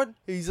 that's right.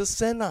 He's a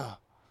centre.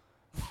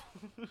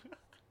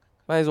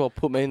 May as well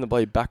put me in the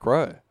bloody back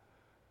row.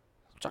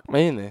 Chuck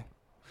me in there.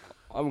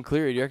 I'm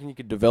clear. Do you reckon you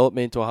could develop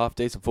me into a half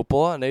decent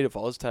footballer? I need a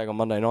Foz tag on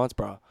Monday nights,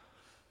 bro.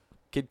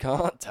 Kid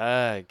can't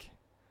tag.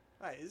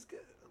 Hey, it's good.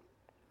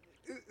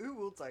 Who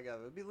will take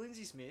over? It'll be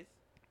Lindsay Smith.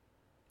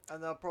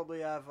 And they'll probably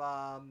have,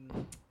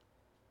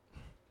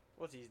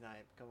 what's his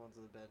name? Come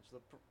onto the bench.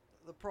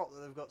 The prop that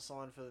they've got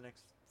signed for the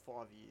next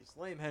 5 years.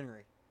 Liam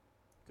Henry.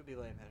 Could be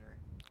Liam Henry.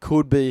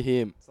 Could be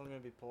him. It's not going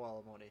to be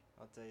Paul Alamotti.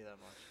 I'll tell you that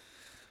much.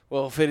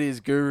 Well, if it is,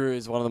 Guru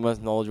is one of the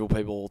most knowledgeable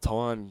people of all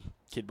time.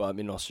 Kid might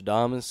be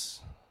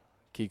Nostradamus.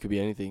 Kid could be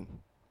anything.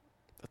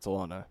 That's all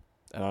I know.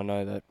 And I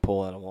know that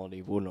Paul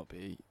Alamotti will not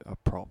be a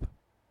prop.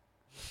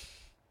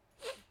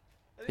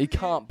 And He if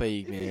can't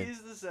be, if man. he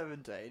is the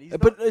 17, he's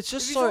But not, it's if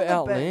just he's so on the bench,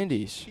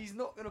 outlandish. he's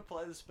not going to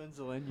play the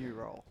Spencer Leniu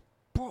role.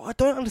 Bro, I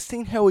don't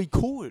understand how he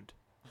could.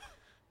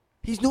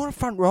 He's not a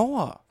front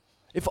rower.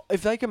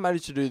 If they can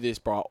manage to do this,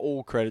 bro,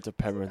 all credit to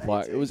Penrith.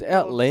 Like, it was 18 year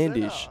old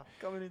outlandish. centre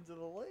Coming into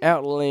the league.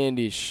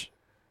 Outlandish.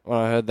 When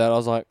I heard that, I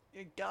was like,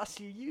 Yeah, Gus,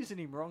 you're using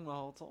him wrong the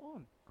whole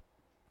time.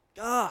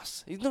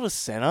 Gus, he's not a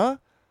centre.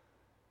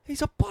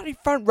 He's a bloody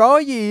front rower,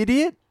 you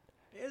idiot.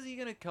 How's he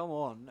going to come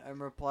on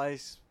and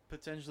replace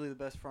potentially the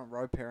best front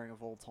row pairing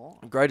of all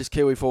time? Greatest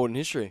Kiwi forward in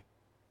history.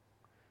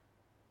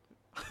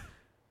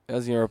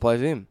 How's he going to replace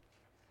him?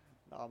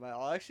 No, mate,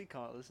 I actually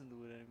can't listen to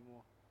it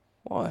anymore.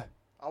 Why?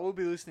 I will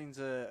be listening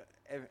to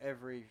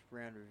every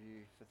round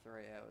review for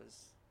 3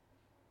 hours.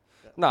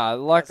 But Nah,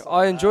 like, that's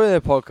I not enjoy bad.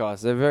 their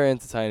podcasts. They're very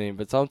entertaining,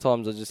 but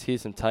sometimes I just hear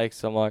some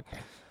takes. I'm like,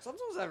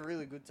 Sometimes they have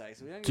really good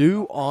takes. We don't get do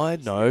enough I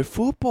reviews. know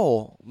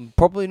football?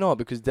 Probably not,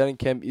 because Denon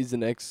Kemp is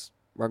an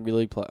ex-rugby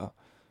league player.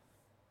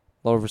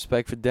 A lot of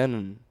respect for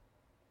Denon.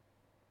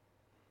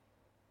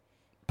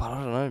 But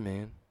I don't know,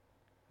 man.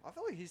 I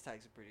feel like his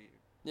takes are pretty.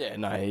 Yeah,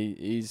 no,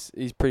 he's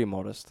pretty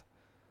modest.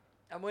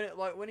 And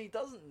when he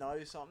doesn't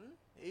know something,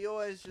 he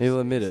always just He'll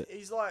admit he's- it.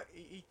 He's like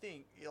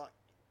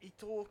he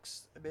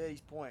talks about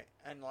his point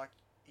and like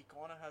he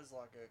kind of has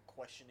like a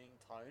questioning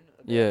tone.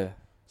 About Yeah, it.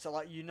 So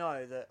like you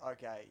know that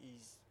okay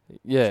he's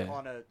yeah.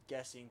 kind of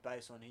guessing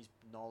based on his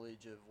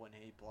knowledge of when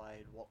he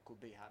played what could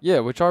be happening. Yeah,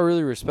 which I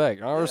really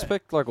respect. And I Yeah.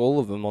 respect like all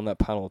of them on that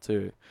panel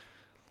too.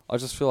 I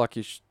just feel like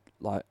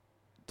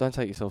don't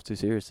take yourself too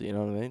seriously. You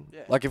know what I mean?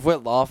 Yeah. Like if we're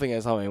laughing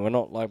at something, we're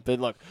not like being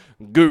like,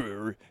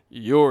 "Guru,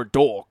 you're a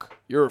dork,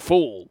 you're a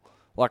fool."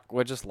 Like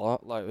we're just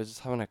we're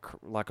just having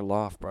a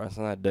laugh, bro. It's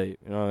not that deep.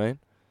 You know what I mean?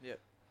 Yep.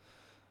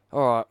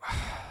 All right.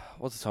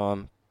 What's the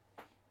time?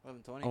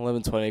 11:20.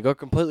 11:20. Got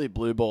completely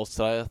blue balls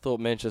today. I thought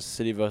Manchester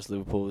City versus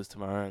Liverpool is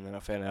tomorrow, and then I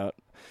found out.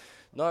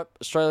 Nope.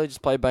 Australia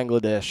just played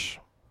Bangladesh.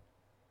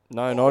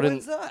 No,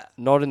 when's that?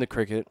 not in the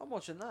cricket. I'm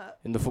watching that.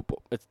 In the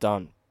football, it's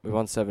done. We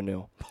won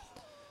 7-0.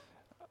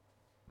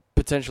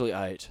 Potentially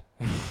 8.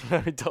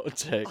 Let me double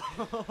check.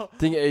 I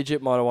think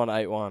Egypt might have won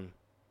 8-1.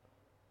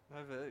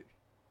 Maybe.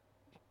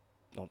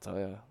 I'll tell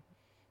you.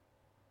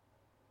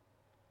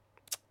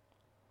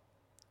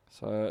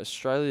 So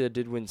Australia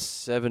did win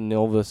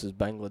 7-0 versus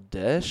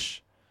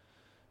Bangladesh.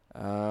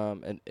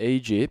 And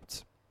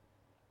Egypt.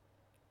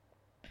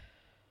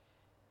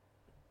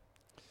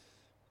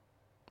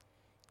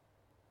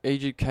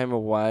 Egypt came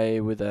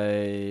away with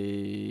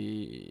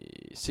a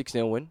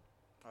 6-0 win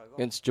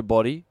against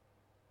Djibouti.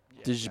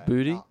 Yeah,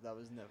 Djibouti. No, that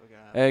was never going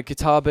to happen. And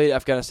Qatar beat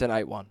Afghanistan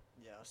 8-1.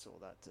 Yeah, I saw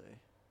that too.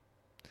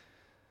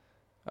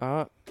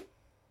 Alright.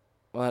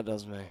 Well, that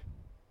does me.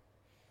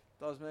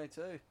 That was me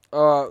too.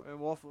 Alright. Been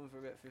waffling for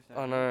about 15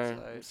 I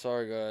minutes. know. So.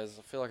 Sorry, guys.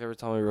 I feel like every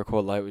time we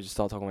record late, we just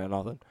start talking about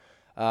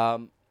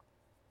nothing.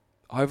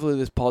 Hopefully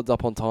this pod's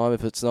up on time.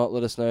 If it's not,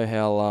 let us know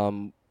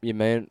how your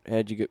man.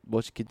 How'd you get?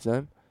 What's your kid's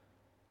name?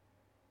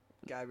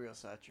 Gabriel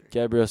Satchery.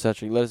 Gabriel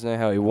Satchery. Let us know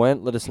how he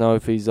went. Let us know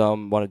if he's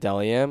won a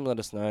Dally M. Let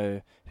us know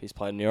if he's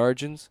played in the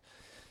Origins.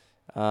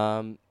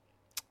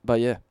 But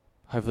yeah,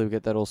 hopefully we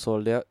get that all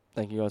sorted out.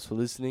 Thank you guys for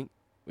listening.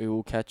 We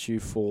will catch you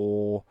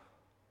for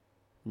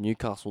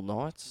Newcastle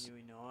Knights.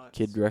 Newey Knights.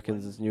 Kid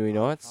reckons it's Newey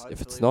Knights.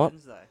 If it's Hopefully not,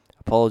 Wednesday.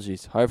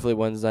 apologies. Hopefully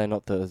Wednesday,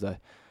 not Thursday.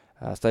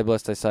 Stay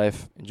blessed, stay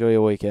safe. Enjoy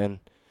your weekend.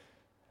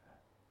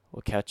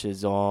 We'll catch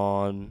us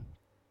on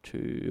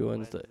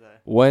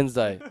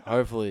Wednesday.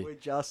 Hopefully. We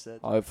just said.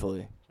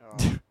 Hopefully. All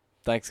right.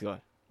 Thanks, guys.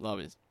 Love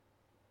yous.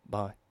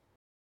 Bye.